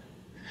refuse.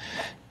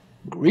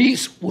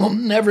 Greece will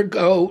never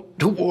go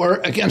to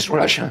war against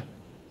Russia.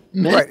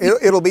 Right,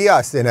 it'll be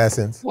us, in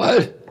essence.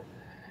 What?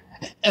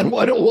 And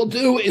what it will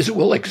do is it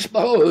will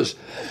expose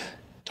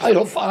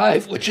Title V,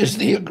 which is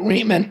the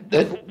agreement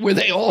where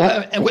they all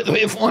have, and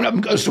if one of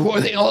them goes to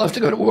war, they all have to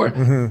go to war.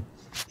 Mm-hmm.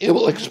 It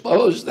will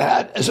expose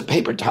that as a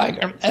paper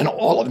tiger, and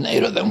all of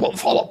NATO then will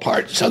fall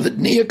apart. So the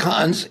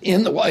neocons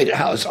in the White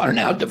House are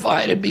now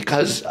divided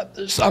because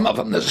some of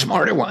them, the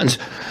smarter ones,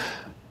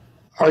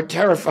 are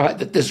terrified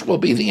that this will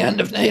be the end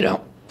of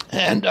NATO.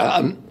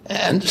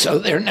 And so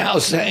they're now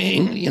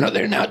saying,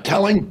 they're now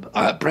telling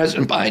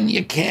President Biden,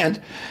 you can't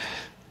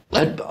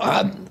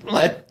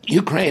let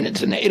Ukraine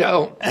into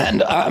NATO,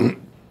 and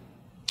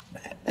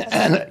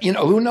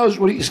who knows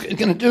what he's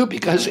going to do,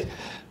 because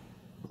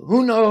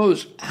who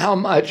knows how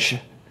much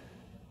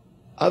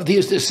of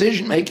this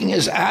decision making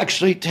is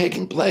actually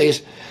taking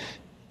place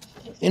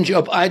in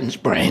Joe Biden's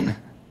brain,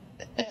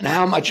 and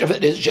how much of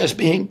it is just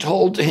being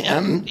told to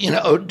him,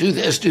 do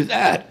this, do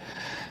that,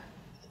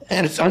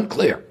 and it's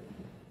unclear.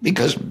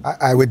 Because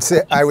I would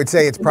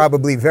say it's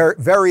probably very,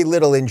 very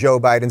little in Joe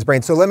Biden's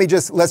brain. So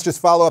let's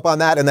just follow up on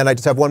that, and then I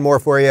just have one more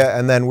for you,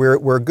 and then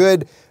we're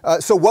good.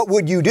 So what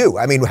would you do?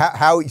 I mean,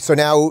 how? So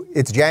now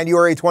it's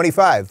January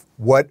 25.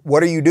 What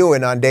are you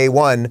doing on day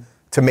one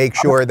to make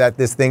sure that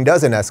this thing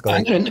doesn't escalate?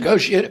 I'm going to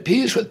negotiate a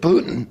peace with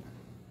Putin.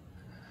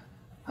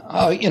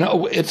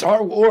 It's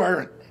our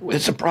war.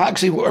 It's a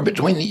proxy war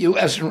between the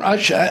U.S. and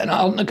Russia, and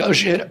I'll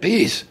negotiate a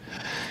peace.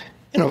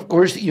 Of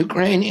course, the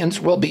Ukrainians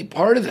will be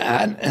part of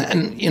that,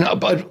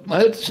 but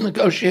let's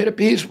negotiate a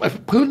peace.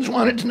 Putin's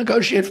wanted to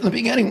negotiate from the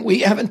beginning. We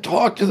haven't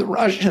talked to the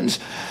Russians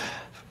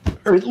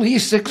for at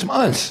least 6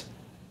 months.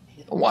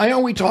 Why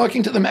aren't we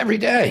talking to them every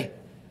day?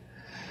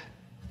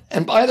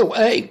 And by the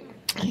way,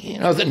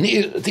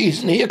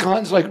 these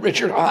neocons like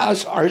Richard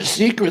Haas are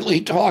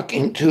secretly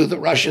talking to the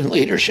Russian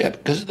leadership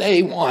because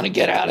they want to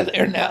get out of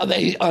there now.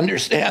 They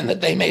understand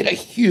that they made a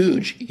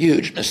huge,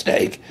 huge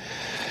mistake.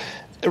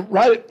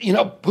 Right,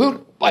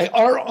 Putin, by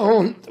our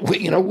own,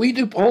 we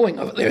do polling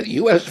over there. The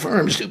U.S.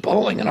 firms do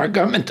polling, and our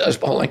government does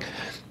polling.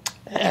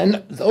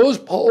 And those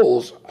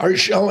polls are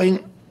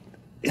showing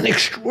an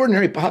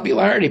extraordinary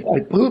popularity.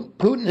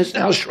 Putin is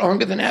now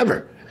stronger than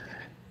ever.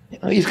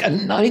 He's got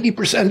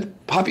 90%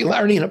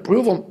 popularity and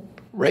approval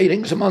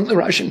ratings among the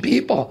Russian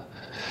people.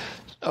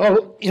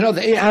 So,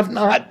 they have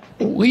not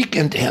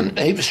weakened him.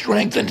 They've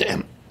strengthened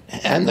him.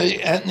 And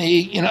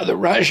the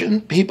Russian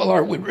people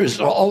are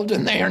resolved,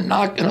 and they are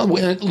not going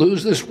to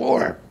lose this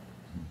war.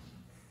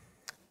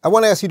 I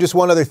want to ask you just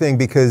one other thing,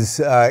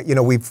 because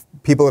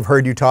people have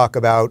heard you talk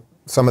about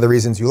some of the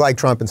reasons you like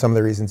Trump and some of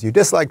the reasons you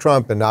dislike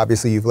Trump, and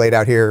obviously you've laid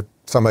out here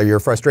some of your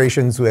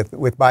frustrations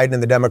with Biden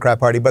and the Democrat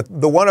Party. But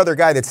the one other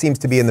guy that seems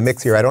to be in the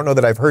mix here, I don't know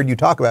that I've heard you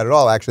talk about at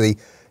all, actually,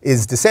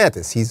 is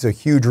DeSantis. He's a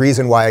huge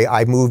reason why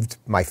I moved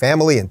my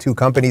family and 2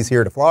 companies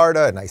here to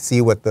Florida, and I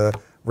see what the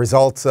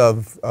results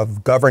of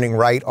governing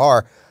right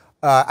are.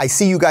 I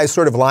see you guys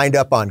sort of lined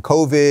up on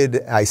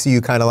COVID. I see you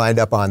kind of lined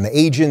up on the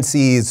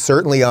agencies,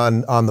 certainly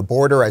on the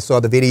border. I saw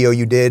the video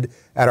you did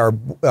at our,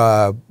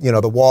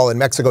 the wall in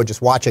Mexico,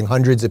 just watching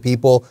hundreds of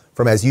people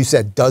from, as you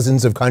said,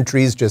 dozens of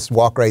countries just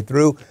walk right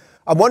through.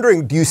 I'm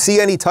wondering, do you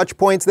see any touch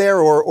points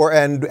there,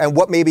 and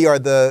what maybe are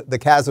the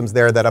chasms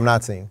there that I'm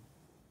not seeing?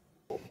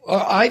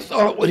 Well, I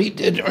thought what he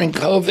did during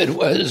COVID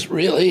was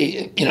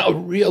really,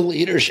 real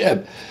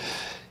leadership.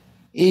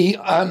 He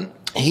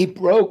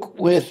broke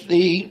with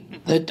the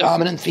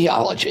dominant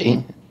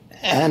theology,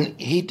 and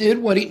he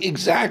did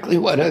exactly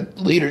what a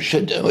leader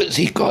should do. Is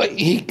he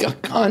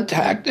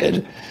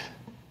contacted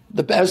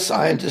the best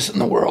scientists in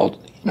the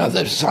world.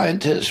 The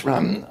scientists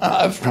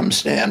from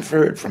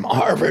Stanford, from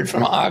Harvard,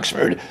 from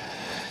Oxford.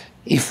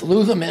 He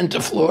flew them into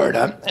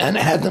Florida and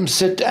had them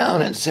sit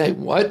down and say,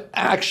 what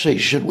actually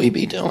should we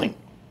be doing?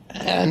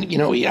 And,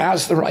 he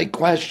asked the right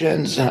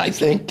questions, and I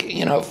think,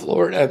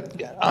 Florida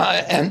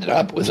ended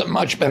up with a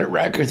much better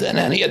record than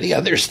any of the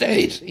other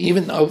states,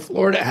 even though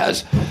Florida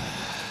has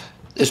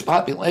this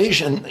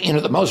population,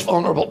 the most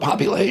vulnerable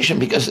population,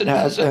 because it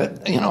has a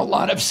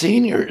lot of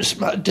seniors,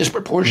 a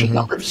disproportionate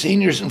number of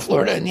seniors in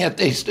Florida, and yet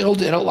they still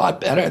did a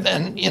lot better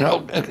than,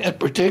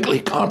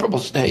 particularly comparable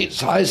states,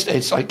 high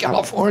states like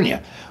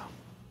California.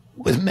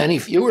 with many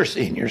fewer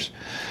seniors.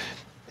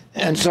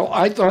 And so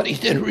I thought he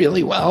did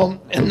really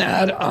well in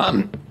that.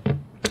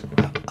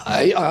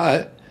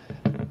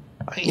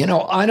 You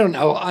know, I don't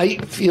know. I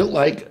feel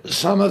like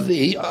some of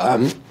the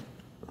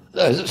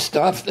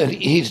stuff that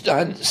he's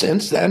done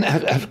since then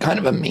have kind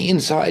of a mean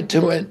side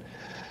to it,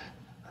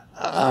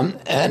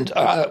 and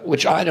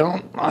which I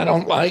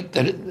don't like.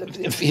 That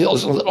it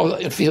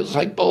feels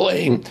like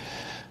bullying.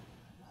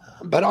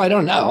 But I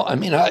don't know. I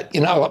mean,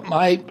 you know,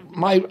 I've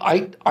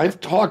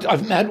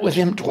met with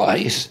him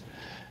twice,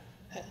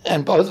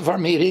 and both of our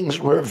meetings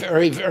were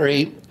very,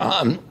 very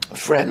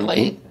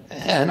friendly.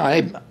 And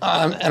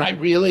I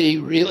really,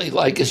 really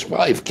like his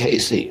wife,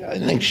 Casey. I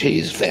think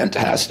she's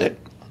fantastic.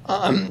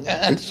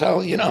 And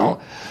so, you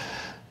know,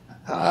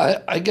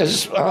 I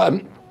guess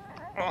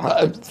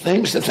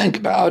things to think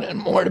about and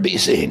more to be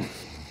seen.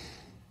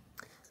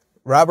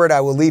 Robert, I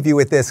will leave you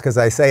with this because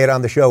I say it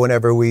on the show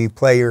whenever we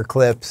play your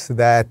clips,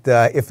 that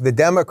if the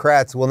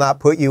Democrats will not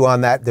put you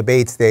on that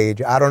debate stage,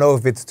 I don't know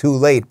if it's too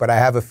late, but I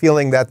have a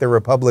feeling that the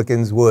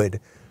Republicans would.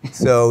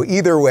 So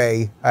either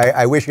way,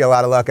 I wish you a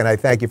lot of luck, and I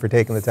thank you for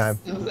taking the time.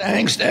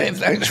 Thanks, Dave.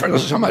 Thanks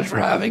so much for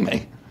having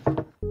me.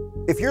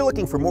 If you're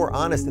looking for more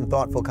honest and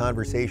thoughtful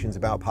conversations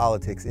about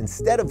politics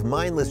instead of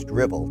mindless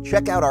drivel,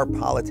 check out our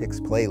politics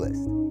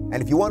playlist.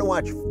 And if you want to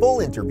watch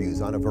full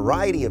interviews on a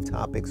variety of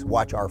topics,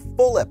 watch our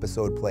full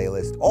episode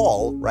playlist,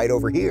 all right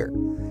over here.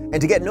 And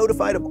to get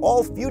notified of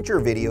all future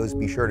videos,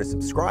 be sure to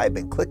subscribe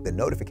and click the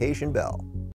notification bell.